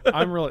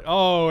 I'm really...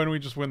 Oh, and we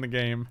just win the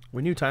game.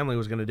 We knew Timely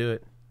was going to do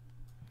it.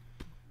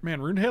 Man,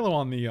 Runed Halo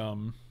on the...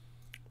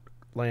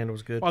 Land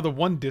was good. Wow, the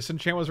one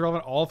Disenchant was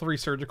relevant. All 3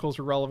 surgicals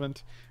were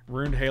relevant.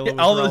 Runed Halo was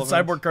all relevant. the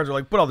sideboard cards were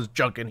like, put all this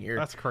junk in here.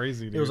 That's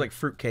crazy, dude. It was like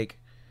fruitcake.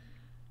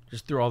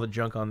 Just threw all the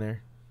junk on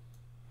there.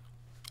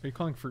 Are you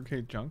calling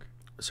fruitcake junk?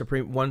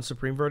 Supreme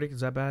Verdict,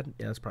 is that bad?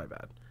 Yeah, that's probably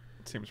bad.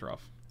 It seems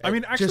rough. I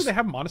mean, actually, they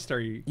have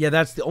Monastery. Yeah,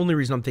 that's the only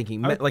reason I'm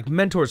thinking. Like,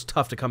 Mentor's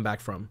tough to come back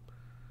from.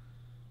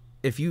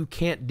 If you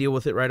can't deal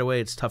with it right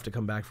away, it's tough to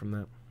come back from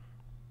that.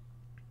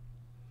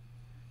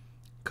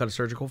 Cut a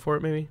surgical for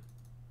it, maybe?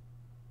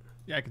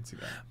 Yeah, I can see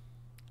that.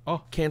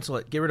 Oh. Cancel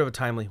it. Get rid of a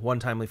Timely. One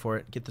Timely for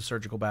it. Get the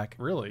surgical back.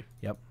 Really?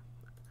 Yep.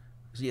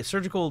 So, yeah,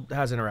 surgical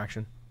has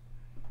interaction.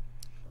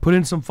 Put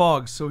in some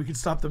fogs so we can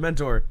stop the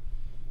Mentor.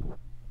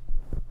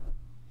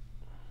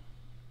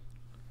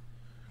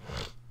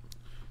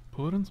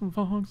 Put in some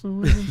fogs so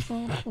we can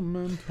stop the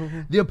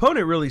Mentor. The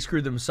opponent really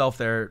screwed themselves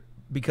there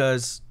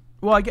because...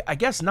 Well, I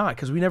guess not,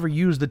 because we never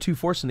used the 2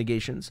 Force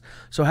Negations.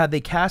 So had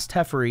they cast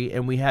Teferi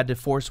and we had to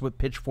force with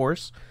Pitch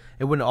Force,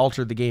 it wouldn't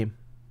alter the game.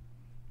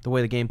 The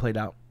way the game played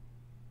out.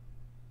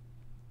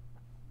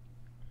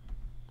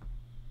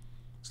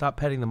 Stop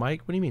petting the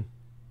mic? What do you mean?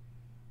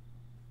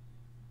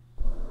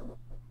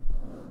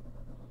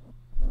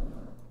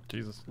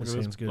 Jesus. Look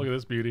at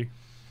this beauty.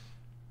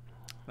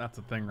 That's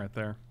a thing right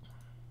there.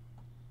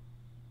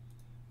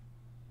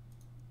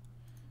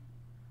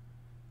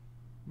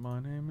 My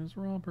name is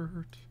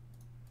Robert.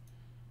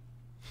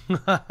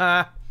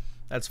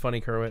 That's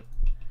funny, Kerwit.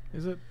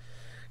 Is it?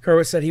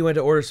 Kerwit said he went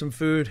to order some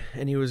food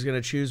and he was going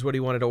to choose what he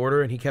wanted to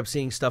order, and he kept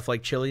seeing stuff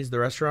like Chili's, the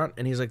restaurant,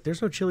 and he's like,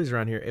 there's no Chili's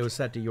around here. It was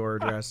set to your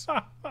address.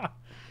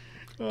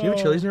 Do you have a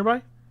Chili's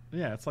nearby?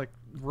 Yeah, it's like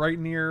right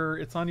near,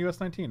 it's on US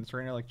 19. It's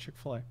right near like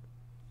Chick-fil-A.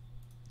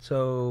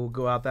 So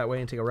go out that way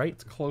and take a right?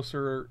 It's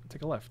closer,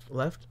 take a left.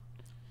 Left?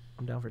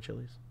 I'm down for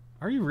Chili's.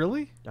 Are you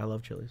really? I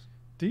love Chili's.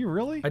 Do you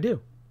really? I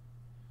do.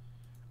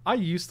 I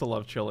used to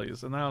love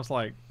Chili's, and then I was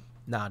like...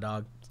 Nah,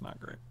 dog. It's not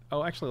great.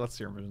 Oh, actually, let's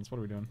Serum Visions. What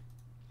are we doing?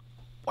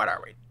 What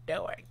are we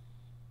doing?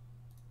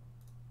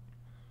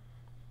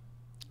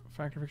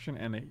 Factor Fiction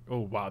and a... Oh,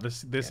 wow.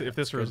 This Yeah, if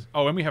this was... good.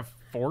 Oh, and we have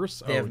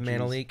Force? They oh, have Mana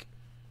geez. Leak.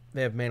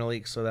 They have Mana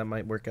Leak, so that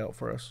might work out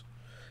for us.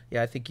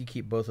 Yeah, I think you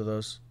keep both of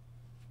those.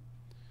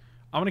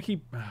 I'm going to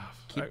keep...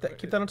 Keep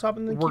that on top,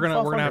 and then we're keep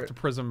gonna have to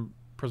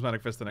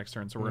Prismatic Vista next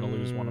turn, so we're going to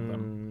lose one of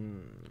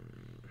them.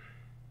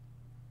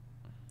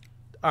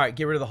 All right,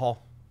 get rid of the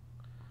Hall.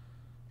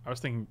 I was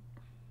thinking...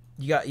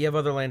 You have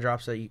other land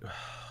drops that you... Oh,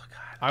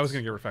 God. I was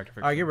going to get rid of Factor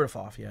Fiction. All right, get rid of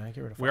Foff. Yeah,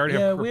 get rid of Foff. We already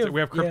have, we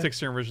have Cryptic, yeah.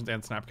 Serum Visions,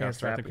 and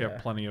Snapcaster. I think we have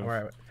plenty of... All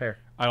right, fair.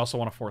 I also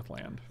want a 4th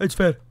land. It's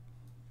fair.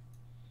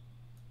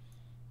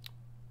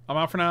 I'm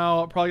out for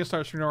now. Probably going to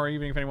start streaming tomorrow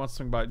evening if anyone wants to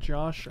swing by.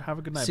 Josh, have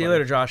a good night, See you buddy.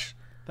 later, Josh.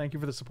 Thank you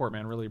for the support,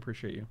 man. Really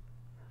appreciate you.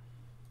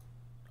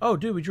 Oh,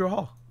 dude, we drew a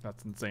haul.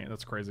 That's insane.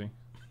 That's crazy.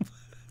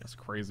 That's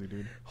crazy,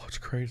 dude. Oh, it's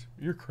crazy.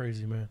 You're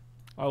crazy, man.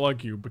 I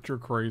like you, but you're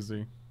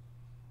crazy.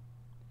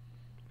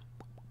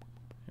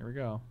 Here we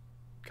go.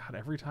 God,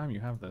 every time you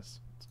have this,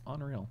 it's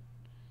unreal.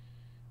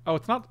 Oh,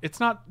 it's not. It's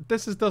not.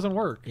 Doesn't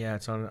work. Yeah,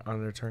 it's on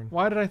their turn.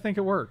 Why did I think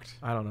it worked?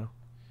 I don't know.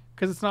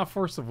 Because it's not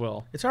Force of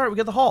Will. It's all right. We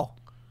got the haul.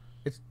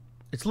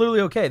 It's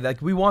literally okay.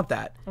 Like, we want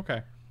that.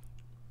 Okay.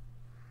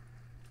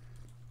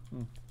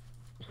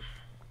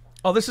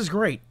 Oh, this is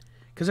great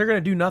because they're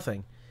gonna do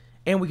nothing,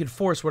 and we can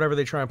force whatever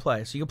they try and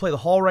play. So you can play the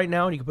haul right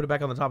now, and you can put it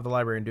back on the top of the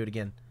library and do it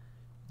again.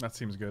 That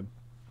seems good.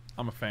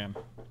 I'm a fan.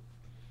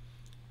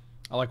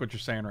 I like what you're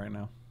saying right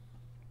now.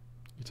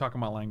 You're talking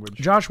my language.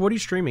 Josh, what are you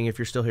streaming if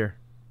you're still here?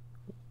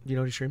 Do you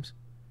know what he streams?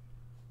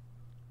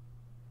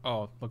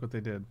 Oh, look what they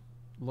did.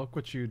 Look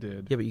what you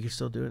did. Yeah, but you can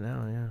still do it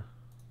now, yeah.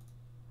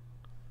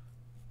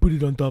 Put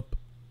it on top.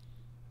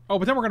 Oh,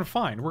 but then we're gonna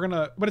find.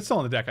 But it's still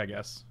on the deck, I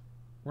guess.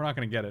 We're not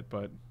gonna get it,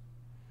 but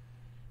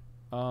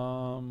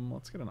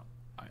let's get an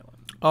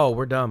island. Oh,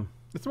 we're dumb.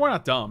 We're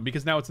not dumb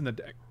because now it's in the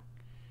deck,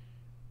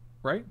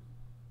 right?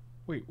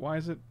 Wait, why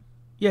is it?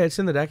 Yeah, it's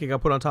in the deck. It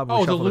got put on top.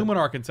 Oh, the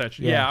Luminarch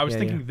Ascension. Yeah, I was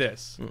thinking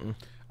this. Mm-mm.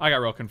 I got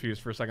real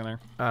confused for a second there.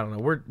 I don't know.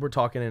 We're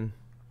talking in.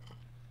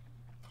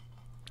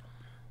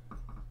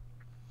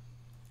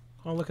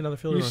 Oh, look, another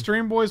fielder. You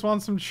stream boys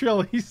want some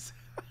chilies.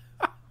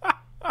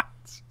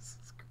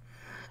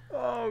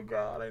 Oh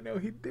God, I know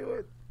he'd do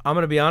it. I'm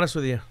gonna be honest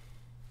with you.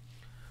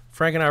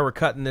 Frank and I were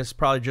cutting this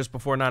probably just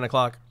before 9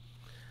 o'clock.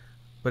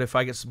 But if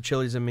I get some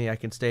chilies in me, I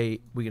can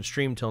stay. We can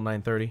stream till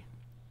 9:30.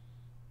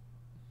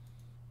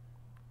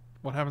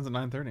 What happens at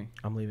 9:30?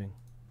 I'm leaving.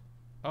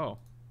 Oh.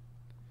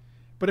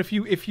 But if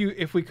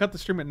we cut the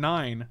stream at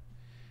 9,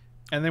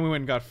 and then we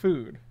went and got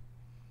food.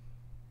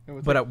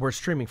 But we're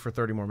streaming for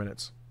 30 more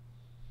minutes.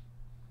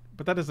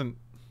 But that doesn't.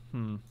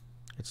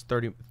 It's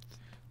 30.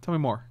 Tell me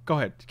more. Go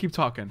ahead. Keep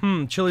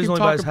talking. Chilies Keep only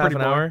buys talking, half pretty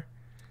an boy. hour.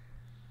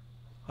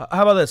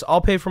 How about this?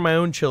 I'll pay for my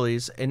own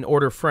chilies and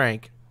order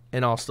Frank,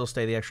 and I'll still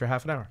stay the extra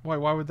half an hour. Why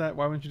would that?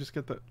 Why wouldn't you just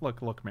get the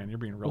look, man? You're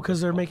being real. Well, because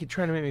they're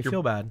trying to make me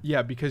feel bad.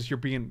 Yeah, because you're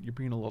being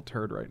a little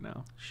turd right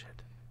now.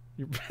 Shit.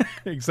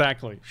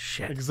 Exactly.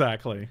 Shit.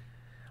 Exactly.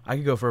 I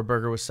could go for a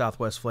burger with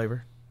Southwest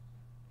flavor.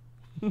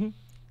 I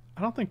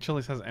don't think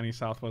Chili's has any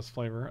Southwest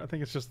flavor. I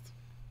think it's just.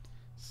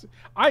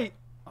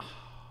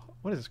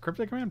 What is this?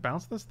 Cryptic Command?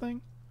 Bounce this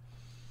thing?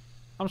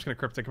 I'm just gonna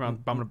Cryptic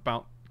Command. I'm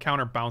gonna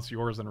counter bounce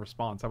yours in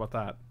response. How about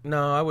that?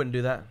 No, I wouldn't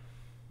do that.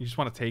 You just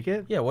want to take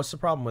it? Yeah. What's the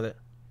problem with it?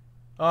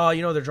 Oh,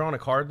 they're drawing a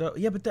card though.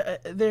 Yeah, but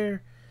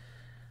they're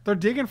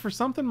digging for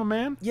something, my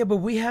man. Yeah, but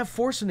we have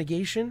Force of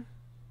Negation.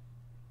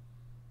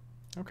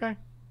 Okay.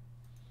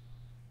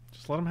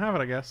 Just let them have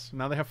it, I guess.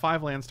 Now they have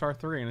 5 land, star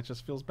 3, and it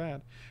just feels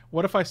bad.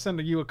 What if I send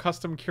you a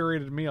custom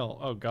curated meal?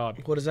 Oh,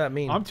 God. What does that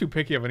mean? I'm too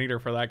picky of an eater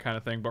for that kind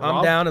of thing. But I'm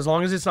Rob, down as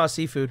long as it's not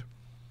seafood.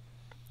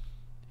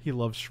 He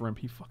loves shrimp.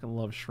 He fucking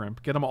loves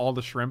shrimp. Get him all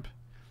the shrimp,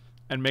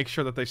 and make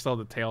sure that they still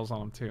have the tails on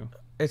them, too.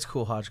 It's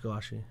cool, Hodge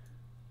Galashi.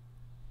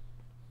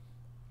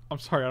 I'm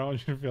sorry, I don't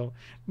want you to feel...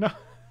 No.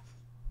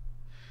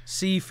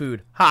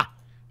 Seafood. Ha!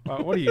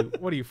 What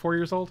are you, 4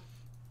 years old?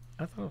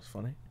 I thought it was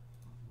funny.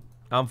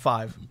 I'm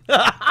 5.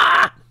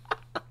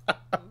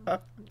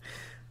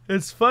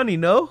 It's funny,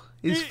 no?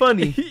 It's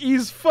funny.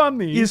 He's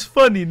funny. He's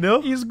funny,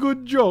 no? He's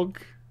good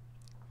joke.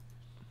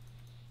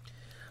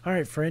 All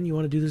right, friend, you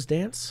want to do this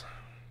dance?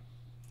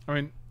 I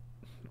mean,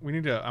 we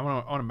need to... I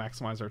want to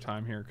maximize our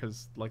time here,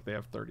 because, they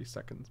have 30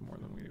 seconds more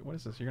than we do. What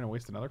is this? You're going to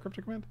waste another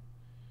Cryptic Command?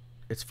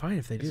 It's fine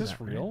if they do that. Is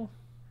this real? Right?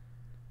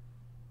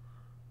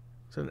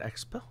 Is it an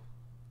X spell?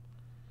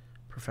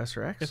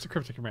 Professor X? It's a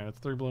Cryptic Command. It's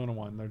 3 blue and a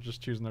 1. They're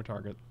just choosing their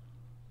target.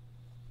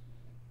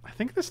 I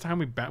think this time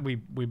we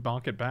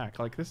bonk it back.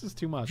 This is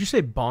too much. Did you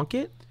say bonk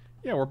it?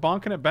 Yeah, we're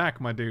bonking it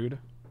back, my dude.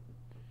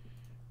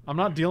 I'm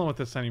not dealing with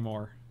this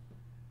anymore.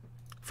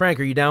 Frank,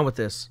 are you down with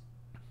this?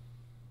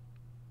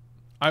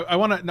 I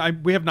want to...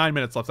 We have 9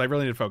 minutes left. I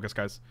really need to focus,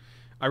 guys.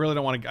 I really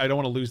don't want to... I don't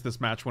want to lose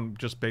this match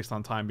just based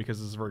on time because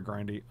this is very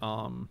grindy.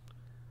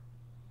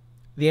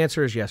 The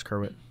answer is yes,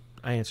 Kerwit.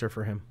 I answer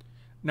for him.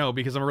 No,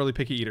 because I'm a really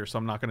picky eater, so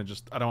I'm not going to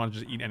just... I don't want to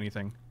just eat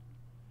anything.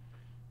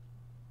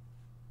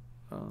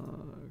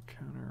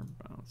 Counter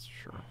bounce,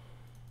 sure.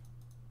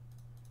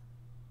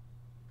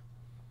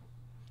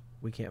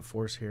 We can't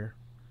force here.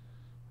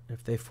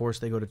 If they force,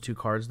 they go to 2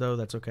 cards, though.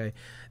 That's okay.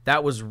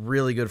 That was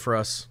really good for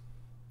us.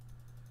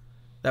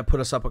 That put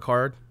us up a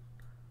card.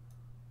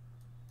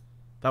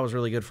 That was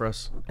really good for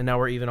us. And now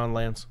we're even on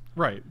lands.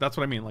 Right. That's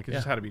what I mean. It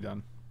just had to be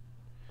done.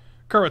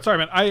 Kerwit, sorry,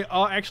 man.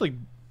 I'll actually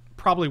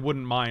probably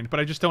wouldn't mind, but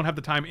I just don't have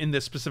the time in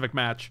this specific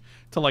match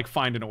to,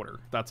 find an order.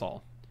 That's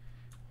all.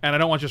 And I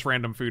don't want just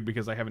random food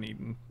because I haven't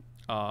eaten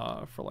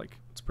for,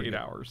 it's 8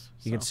 hours.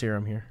 You can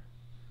serum here.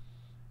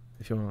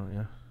 If you want,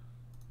 yeah.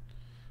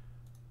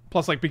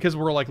 Plus, because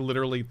we're,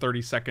 literally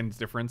 30 seconds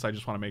difference, I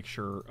just want to make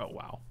sure... Oh,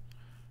 wow.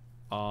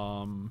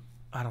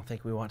 I don't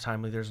think we want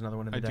timely. There's another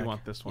one in the deck. I do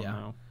want this one,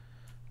 though.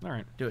 All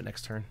right. Do it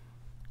next turn.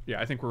 Yeah,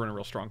 I think we're in a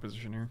real strong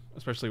position here,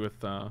 especially with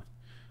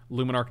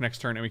Luminarch next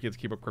turn, and we get to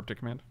keep up Cryptic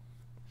Command.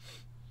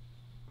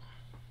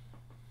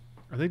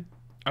 Are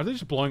they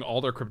just blowing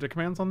all their Cryptic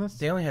Commands on this?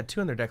 They only had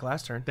 2 in their deck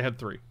last turn. They had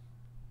 3.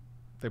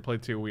 They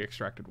played 2. We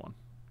extracted 1.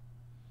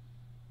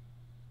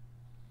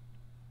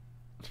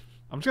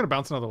 I'm just gonna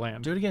bounce another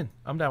land. Do it again.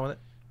 I'm down with it.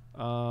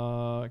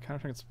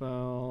 Countertarget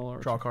spell. Or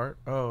Draw a card.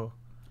 Oh.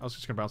 I was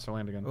just gonna bounce their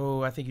land again.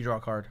 Oh, I think you draw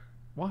a card.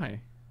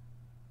 Why?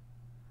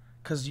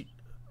 Because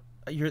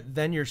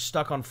you're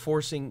stuck on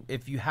forcing.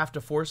 If you have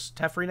to force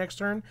Teferi next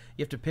turn,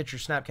 you have to pitch your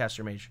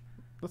Snapcaster Mage.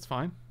 That's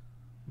fine.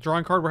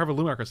 Drawing card. We're having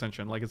Luminarch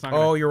Ascension. Like it's not.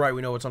 Gonna... Oh, you're right.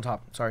 We know what's on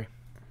top. Sorry.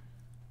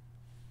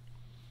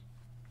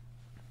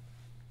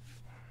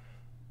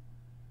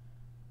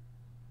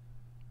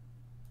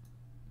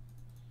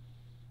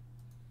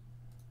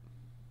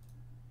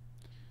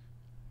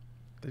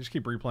 They just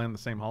keep replaying the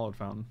same Hallowed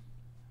Fountain.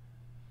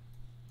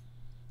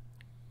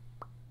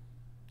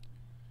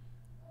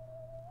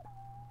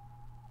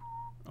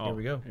 Oh, here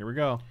we go. Here we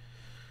go.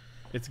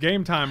 It's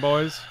game time,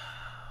 boys.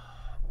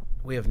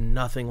 We have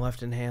nothing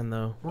left in hand,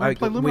 though. We're gonna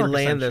play we Luminarch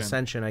land the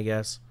Ascension. Ascension, I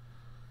guess.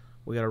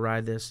 We gotta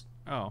ride this.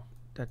 Oh,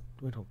 That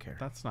we don't care.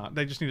 that's not.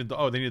 They just needed the.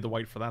 Oh, they needed the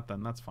white for that.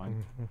 Then that's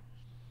fine.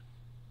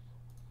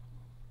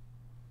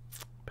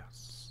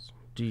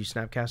 Do you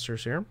Snapcaster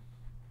Serum?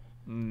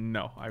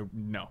 No.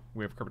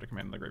 We have Cryptic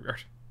Command in the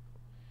graveyard.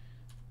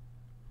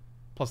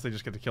 Plus, they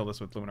just get to kill this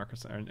with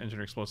Luminarch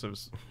Engineer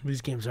Explosives.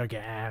 These games are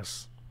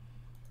gas.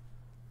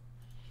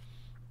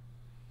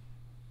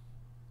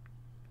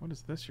 What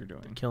is this you're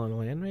doing? Killing a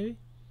land, maybe?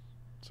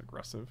 It's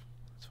aggressive.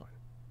 That's fine.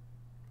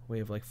 We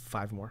have like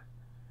 5 more.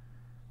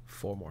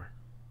 4 more.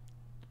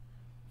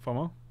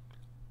 FOMO?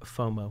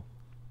 FOMO.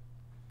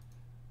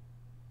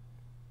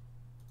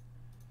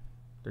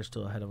 They're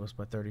still ahead of us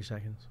by 30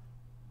 seconds.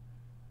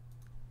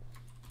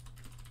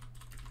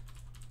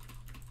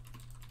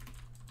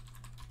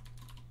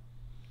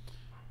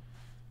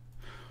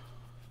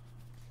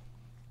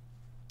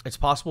 It's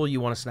possible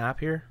you want to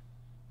snap here.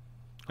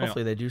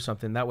 Hopefully they do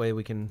something. That way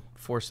we can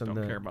force them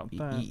Don't to care about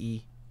that.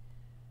 EE.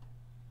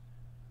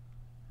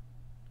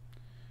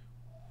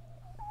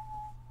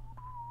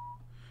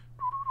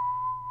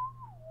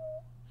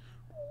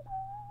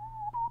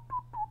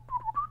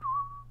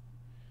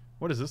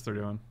 What is this they're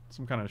doing?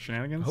 Some kind of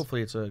shenanigans?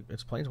 Hopefully it's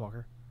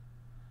Planeswalker.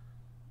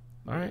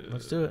 All right,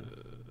 let's do it.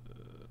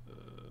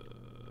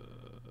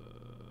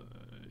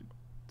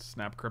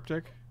 Snap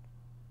Cryptic?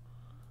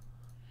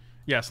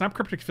 Yeah, Snap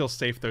Cryptic feels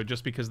safe though,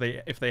 just because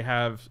if they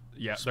have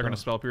they're gonna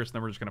Spell Pierce, and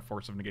then we're just gonna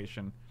Force of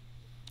Negation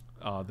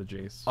the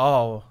Jace.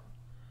 Oh,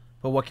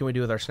 but what can we do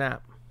with our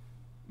snap?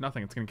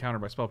 Nothing. It's gonna be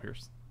countered by Spell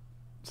Pierce.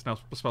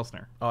 Spell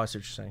Snare. Oh, I see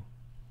what you're saying.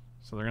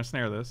 So they're gonna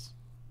snare this,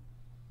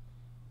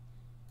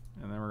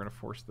 and then we're gonna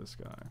force this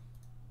guy.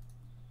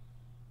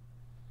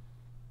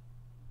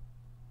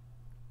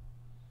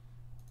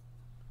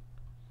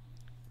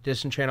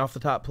 Disenchant off the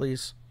top,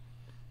 please.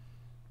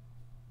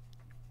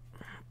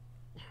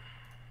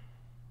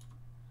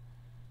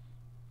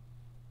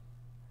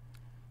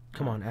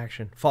 Come on,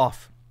 action.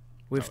 Foff.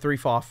 We have 3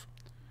 Foff.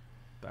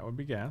 That would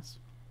be gas.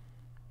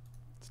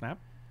 Snap?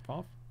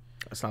 Fall?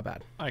 That's not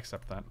bad. I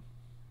accept that.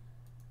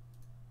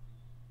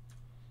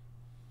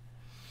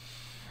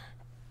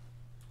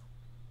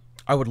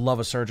 I would love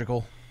a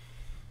surgical.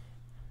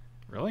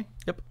 Really?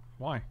 Yep.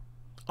 Why?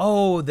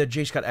 Oh, the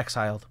Jace got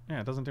exiled.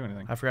 Yeah, it doesn't do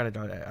anything. I forgot it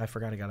got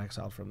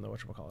exiled from the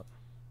whatchamacallit.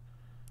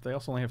 They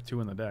also only have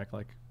 2 in the deck.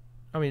 Like,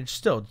 I mean, it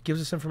still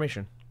gives us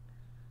information.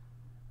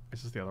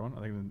 is this the other one?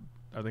 Are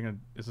they gonna?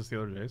 Is this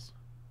the other Jace?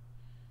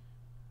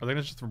 Are they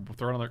gonna just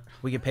throw another?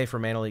 We can pay for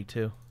Mana Leak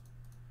too.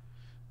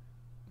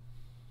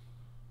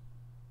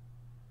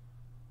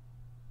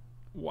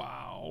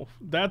 Wow,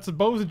 that's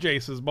both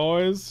Jaces,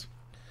 boys.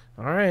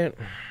 All right.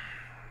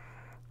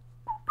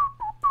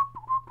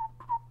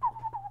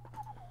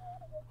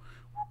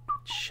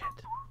 Shit.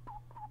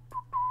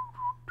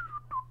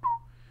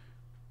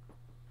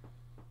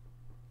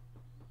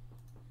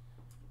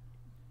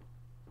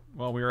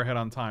 Well, we are ahead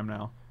on time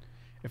now.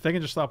 If they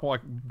can just stop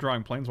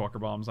drawing Planeswalker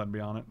bombs, I'd be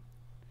on it.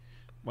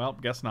 Well,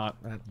 guess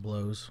not. That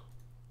blows.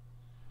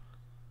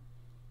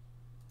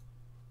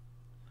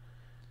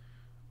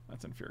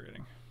 That's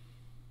infuriating.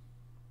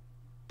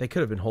 They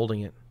could have been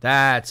holding it.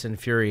 That's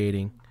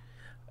infuriating.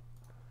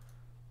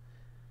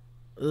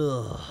 Ugh.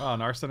 Oh,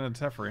 Narset and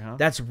Teferi, huh?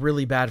 That's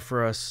really bad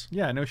for us.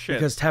 Yeah, no shit.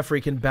 Because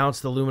Teferi can bounce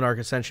the Luminarch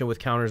Ascension with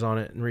counters on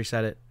it and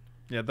reset it.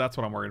 Yeah, that's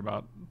what I'm worried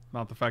about.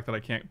 Not the fact that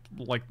I can't,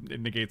 like, it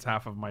negates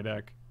half of my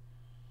deck.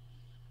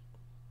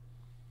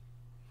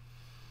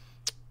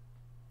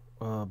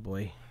 Oh,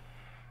 boy.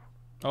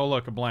 Oh,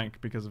 look, a blank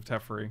because of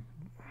Teferi.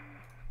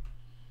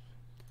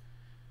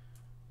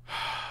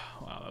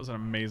 Wow, that was an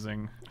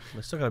amazing...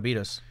 They still gotta beat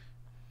us.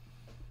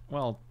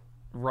 Well,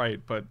 right,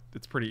 but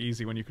it's pretty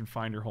easy when you can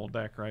find your whole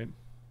deck, right?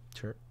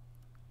 Sure.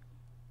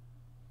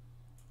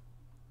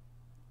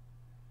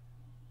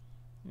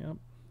 Yep,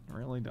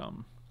 really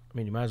dumb. I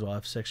mean, you might as well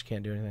have 6.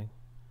 Can't do anything.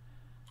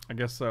 I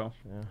guess so.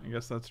 Yeah. I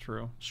guess that's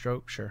true.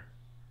 Stroke, sure.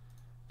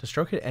 Does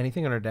Stroke hit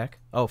anything on our deck?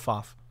 Oh,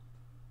 Foff.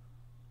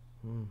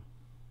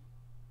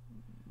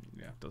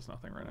 Yeah. does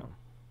nothing right now.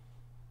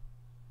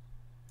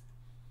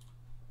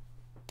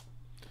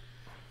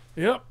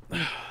 Yep.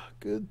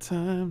 Good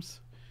times.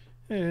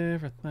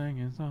 Everything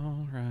is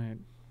all right.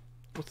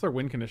 What's their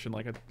win condition?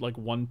 Like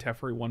one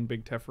Teferi, one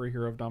big Teferi,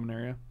 Hero of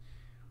Dominaria,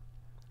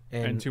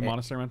 and 2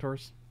 Monastery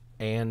Mentors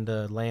and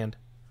land.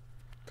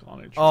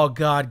 Colonnade. Oh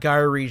God,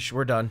 Gyre Reach.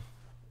 We're done.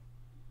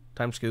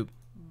 Time scoop.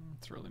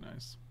 It's really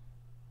nice.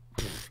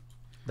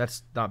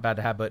 That's not bad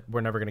to have, but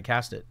we're never going to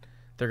cast it.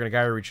 They're going to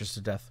Gyre Reach us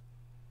to death.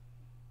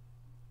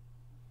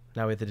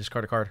 Now we have to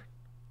discard a card.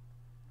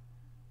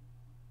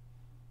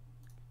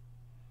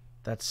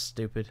 That's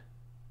stupid.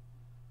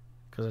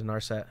 Because of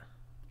Narset.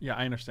 Yeah,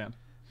 I understand.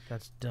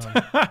 That's dumb.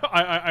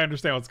 I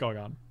understand what's going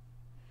on.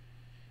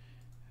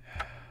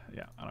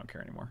 Yeah, I don't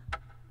care anymore.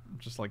 I'm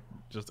just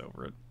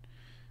over it.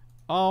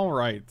 All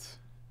right.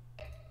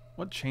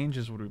 What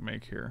changes would we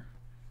make here?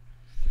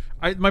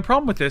 My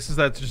problem with this is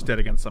that it's just dead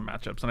against some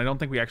matchups, and I don't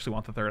think we actually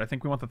want the third. I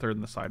think we want the third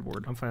in the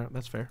sideboard. I'm fine.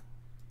 That's fair.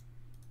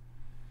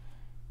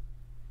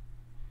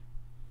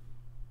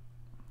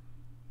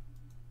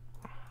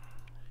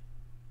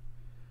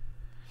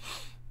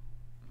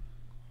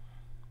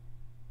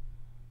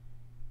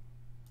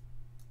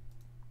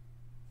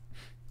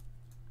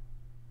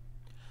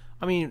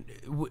 I mean,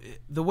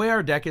 the way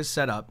our deck is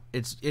set up,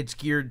 it's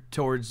geared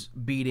towards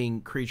beating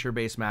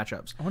creature-based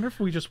matchups. I wonder if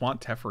we just want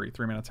Teferi,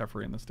 3-mana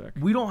Teferi in this deck.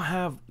 We don't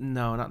have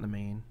not in the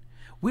main.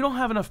 We don't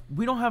have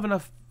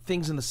enough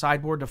things in the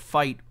sideboard to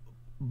fight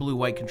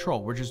blue-white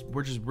control. We're just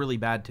really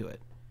bad to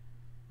it.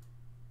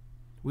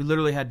 We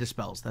literally had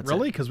dispels. That's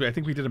really it. Because I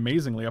think we did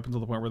amazingly up until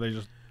the point where they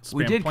just spammed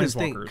we did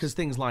Planeswalkers. because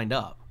things lined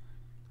up.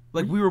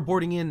 Like we were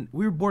boarding in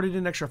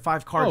an extra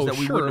 5 cards that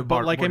we wouldn't have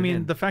but boarded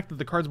in. the fact that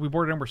the cards we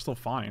boarded in were still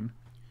fine.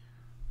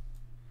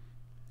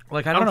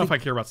 Like I don't know if I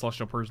care about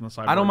Celestial Purge in the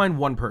sideboard. I don't mind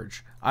 1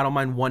 Purge. I don't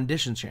mind 1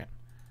 Disenchant.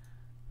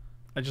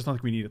 I just don't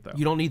think we need it though.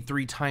 You don't need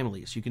 3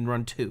 Timelies. You can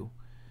run 2.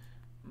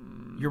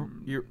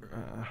 You're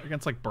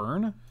against like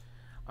burn.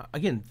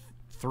 Again,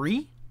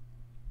 3.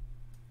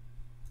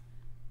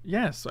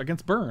 Yes,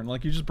 against burn.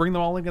 Like you just bring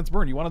them all in against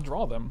burn. You want to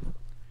draw them.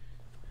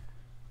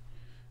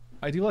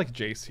 I do like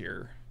Jace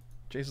here.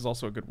 Jace is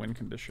also a good win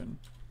condition.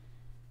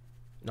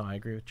 No, I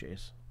agree with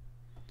Jace.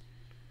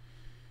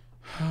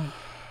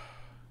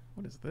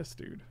 What is this,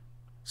 dude?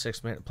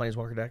 6-mana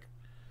Planeswalker deck.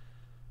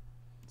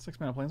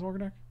 6-mana Planeswalker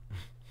deck?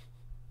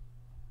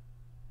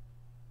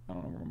 I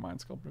don't know where my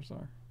Mind Sculptors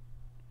are.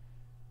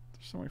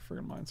 There's so many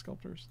friggin' Mind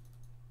Sculptors.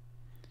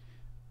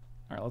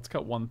 Alright, let's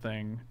cut one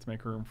thing to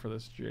make room for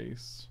this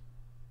Jace.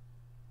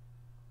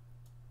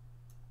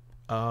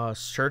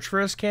 Search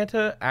for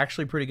Azcanta,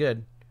 actually pretty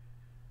good.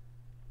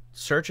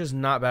 Search is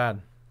not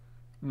bad.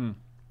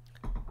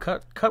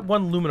 Cut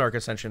 1 Luminarch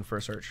Ascension for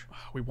a search.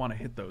 We want to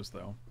hit those,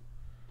 though.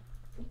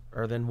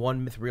 Or then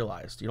 1 Myth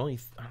Realized. You don't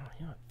need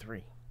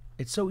 3.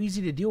 It's so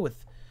easy to deal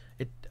with.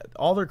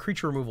 All their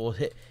creature removal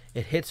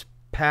hits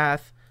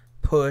path,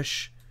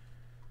 push,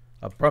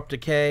 abrupt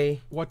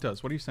decay. What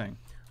does? What are you saying?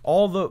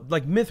 All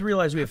the Myth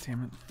Realized, we have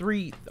damn it.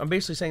 3. I'm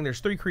basically saying there's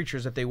 3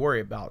 creatures that they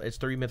worry about. It's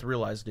 3 Myth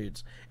Realized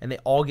dudes, and they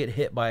all get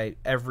hit by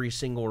every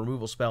single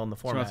removal spell in the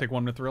So format. you want to take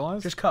 1 Myth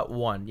Realized? Just cut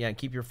 1, yeah, and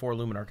keep your 4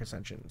 Luminarch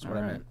Ascension. That's what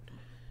I meant.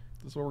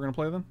 This is what we're gonna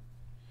play then.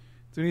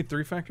 Do we need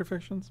 3 Factor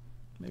Fictions?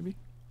 Maybe.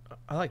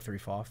 I like 3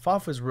 Foff.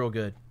 Foff is real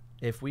good.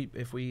 If we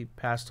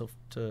pass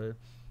to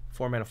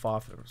 4-mana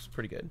Foff, it was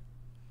pretty good.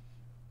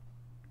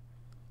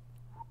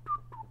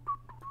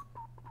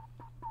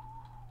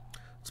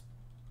 It's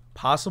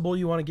possible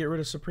you want to get rid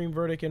of Supreme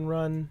Verdict and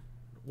run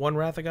 1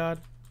 Wrath of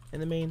God in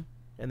the main,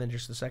 and then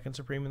just the 2nd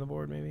Supreme in the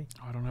board, maybe.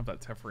 Oh, I don't have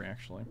that Teferi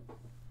actually.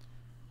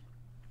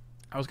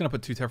 I was gonna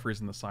put 2 Teferis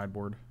in the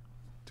sideboard,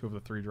 2 of the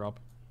 3 drop.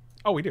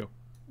 Oh, we do.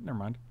 Never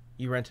mind.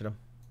 You rented them.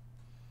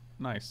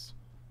 Nice.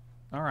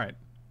 All right.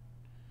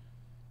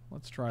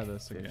 Let's try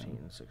this 15, again.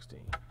 16.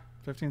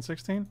 15,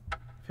 16?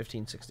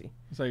 15, 60.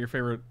 Is that your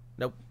favorite?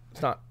 Nope,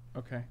 it's not.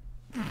 Okay.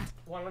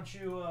 Why don't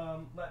you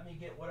let me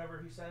get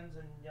whatever he sends,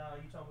 and you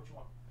tell him what you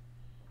want.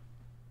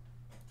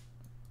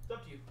 It's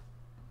up to you.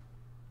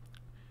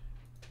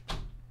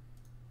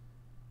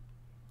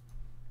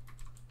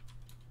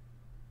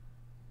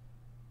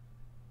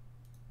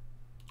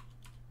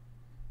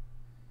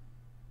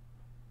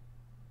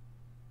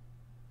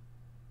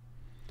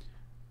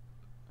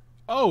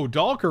 Oh,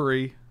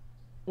 Dalkery.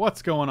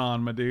 What's going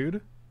on, my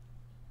dude?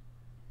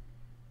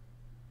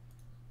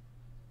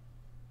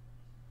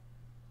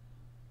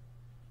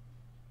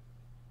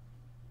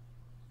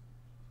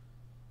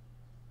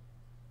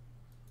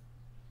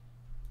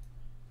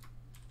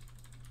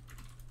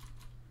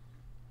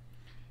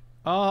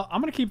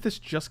 I'm gonna keep this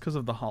just because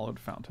of the Hallowed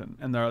Fountain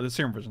and the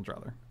Serum Visions,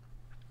 rather.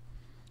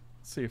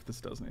 Let's see if this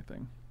does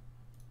anything.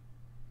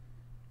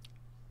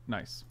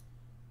 Nice,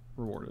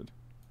 rewarded.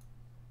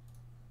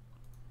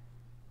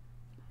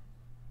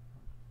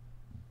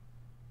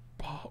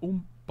 Ba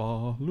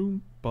oompa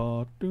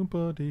loompa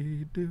doompa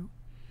dee doo.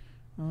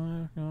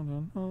 I got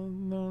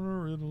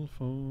another riddle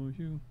for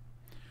you.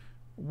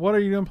 What are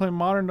you gonna play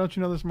modern? Don't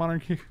you know this modern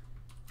key?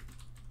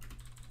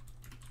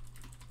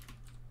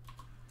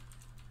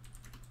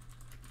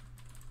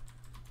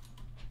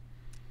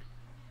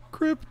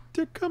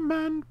 Cryptic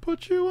Command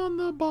put you on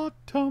the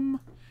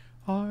bottom.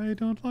 I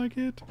don't like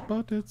it,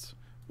 but it's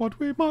what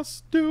we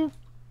must do.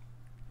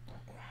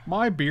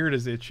 My beard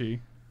is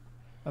itchy.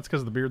 That's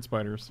because of the beard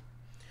spiders.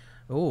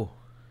 Ooh.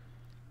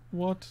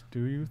 What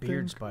do you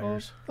Beard think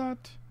spiders. of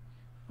that?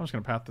 I'm just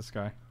going to pat this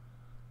guy. How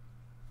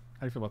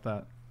do you feel about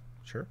that?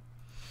 Sure.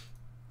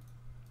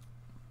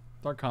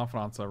 Dark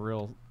Confidant's a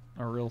real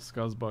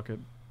scuzz bucket.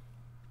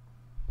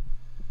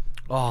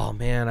 Oh,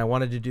 man. I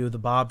wanted to do the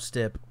Bob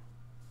Stip.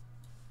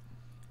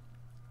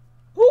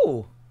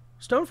 Ooh.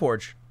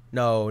 Stoneforge.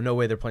 No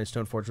way they're playing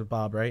Stoneforge with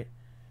Bob, right?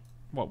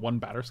 What, one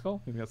batter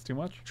skull? You think that's too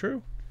much?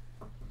 True.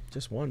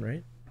 Just one,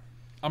 right?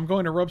 I'm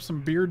going to rub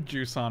some beard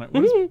juice on it.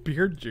 What is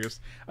beard juice?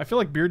 I feel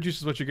like beard juice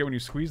is what you get when you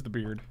squeeze the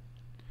beard.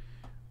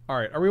 All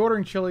right, are we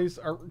ordering chilies?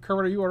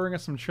 Kerwin, are you ordering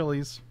us some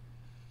chilies?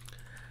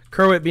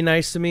 Kerwit, be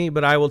nice to me,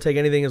 but I will take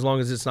anything as long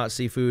as it's not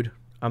seafood.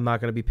 I'm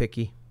not going to be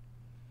picky.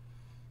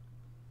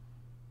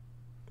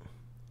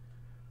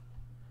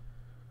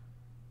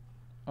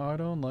 I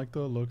don't like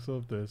the looks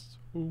of this.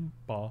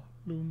 Oompa,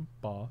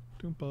 loompa,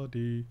 doompa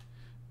dee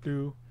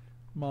doo.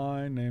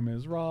 My name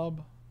is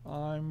Rob.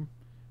 I'm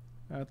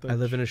at the. I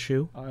live in a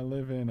shoe. I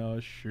live in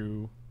a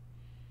shoe.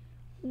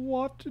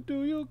 What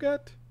do you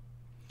get?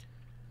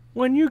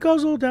 When you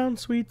guzzle down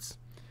sweets.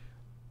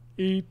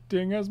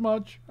 Eating as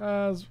much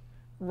as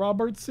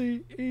Robert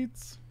C.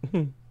 eats.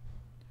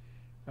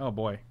 Oh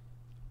boy.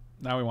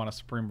 Now we want a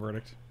supreme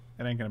verdict.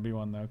 It ain't gonna be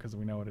one though, because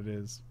we know what it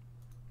is.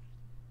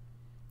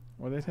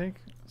 What do they take?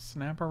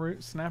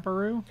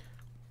 Snapperoo?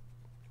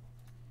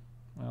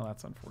 Well,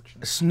 that's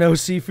unfortunate. Snow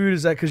seafood,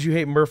 is that because you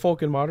hate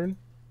merfolk in Modern?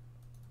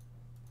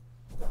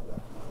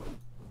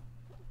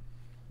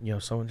 Yo,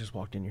 someone just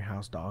walked in your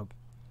house, dog.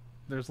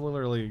 There's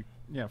literally,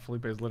 yeah,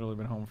 Felipe's literally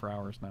been home for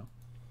hours now.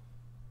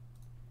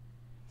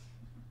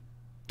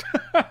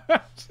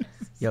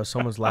 Yo,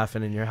 someone's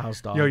laughing in your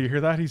house, dog. Yo, you hear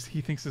that? He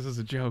thinks this is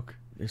a joke.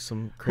 There's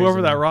some crazy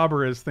Whoever that man.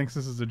 robber is thinks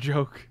this is a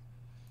joke.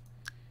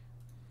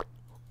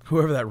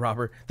 Whoever that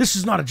robber. This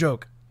is not a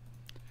joke.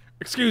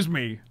 Excuse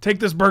me. Take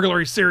this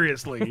burglary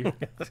seriously.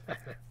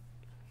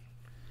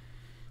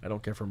 I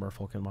don't care for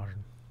merfolk in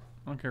Modern.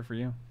 I don't care for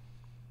you.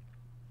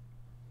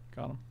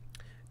 Got him.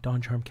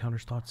 Dawn Charm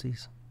counters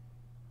Thoughtseize.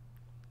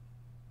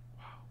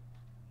 Wow.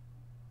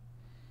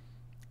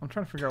 I'm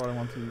trying to figure out what I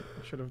want to.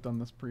 I should have done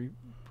this pre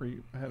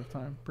ahead of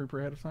time. Pre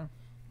ahead of time.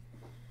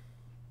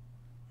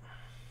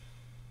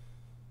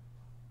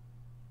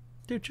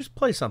 Dude, just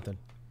play something.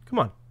 Come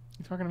on.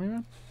 You talking to me,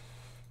 man?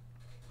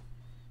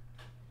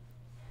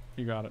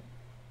 You got it.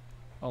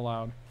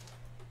 Allowed.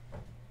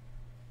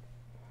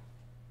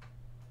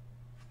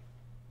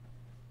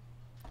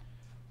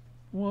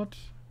 What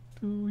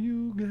do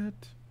you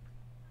get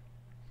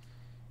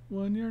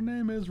when your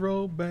name is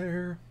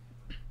Robert?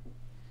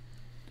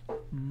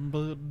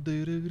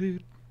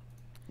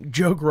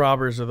 Joke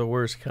robbers are the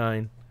worst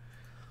kind.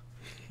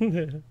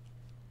 Pretty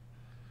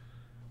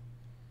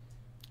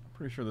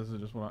sure this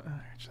is just what I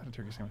just had a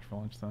turkey sandwich for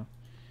lunch, though.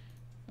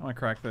 I'm gonna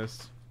crack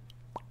this.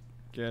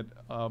 Get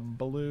a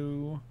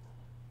blue.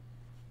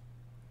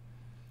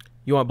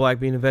 You want black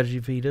bean and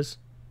veggie fajitas?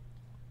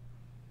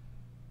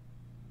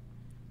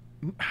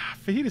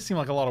 Fajitas seem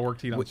like a lot of work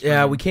to eat on stream.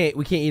 Yeah, we can't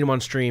eat them on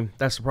stream.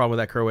 That's the problem with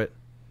that Kerwit.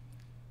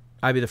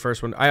 I'd be the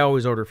first one. I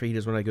always order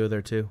fajitas when I go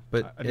there too,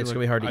 but it's gonna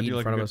be hard to eat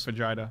in front of us.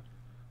 Fajita.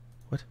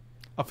 What?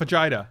 A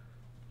fajita.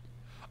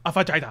 A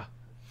fajita.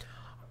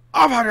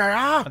 I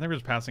I think we're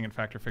just passing in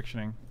factor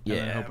fictioning. Yeah.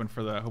 And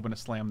then hoping to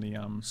slam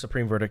the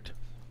Supreme verdict.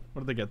 What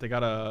did they get? They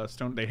got a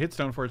stone. They hit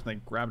Stoneforge and they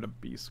grabbed a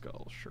beast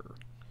skull. Sure.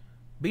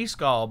 Beast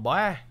skull,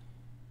 boy.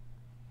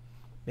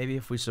 Maybe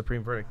if we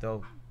supreme verdict,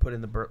 they'll put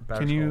in the battle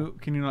Can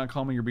you not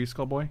call me your beast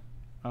skull boy?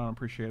 I don't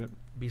appreciate it.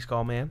 Beast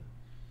skull man.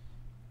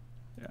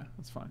 Yeah,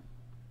 that's fine.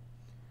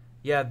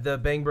 Yeah, the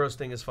Bang Bros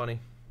thing is funny.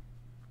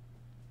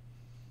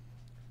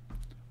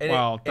 And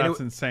wow,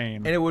 that's insane.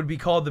 And it would be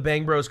called the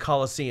Bang Bros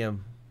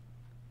Coliseum.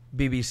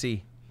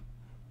 BBC.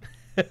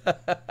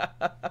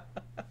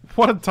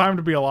 What a time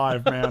to be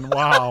alive, man.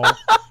 Wow.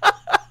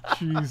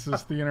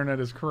 Jesus, the internet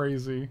is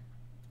crazy.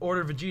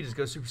 Order Vegetas,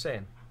 go Super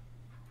Saiyan.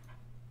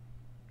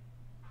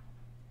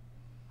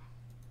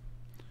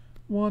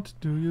 What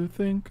do you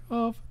think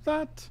of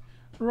that,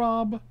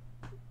 Rob?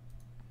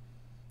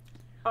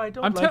 I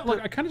don't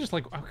I kind of just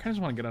want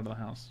to get out of the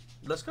house.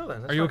 Let's go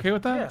then. Are you okay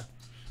with that?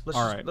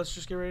 Yeah. Let's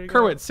just get ready to go.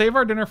 Kerwit, save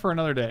our dinner for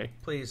another day.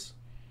 Please.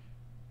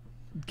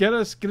 Do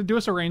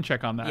us a rain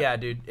check on that. Yeah,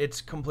 dude,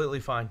 it's completely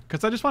fine.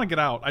 Because I just want to get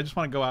out. I just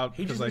want to go out.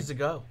 He just needs to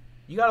go.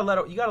 You gotta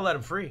let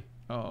him free.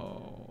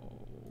 Oh,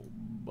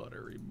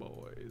 buttery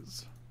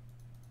boys.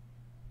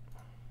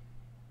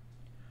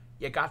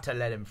 You got to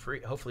let him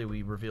free. Hopefully,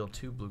 we reveal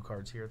 2 blue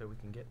cards here that we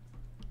can get.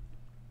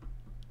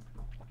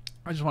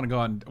 I just want to go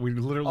on. We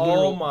literally.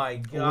 Oh my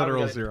god!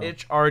 Literal we gotta 0.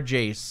 pitch our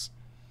Jace.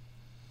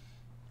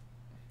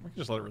 We can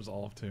just let it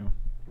resolve too.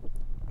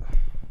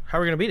 How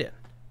are we gonna beat it?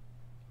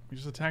 We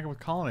just attack it with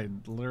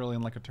Colonnade, literally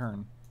in like a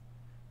turn.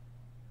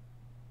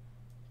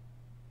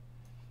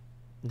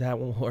 That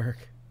won't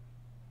work.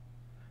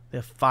 They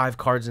have 5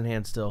 cards in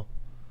hand still.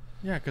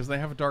 Yeah, because they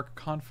have a Dark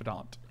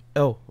Confidant.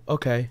 Oh,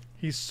 okay.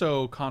 He's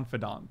so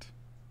confidant.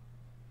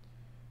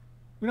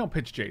 We don't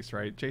pitch Jace,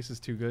 right? Jace is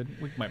too good.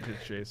 We might pitch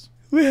Jace.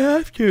 We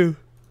have to.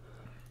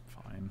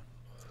 Fine.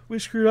 We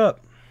screwed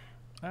up.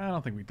 I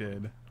don't think we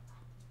did.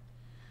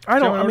 I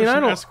don't. I mean, I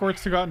don't.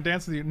 Escorts to go out and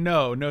dance with you.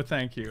 No,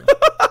 thank you.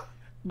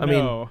 I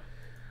mean,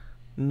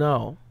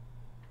 no.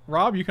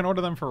 Rob, you can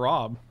order them for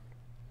Rob.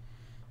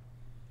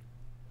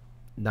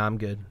 Nah, I'm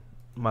good.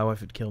 My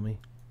wife would kill me.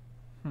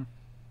 She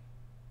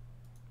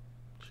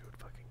would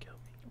fucking kill me.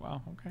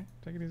 Wow. Okay.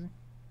 Take it easy.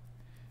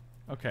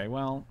 Okay.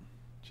 Well.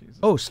 Jesus.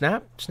 Oh,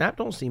 snap! Snap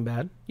don't seem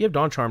bad. You have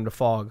Dawn Charm to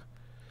fog.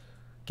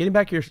 Getting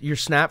back your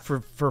snap for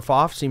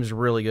Foff seems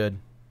really good.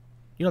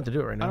 You don't have to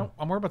do it right now.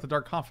 I'm worried about the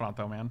Dark Confidant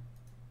though, man.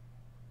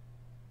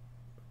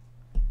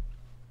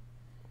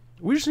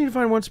 We just need to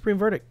find one Supreme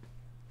Verdict.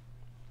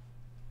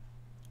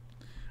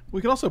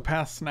 We could also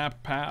pass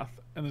Snap Path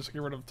and just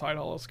get rid of Tide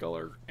Hollow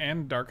Sculler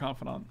and Dark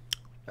Confidant.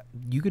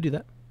 You could do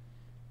that.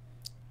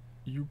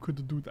 You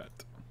could do that.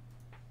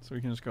 So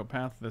we can just go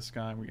path this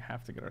guy. We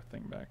have to get our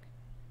thing back.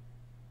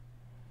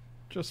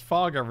 Just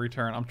fog every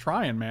turn. I'm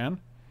trying,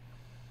 man.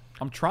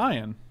 I'm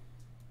trying.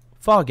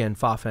 Fog in,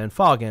 Foff in,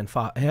 fog in,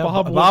 Foff.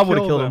 Bob would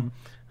have killed him.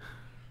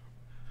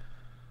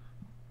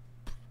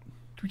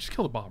 We just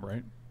killed a Bob,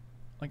 right?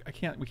 Like we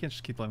can't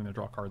just keep letting them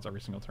draw cards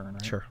every single turn,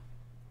 right? Sure.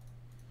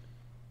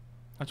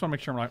 I just want to make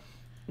sure I'm not.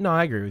 No,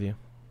 I agree with you.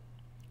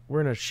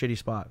 We're in a shitty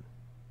spot.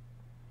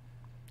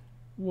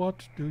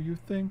 What do you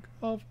think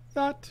of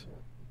that?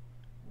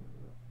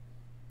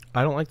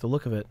 I don't like the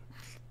look of it.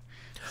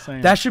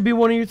 Same. That should be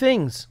one of your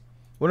things.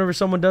 Whenever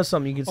someone does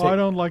something, you can say, I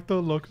don't like the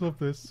look of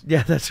this.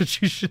 Yeah, that's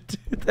what you should do.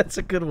 That's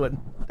a good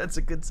one. That's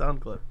a good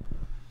sound clip.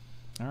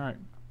 All right.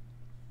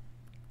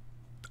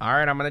 All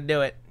right, I'm going to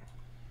do it.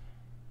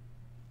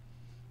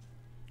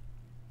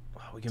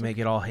 We can make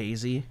it all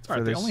hazy. All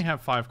right, they only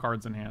have 5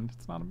 cards in hand.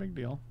 It's not a big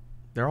deal.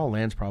 They're all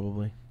lands,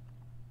 probably.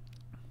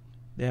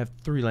 They have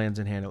 3 lands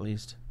in hand, at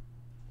least.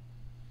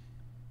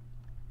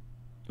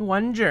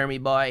 One Jeremy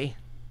boy.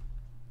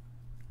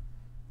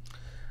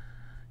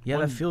 Yeah,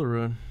 that field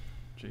ruin.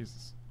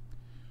 Jesus.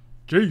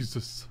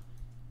 Jesus.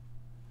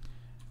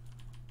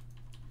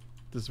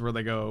 This is where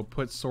they go,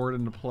 put sword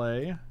into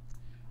play.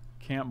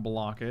 Can't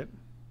block it.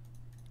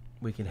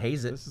 We can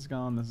haze it. This is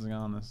gone, this is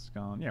gone, this is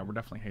gone. Yeah, we're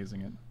definitely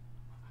hazing it.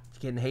 It's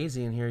getting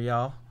hazy in here,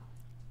 y'all.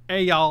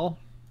 Hey, y'all.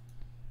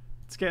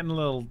 It's getting a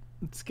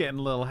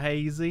little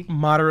hazy.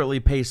 Moderately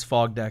paced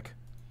fog deck.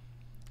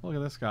 Look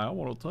at this guy. I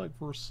want to attack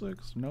for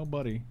 6. No,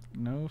 buddy.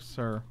 No,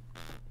 sir.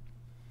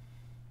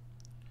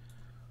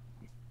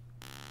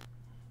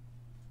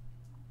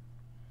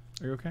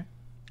 Are you okay?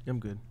 I'm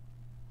good.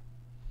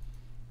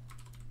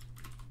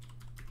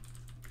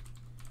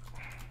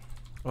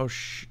 Oh,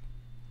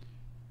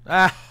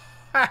 Why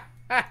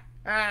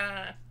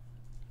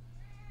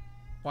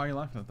are you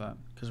laughing at that?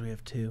 Because we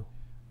have 2.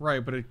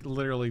 Right, but it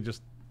literally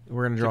just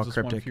We're going to draw gives us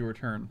one Cryptic. fewer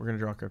turn. We're going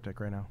to draw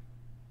Cryptic right now.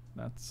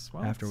 That's,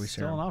 well, After we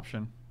still serum. an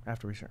option.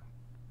 After we serum.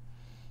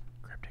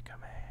 Cryptic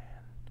Command.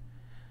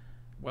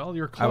 Well,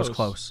 you're close. I was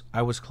close.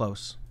 I was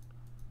close.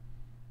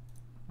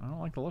 I don't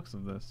like the looks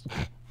of this.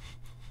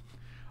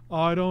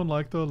 I don't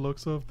like the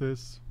looks of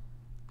this.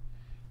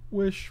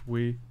 Wish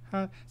we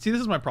had. See,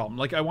 this is my problem.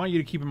 Like, I want you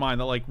to keep in mind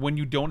that, like, when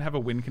you don't have a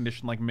win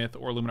condition like Myth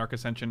or Luminarch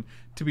Ascension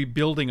to be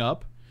building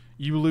up,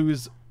 you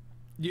lose.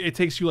 It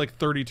takes you like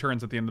 30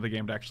 turns at the end of the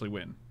game to actually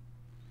win.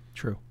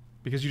 True.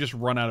 Because you just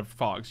run out of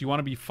fogs. You want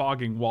to be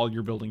fogging while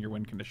you're building your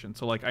win condition.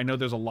 So, like, I know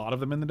there's a lot of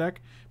them in the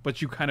deck,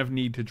 but you kind of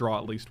need to draw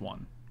at least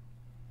one.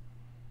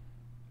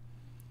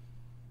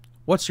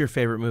 What's your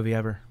favorite movie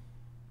ever?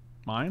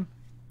 Mine?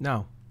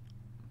 No.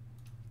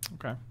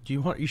 Okay. Do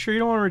you want? You sure you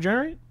don't want to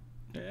regenerate?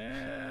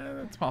 Yeah,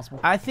 that's possible.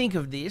 I think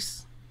of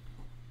this.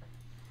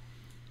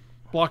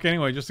 Block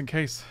anyway, just in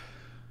case.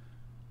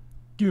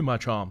 Give me my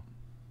charm.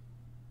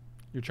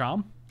 Your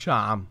charm?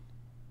 Charm.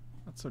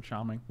 That's so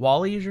charming.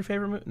 Wally is your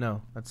favorite movie?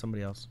 No, that's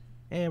somebody else.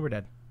 And we're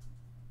dead.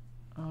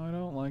 I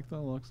don't like the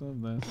looks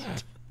of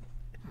this.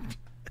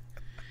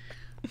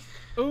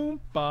 Oompa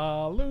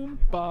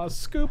loompa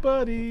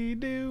scoopity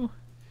doo.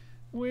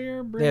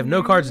 We're They have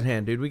no cards in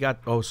hand, dude. We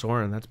got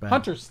Soren. That's bad.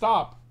 Hunter,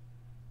 stop.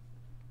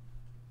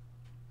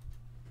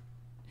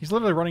 He's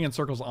literally running in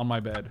circles on my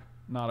bed.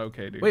 Not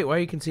okay, dude. Wait, why are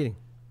you conceding?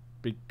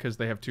 Because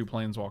they have 2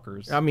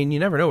 planeswalkers. I mean, you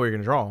never know what you're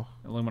gonna draw.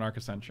 Luminarch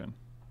Ascension.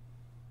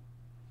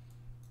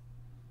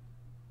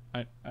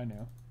 I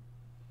know.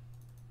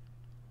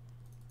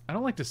 I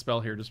don't like Dispel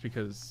here just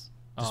because...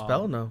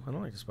 Dispel? No, I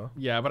don't like Dispel.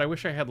 Yeah, but I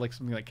wish I had like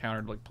something that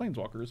countered like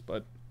planeswalkers,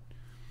 but...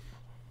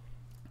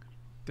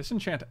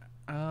 Disenchant...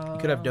 You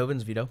could have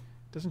Dovin's Veto.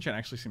 Disenchant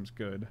actually seems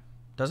good.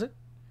 Does it?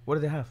 What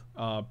do they have?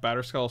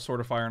 Batterskull,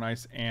 Sword of Fire and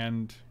Ice,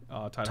 and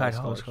Tide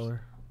Hollow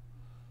Sculler.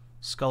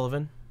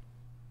 Scullivan.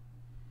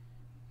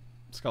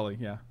 Scully,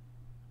 yeah.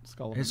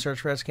 Scullivan. His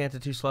search for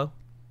Azcanta too slow?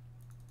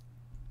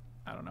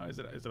 I don't know. Is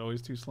it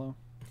always too slow?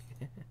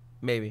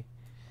 Maybe.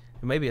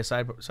 It may be a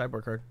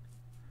sideboard card.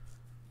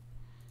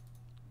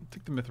 I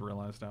think the Myth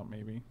realized out,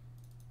 maybe.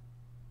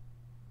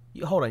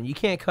 Hold on. You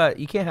can't cut.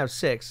 You can't have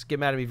 6. Get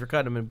mad at me for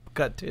cutting them and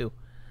cut 2.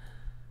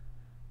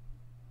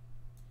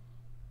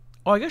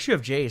 Oh, I guess you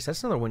have Jace.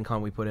 That's another win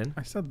con we put in.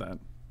 I said that.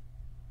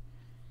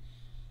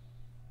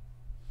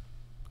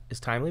 Is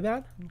Timely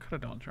bad? Cut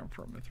it down, jump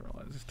for a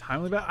Mithril. Is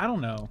Timely bad? I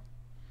don't know.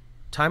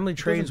 Timely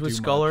trades with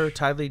Sculptor.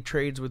 Timely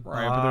trades with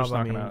Right, Bob. but they're just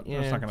not I gonna. mean,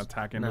 They're just not gonna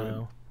attack into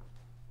it.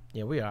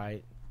 Yeah, we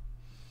alright.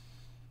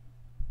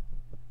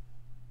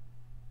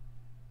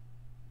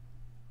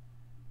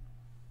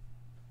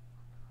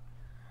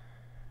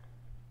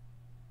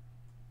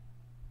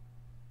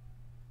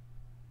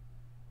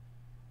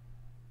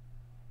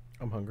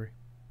 I'm hungry.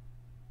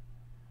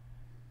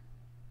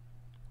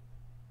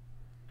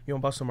 You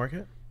want Boston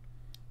Market?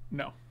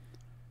 No.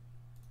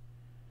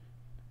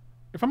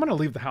 If I'm gonna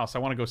leave the house, I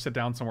want to go sit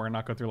down somewhere and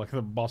not go through like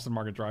the Boston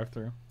Market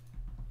drive-through.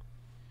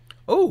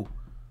 Oh,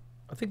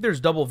 I think there's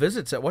double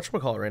visits at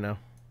whatchamacallit right now.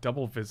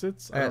 Double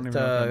visits? I At don't even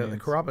know what that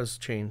means. Carrabba's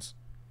chains.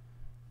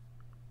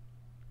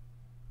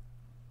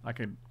 I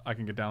can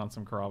get down on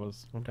some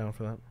Carrabba's. I'm down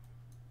for that.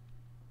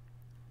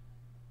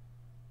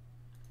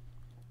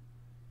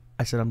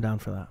 I said I'm down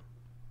for that.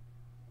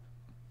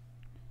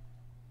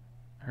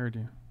 I heard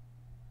you.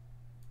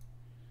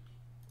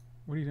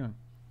 What are you doing?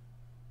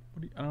 I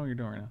don't know what you're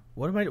doing right now.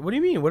 What do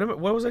you mean? What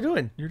was I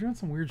doing? You're doing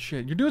some weird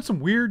shit. You're doing some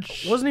weird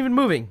shit. Wasn't even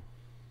moving.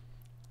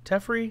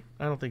 Teferi?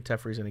 I don't think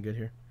Teferi's any good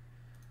here.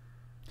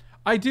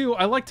 I do.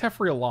 I like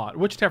Teferi a lot.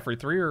 Which Teferi?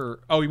 3 or...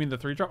 Oh, you mean the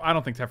 3-drop? I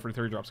don't think Teferi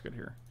 3-drop's good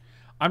here.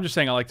 I'm just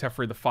saying I like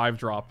Teferi the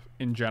 5-drop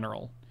in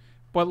general.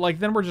 But, like,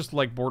 then we're just,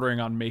 like, bordering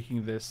on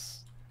making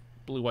this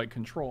blue-white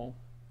control.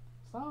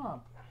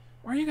 Stop.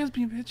 Why are you guys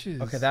being bitches?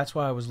 Okay, that's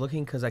why I was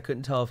looking, because I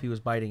couldn't tell if he was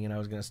biting and I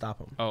was going to stop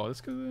him. Oh,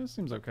 this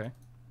seems okay.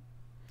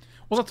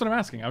 Well, that's what I'm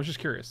asking. I was just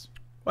curious.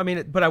 I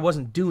mean, but I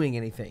wasn't doing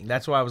anything.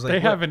 That's why I was like...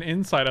 They have an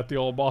insight at the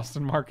old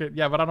Boston Market.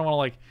 Yeah, but I don't want to,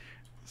 like,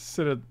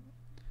 sit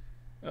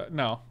at...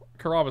 no.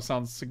 Carrabba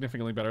sounds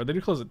significantly better. They do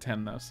close at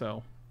 10, though,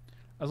 so...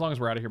 As long as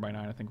we're out of here by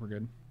 9, I think we're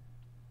good.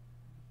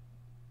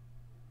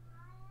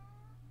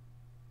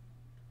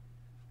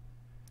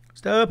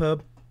 Stop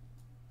up.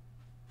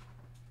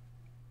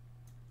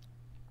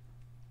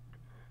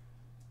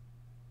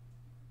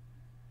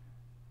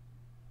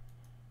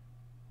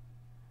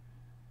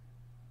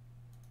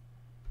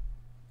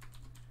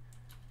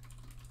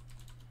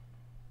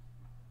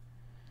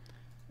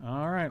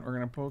 Alright, we're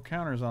going to put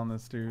counters on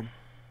this dude.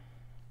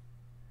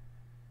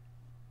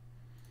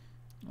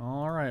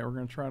 Alright, we're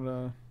going to try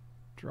to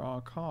draw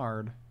a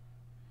card.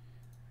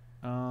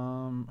 I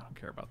don't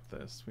care about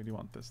this. We do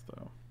want this,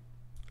 though.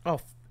 Oh,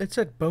 it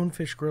said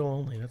Bonefish Grill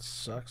only. That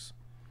sucks.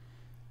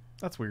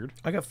 That's weird.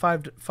 I got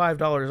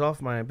 $5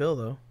 off my bill,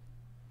 though.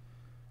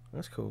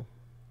 That's cool.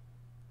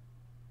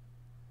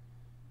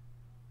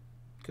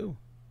 Cool.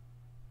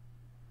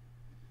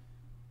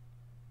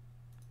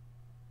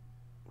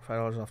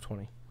 $5 off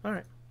 20. All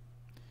right.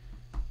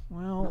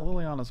 Well,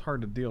 Liliana's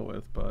hard to deal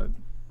with, but...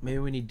 Maybe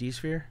we need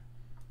D-Sphere?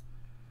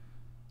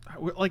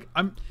 Like,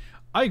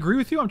 I agree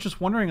with you. I'm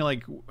just wondering,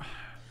 like...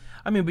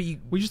 I mean, but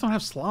we just don't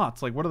have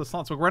slots. Like, what are the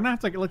slots? Like, we're gonna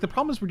have to... Like, the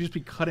problem is we'd just be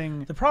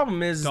cutting... The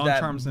problem is Dawn that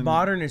Charms and...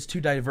 Modern is too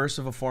diverse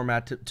of a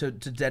format to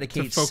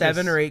dedicate focus,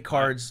 7 or 8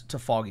 cards to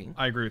fogging.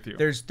 I agree with you.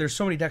 There's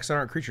so many decks that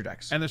aren't creature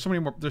decks. And there's so many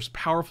more... There's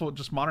powerful...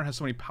 Just Modern has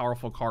so many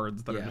powerful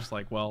cards that are Yeah. just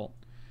like, well...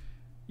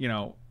 You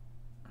know...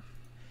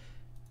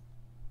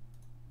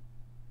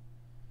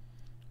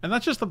 And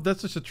that's just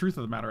the truth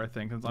of the matter, I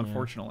think. It's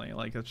unfortunately,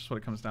 like, that's just what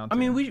it comes down to. I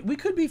mean, we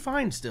could be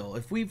fine still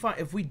if we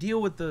deal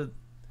with the.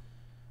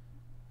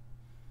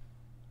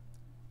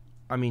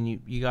 I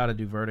mean, you got to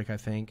do Verdict, I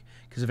think,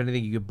 because if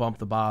anything, you could bump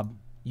the Bob.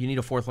 You need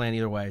a 4th land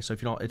either way, so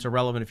if you don't, it's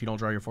irrelevant if you don't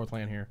draw your 4th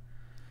land here.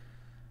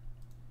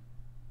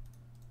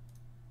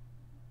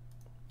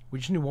 We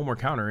just need one more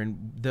counter,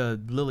 and the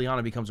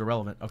Liliana becomes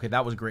irrelevant. Okay,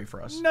 that was great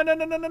for us. No,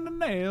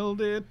 nailed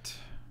it.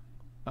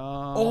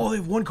 Oh, they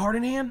have 1 card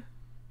in hand.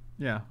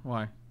 Yeah,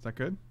 why? Is that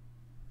good?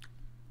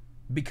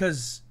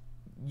 Because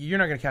you're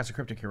not going to cast a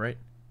Cryptic here, right?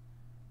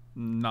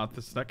 Not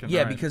the second.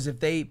 Yeah, right? because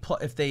if they plus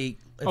flip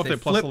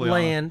Liliana.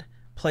 land,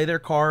 play their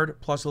card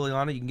plus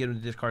Liliana, you can get them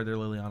to discard their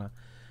Liliana.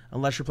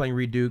 Unless you're playing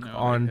Reduke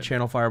on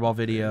Channel Fireball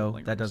Video,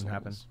 that doesn't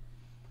happen.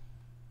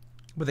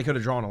 But they could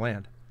have drawn a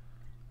land.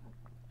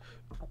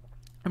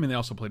 I mean, they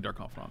also play Dark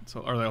Confidant,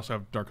 or they also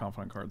have Dark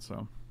Confidant cards,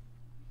 so.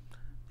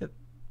 Yep.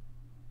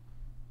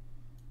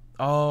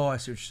 Oh, I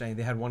see what you're saying.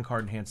 They had 1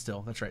 card in hand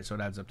still. That's right, so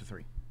it adds up to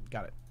 3.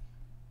 Got it.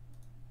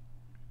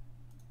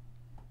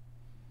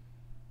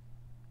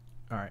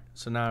 All right,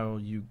 so now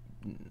you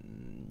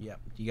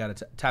got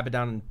to tap it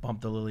down and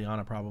bump the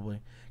Liliana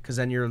probably, because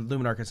then your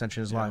Luminarch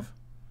Ascension is live,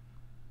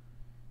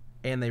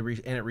 and it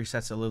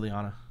resets the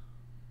Liliana.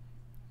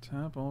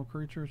 Tap all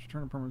creatures,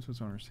 return a permanent to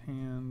its owner's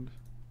hand.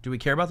 Do we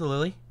care about the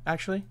Lily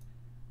actually?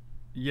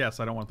 Yes,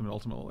 I don't want them to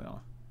ultimate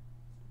Liliana.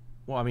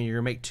 Well, I mean, you're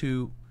gonna make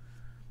 2.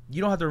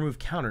 You don't have to remove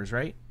counters,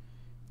 right?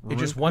 It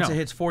just once it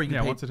hits 4, you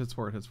can pay. Once it hits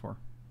 4, it hits 4.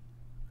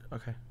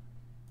 Okay.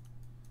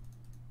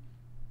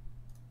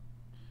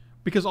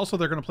 Because also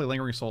they're going to play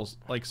Lingering Souls.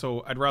 Like,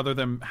 so I'd rather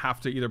them have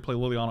to either play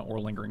Liliana or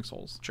Lingering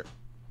Souls. Sure.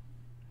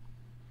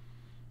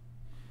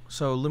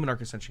 So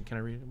Luminarch Ascension. Can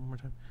I read it one more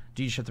time?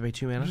 Do you just have to pay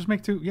 2 mana? Just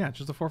make 2. Yeah,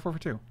 just a 4/4 for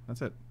 2.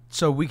 That's it.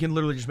 So we can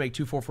literally just make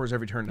 2 4/4s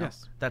every turn now.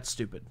 Yes. That's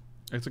stupid.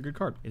 It's a good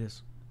card. It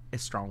is.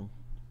 It's strong.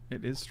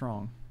 It is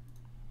strong.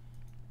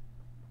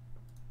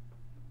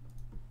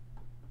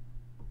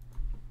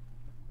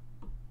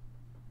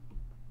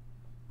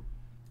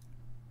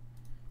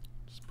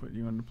 Just put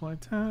you into play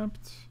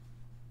tapped.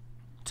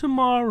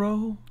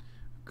 Tomorrow.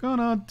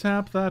 Gonna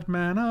tap that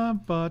mana,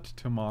 but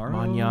tomorrow.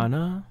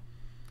 Mañana.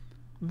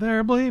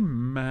 There be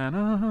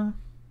mana.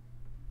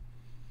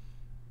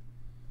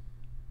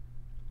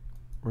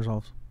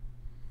 Resolves.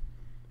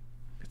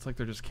 It's like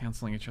they're just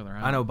canceling each other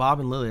out. I know, Bob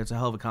and Lily, it's a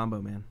hell of a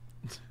combo, man.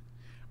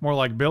 More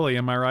like Billy,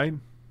 am I right?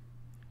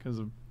 Because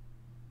of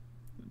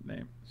the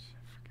name.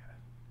 Forget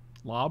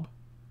it. Lob?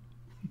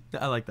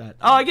 I like that.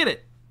 Oh, I get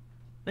it.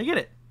 I get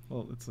it.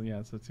 Well, it's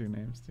the 2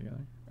 names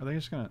together. Are they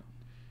just gonna?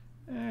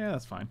 Yeah,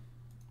 that's fine.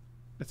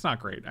 It's not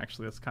great,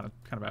 actually. That's kind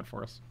of bad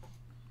for us.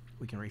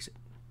 We can race it.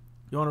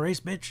 You want to race,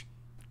 bitch?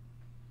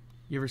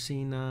 You ever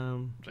seen?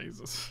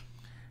 Jesus.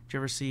 Did you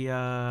ever see?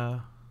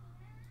 The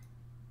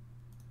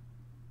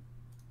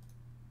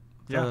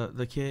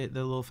kid,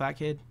 the little fat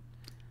kid.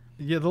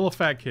 Yeah, the little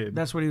fat kid.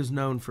 That's what he was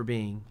known for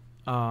being.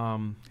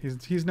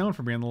 He's known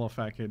for being the little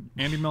fat kid.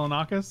 Andy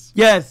Milanakis?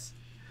 Yes.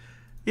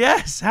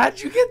 Yes. How'd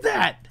you get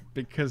that?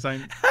 Because I.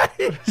 How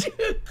did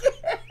you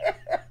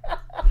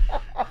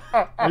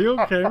Are you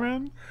okay,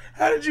 man?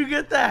 How did you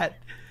get that?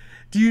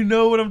 Do you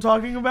know what I'm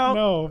talking about?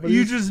 No. But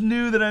you just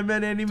knew that I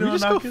meant Andy Milanakis? We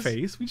just go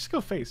face. We just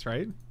go face,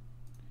 right?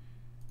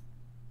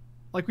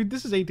 Like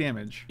this is 8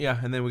 damage. Yeah,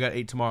 and then we got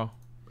 8 tomorrow.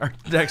 Our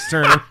next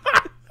turn.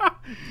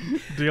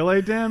 Deal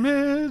 8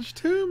 damage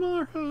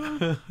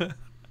tomorrow.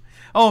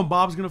 Oh, and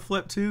Bob's gonna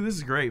flip too. This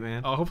is great,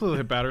 man. Oh, hopefully they'll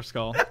hit Batter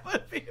Skull. That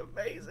would be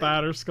amazing.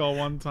 Batter Skull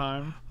one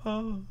time.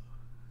 Oh.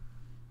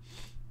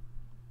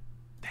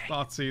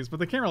 Thoughtseize, but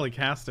they can't really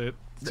cast it.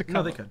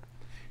 No, they could.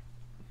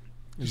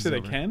 You say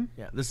they can?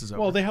 Yeah, this is over.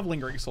 Well, they have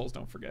Lingering Souls,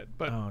 don't forget.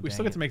 But we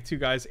still get to make 2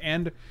 guys,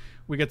 and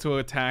we get to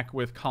attack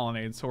with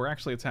Colonnade, so we're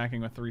actually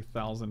attacking with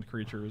 3,000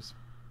 creatures.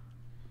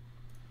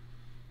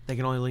 They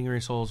can only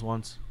Lingering Souls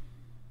once.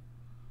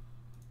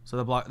 So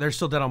the block, they're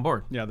still dead on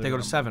board. Yeah, they go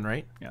to 7,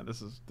 right? Yeah,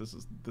 this is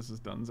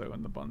Dunzo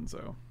and the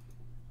Bunzo.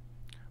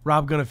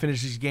 Rob gonna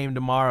finish this game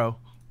tomorrow.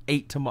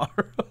 8 tomorrow.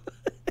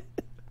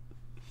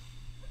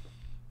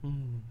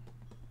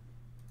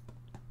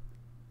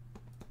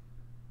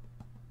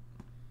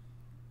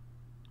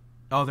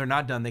 Oh, they're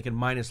not done. They can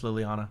minus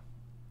Liliana.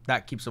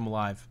 That keeps them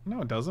alive.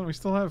 No, it doesn't. We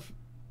still have.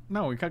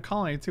 No, we got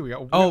Colonnade too. We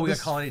got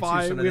Colonnade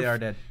too, so now they are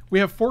dead. We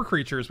have 4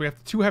 creatures. We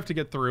have 2 have to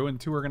get through,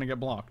 and 2 are gonna get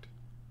blocked.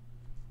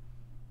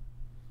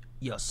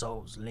 Your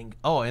souls link.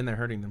 Oh, and they're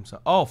hurting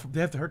themselves. Oh, they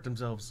have to hurt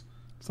themselves.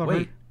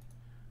 Wait.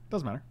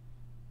 Doesn't matter.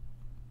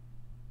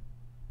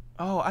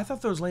 Oh, I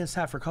thought those lands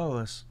tapped for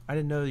colorless. I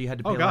didn't know that you had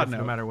to pay life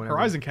no matter what.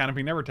 Horizon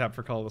Canopy never tapped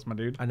for colorless, my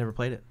dude. I never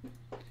played it.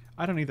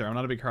 I don't either. I'm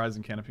not a big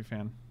Horizon Canopy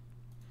fan.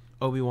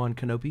 Obi-Wan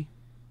Kenobi.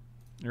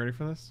 You ready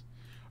for this?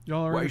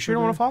 Y'all are What, you sure you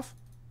don't want to off?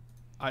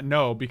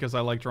 No, because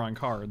I like drawing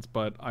cards,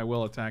 but I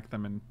will attack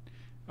them and...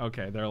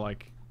 Okay, they're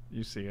like...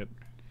 You see it.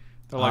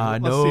 They're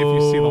like, let's see if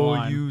you see the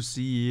line. You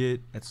see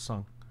it. That's a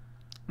song.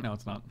 No,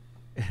 it's not.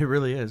 It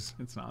really is.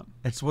 It's not.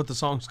 It's what the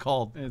song's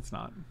called. It's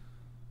not.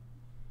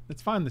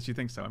 It's fine that you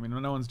think so. I mean,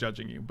 no one's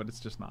judging you, but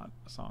it's just not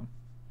a song.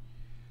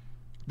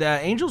 The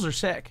angels are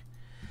sick.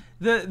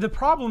 The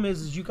problem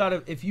is you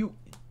gotta, if you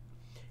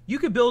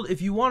could build,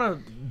 if you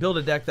want to build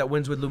a deck that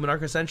wins with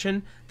Luminarch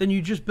Ascension, then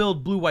you just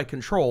build blue-white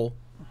control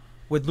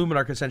with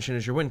Luminarch Ascension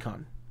as your win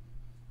con.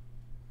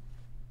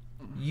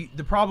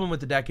 The problem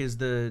with the deck is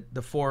the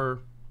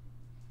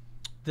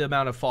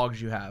amount of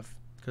fogs you have,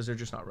 because they're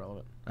just not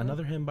relevant.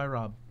 Another hymn by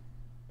Rob.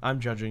 I'm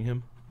judging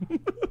him.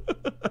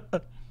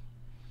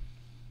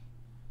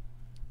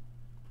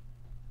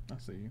 I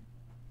see you.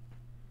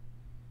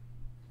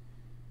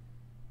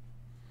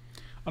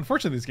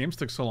 Unfortunately, these games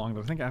took so long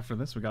that I think after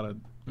this we gotta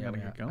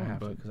get going.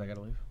 Because I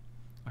gotta leave.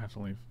 I have to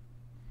leave.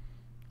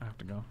 I have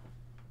to go.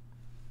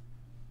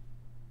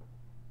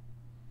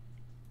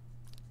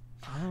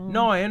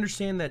 No, I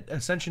understand that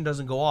Ascension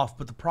doesn't go off,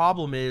 but the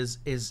problem is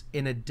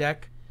in a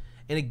deck,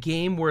 in a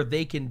game where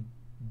they can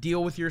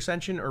deal with your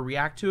Ascension or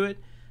react to it,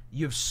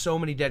 you have so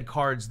many dead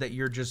cards that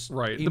you're just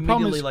the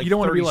problem is like you don't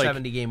want to be like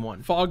 70 game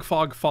 1. Fog,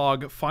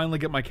 finally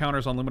get my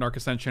counters on Luminarch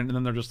Ascension, and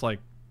then they're just like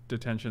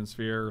Detention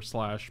Sphere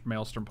 /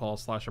 Maelstrom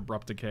Pulse /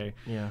 Abrupt Decay.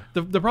 Yeah.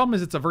 The problem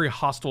is it's a very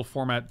hostile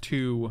format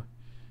to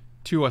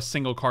a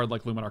single card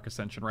like Luminarch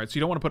Ascension, right? So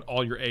you don't want to put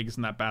all your eggs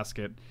in that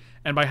basket.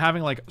 And by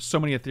having like so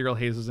many Ethereal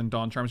Hazes and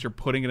Dawn Charms, you're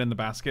putting it in the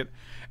basket.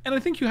 And I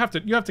think you have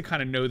to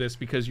kind of know this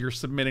because you're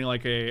submitting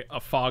like a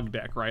fog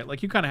deck, right?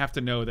 Like you kind of have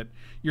to know that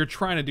you're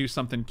trying to do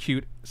something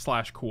cute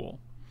 / cool.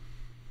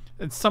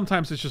 And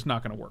sometimes it's just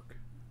not going to work.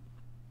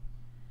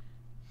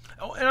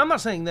 Oh, and I'm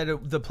not saying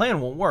that the plan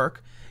won't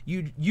work.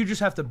 You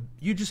just have to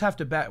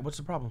bat. What's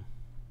the problem?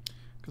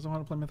 Because I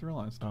want to play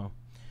Materialized. Oh,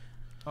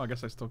 I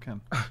guess I still can.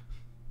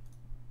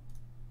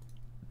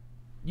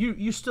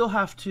 You still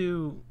have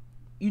to.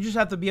 You just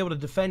have to be able to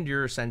defend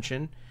your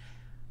Ascension,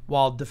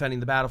 while defending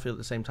the battlefield at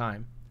the same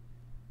time.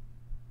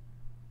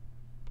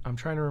 I'm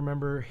trying to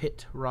remember.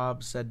 Hit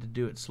Rob said to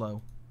do it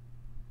slow.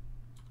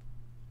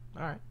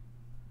 All right.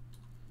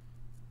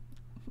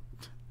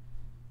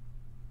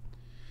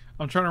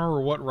 I'm trying to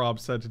remember what Rob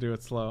said to do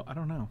it slow. I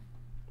don't know.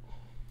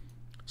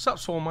 What's up,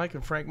 Soul Mike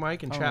and Frank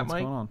Mike and Chat what's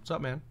Mike? going on? What's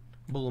up, man?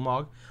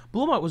 Bulamog.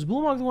 Was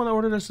Bulamog the one that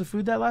ordered us the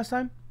food that last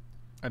time?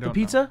 I don't The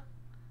pizza? know.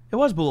 It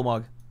was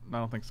Bulamog. I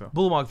don't think so.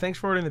 Bulamog, thanks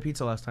for ordering the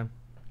pizza last time.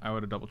 I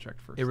would have double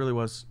checked first. It really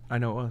was. I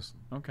know it was.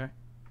 Okay.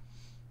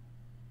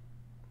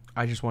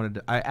 I just wanted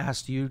to... I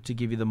asked you to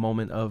give you the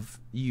moment of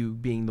you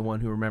being the one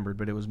who remembered,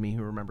 but it was me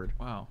who remembered.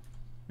 Wow.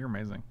 You're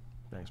amazing.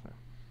 Thanks, man.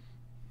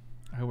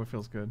 I hope it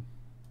feels good.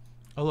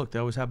 Oh, look, they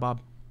always have Bob.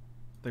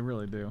 They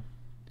really do.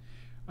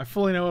 I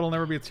fully know it'll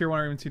never be a tier 1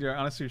 or even tier 2.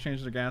 Honestly, you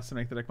change the gas to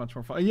make the deck much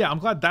more fun. Yeah, I'm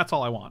glad. That's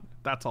all I want.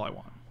 That's all I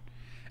want.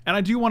 And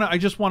I do want to... I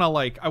just want to,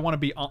 like... I want to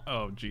be...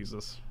 Oh,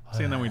 Jesus.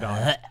 See, and then we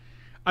die.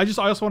 I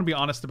also want to be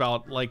honest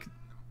about, like...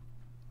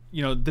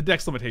 You know, the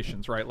deck's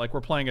limitations, right? Like,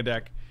 we're playing a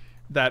deck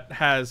that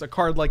has a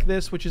card like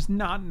this, which is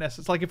not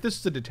necessary. Like, if this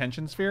is a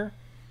detention sphere...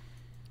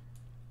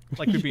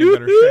 Like, we'd be in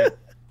better shape.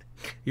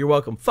 You're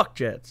welcome. Fuck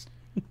Jets.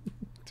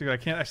 Dude,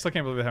 I still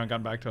can't believe they haven't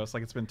gotten back to us.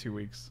 Like, it's been 2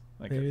 weeks.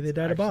 Like, Maybe it's they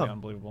died of actually Bob.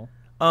 Unbelievable.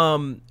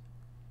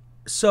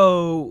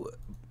 So,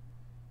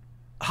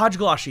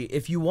 Hajglashi,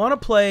 if you want to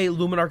play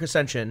Luminarch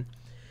Ascension,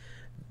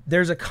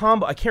 there's a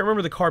combo. I can't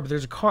remember the card, but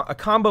there's a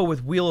combo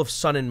with Wheel of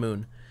Sun and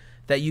Moon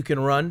that you can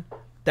run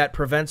that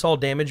prevents all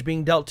damage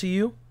being dealt to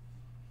you.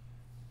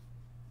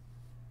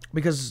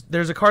 Because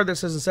there's a card that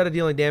says instead of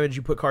dealing damage,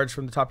 you put cards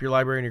from the top of your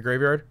library in your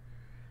graveyard.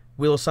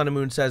 Wheel of Sun and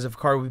Moon says if a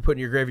card will be put in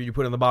your graveyard, you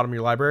put it in the bottom of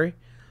your library.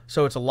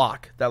 So it's a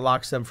lock that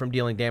locks them from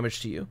dealing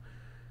damage to you.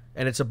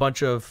 And it's a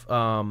bunch of...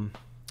 let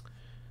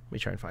me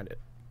try and find it.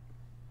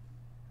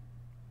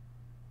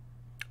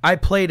 I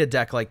played a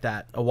deck like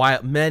that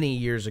many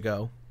years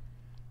ago.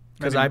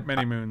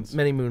 Many moons.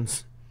 Many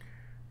moons.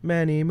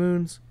 Many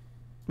moons.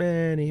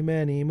 Many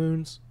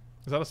moons.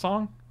 Is that a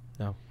song?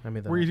 No, I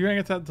made that. Were you doing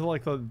it to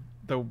like the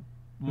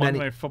Monday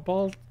Night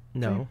Football?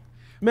 No. Thing?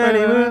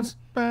 Many moons.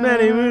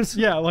 Many moons.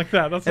 Yeah, like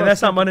that.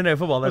 That's not Monday Night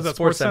Football. That's that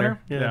Sports Center.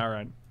 Yeah, all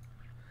right.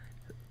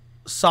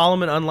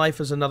 Solomon Unlife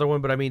is another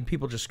one, but I mean,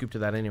 people just scoop to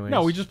that anyway.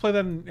 No, we just play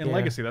that in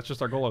Legacy. That's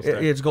just our Golos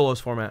deck. It's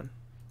Golos format.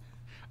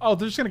 Oh,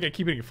 they're just gonna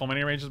keep getting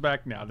fulminating ranges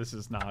back? No, this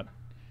is not.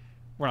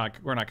 We're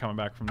not coming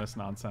back from this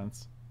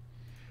nonsense.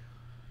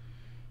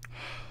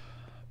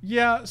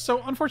 Yeah,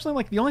 so unfortunately,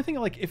 like the only thing,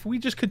 like if we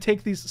just could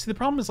take these. See, the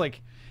problem is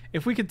like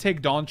if we could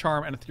take Dawn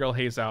Charm and Ethereal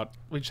Haze out,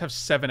 we just have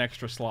 7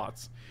 extra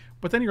slots.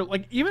 But then you're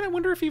like, even I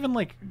wonder if even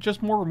like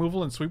just more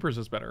removal and sweepers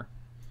is better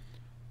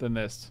than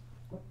this.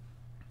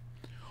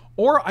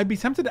 Or I'd be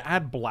tempted to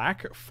add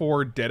black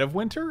for Dead of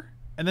Winter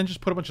and then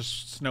just put a bunch of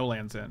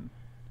snowlands in.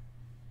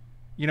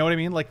 You know what I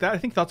mean? Like that. I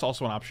think that's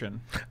also an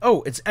option.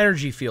 Oh, it's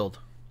Energy Field.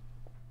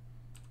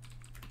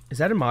 Is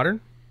that in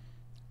Modern?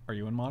 Are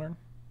you in Modern?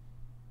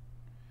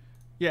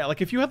 Yeah,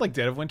 like if you had like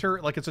Dead of Winter,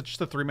 like it's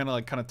just a 3-mana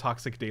like kind of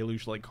Toxic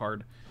Deluge like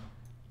card.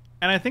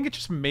 And I think it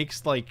just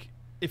makes like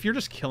if you're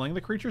just killing the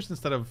creatures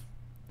instead of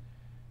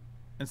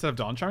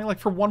Dawn Charming, like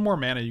for 1 more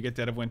mana you get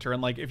Dead of Winter,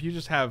 and like if you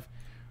just have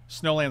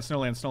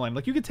Snowland,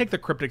 like you could take the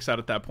Cryptics out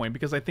at that point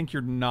because I think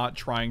you're not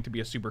trying to be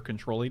a super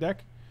control-y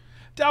deck.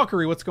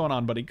 Dalkery, what's going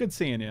on, buddy? Good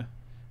seeing you.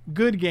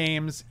 Good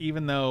games,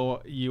 even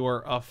though you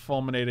are a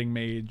fulminating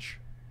mage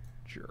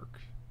jerk.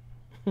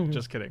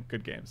 Just kidding.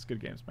 Good games,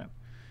 man.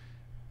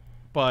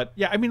 But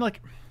yeah, I mean,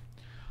 like,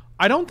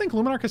 I don't think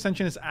Luminarch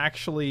Ascension is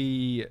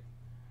actually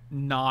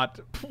not.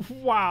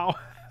 Wow,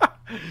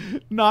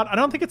 I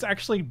don't think it's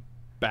actually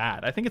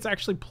bad. I think it's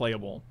actually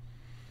playable.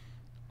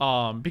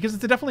 Because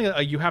it's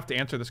definitely you have to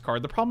answer this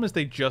card. The problem is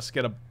they just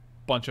get a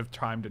bunch of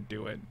time to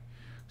do it,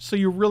 so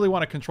you really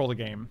want to control the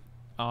game.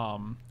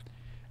 And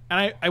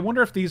I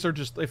wonder if these are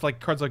just if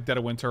like cards like Dead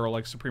of Winter or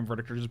like Supreme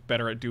Verdict are just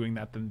better at doing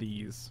that than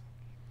these.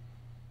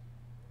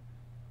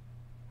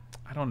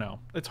 I don't know.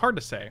 It's hard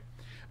to say.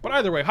 But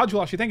either way,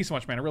 Hajulashi, thank you so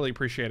much, man. I really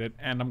appreciate it.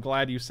 And I'm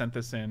glad you sent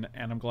this in.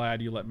 And I'm glad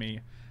you let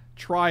me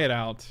try it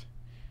out.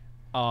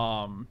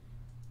 And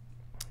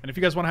if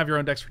you guys want to have your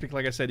own decks,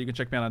 particularly like I said, you can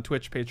check me out on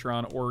Twitch,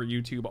 Patreon, or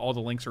YouTube. All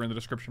the links are in the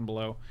description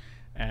below.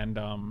 And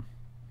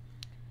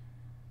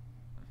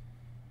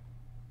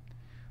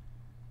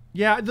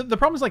yeah, the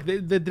problem is like a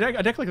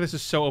deck like this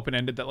is so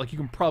open-ended that like you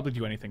can probably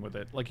do anything with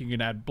it. Like you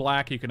can add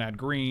black, you can add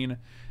green,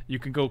 you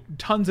can go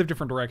tons of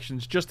different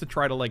directions just to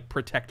try to like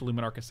protect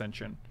Luminarch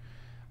Ascension.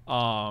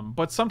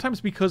 But sometimes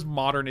because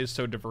Modern is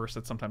so diverse,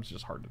 it's sometimes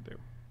just hard to do.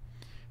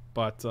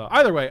 But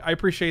either way, I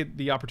appreciate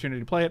the opportunity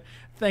to play it.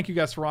 Thank you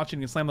guys for watching.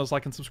 You can slam those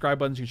like and subscribe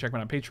buttons. You can check me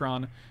out on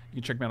Patreon. You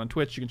can check me out on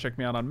Twitch. You can check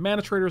me out on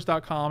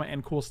manatraders.com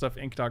and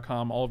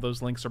coolstuffinc.com. All of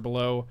those links are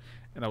below.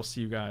 And I will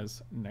see you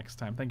guys next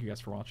time. Thank you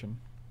guys for watching.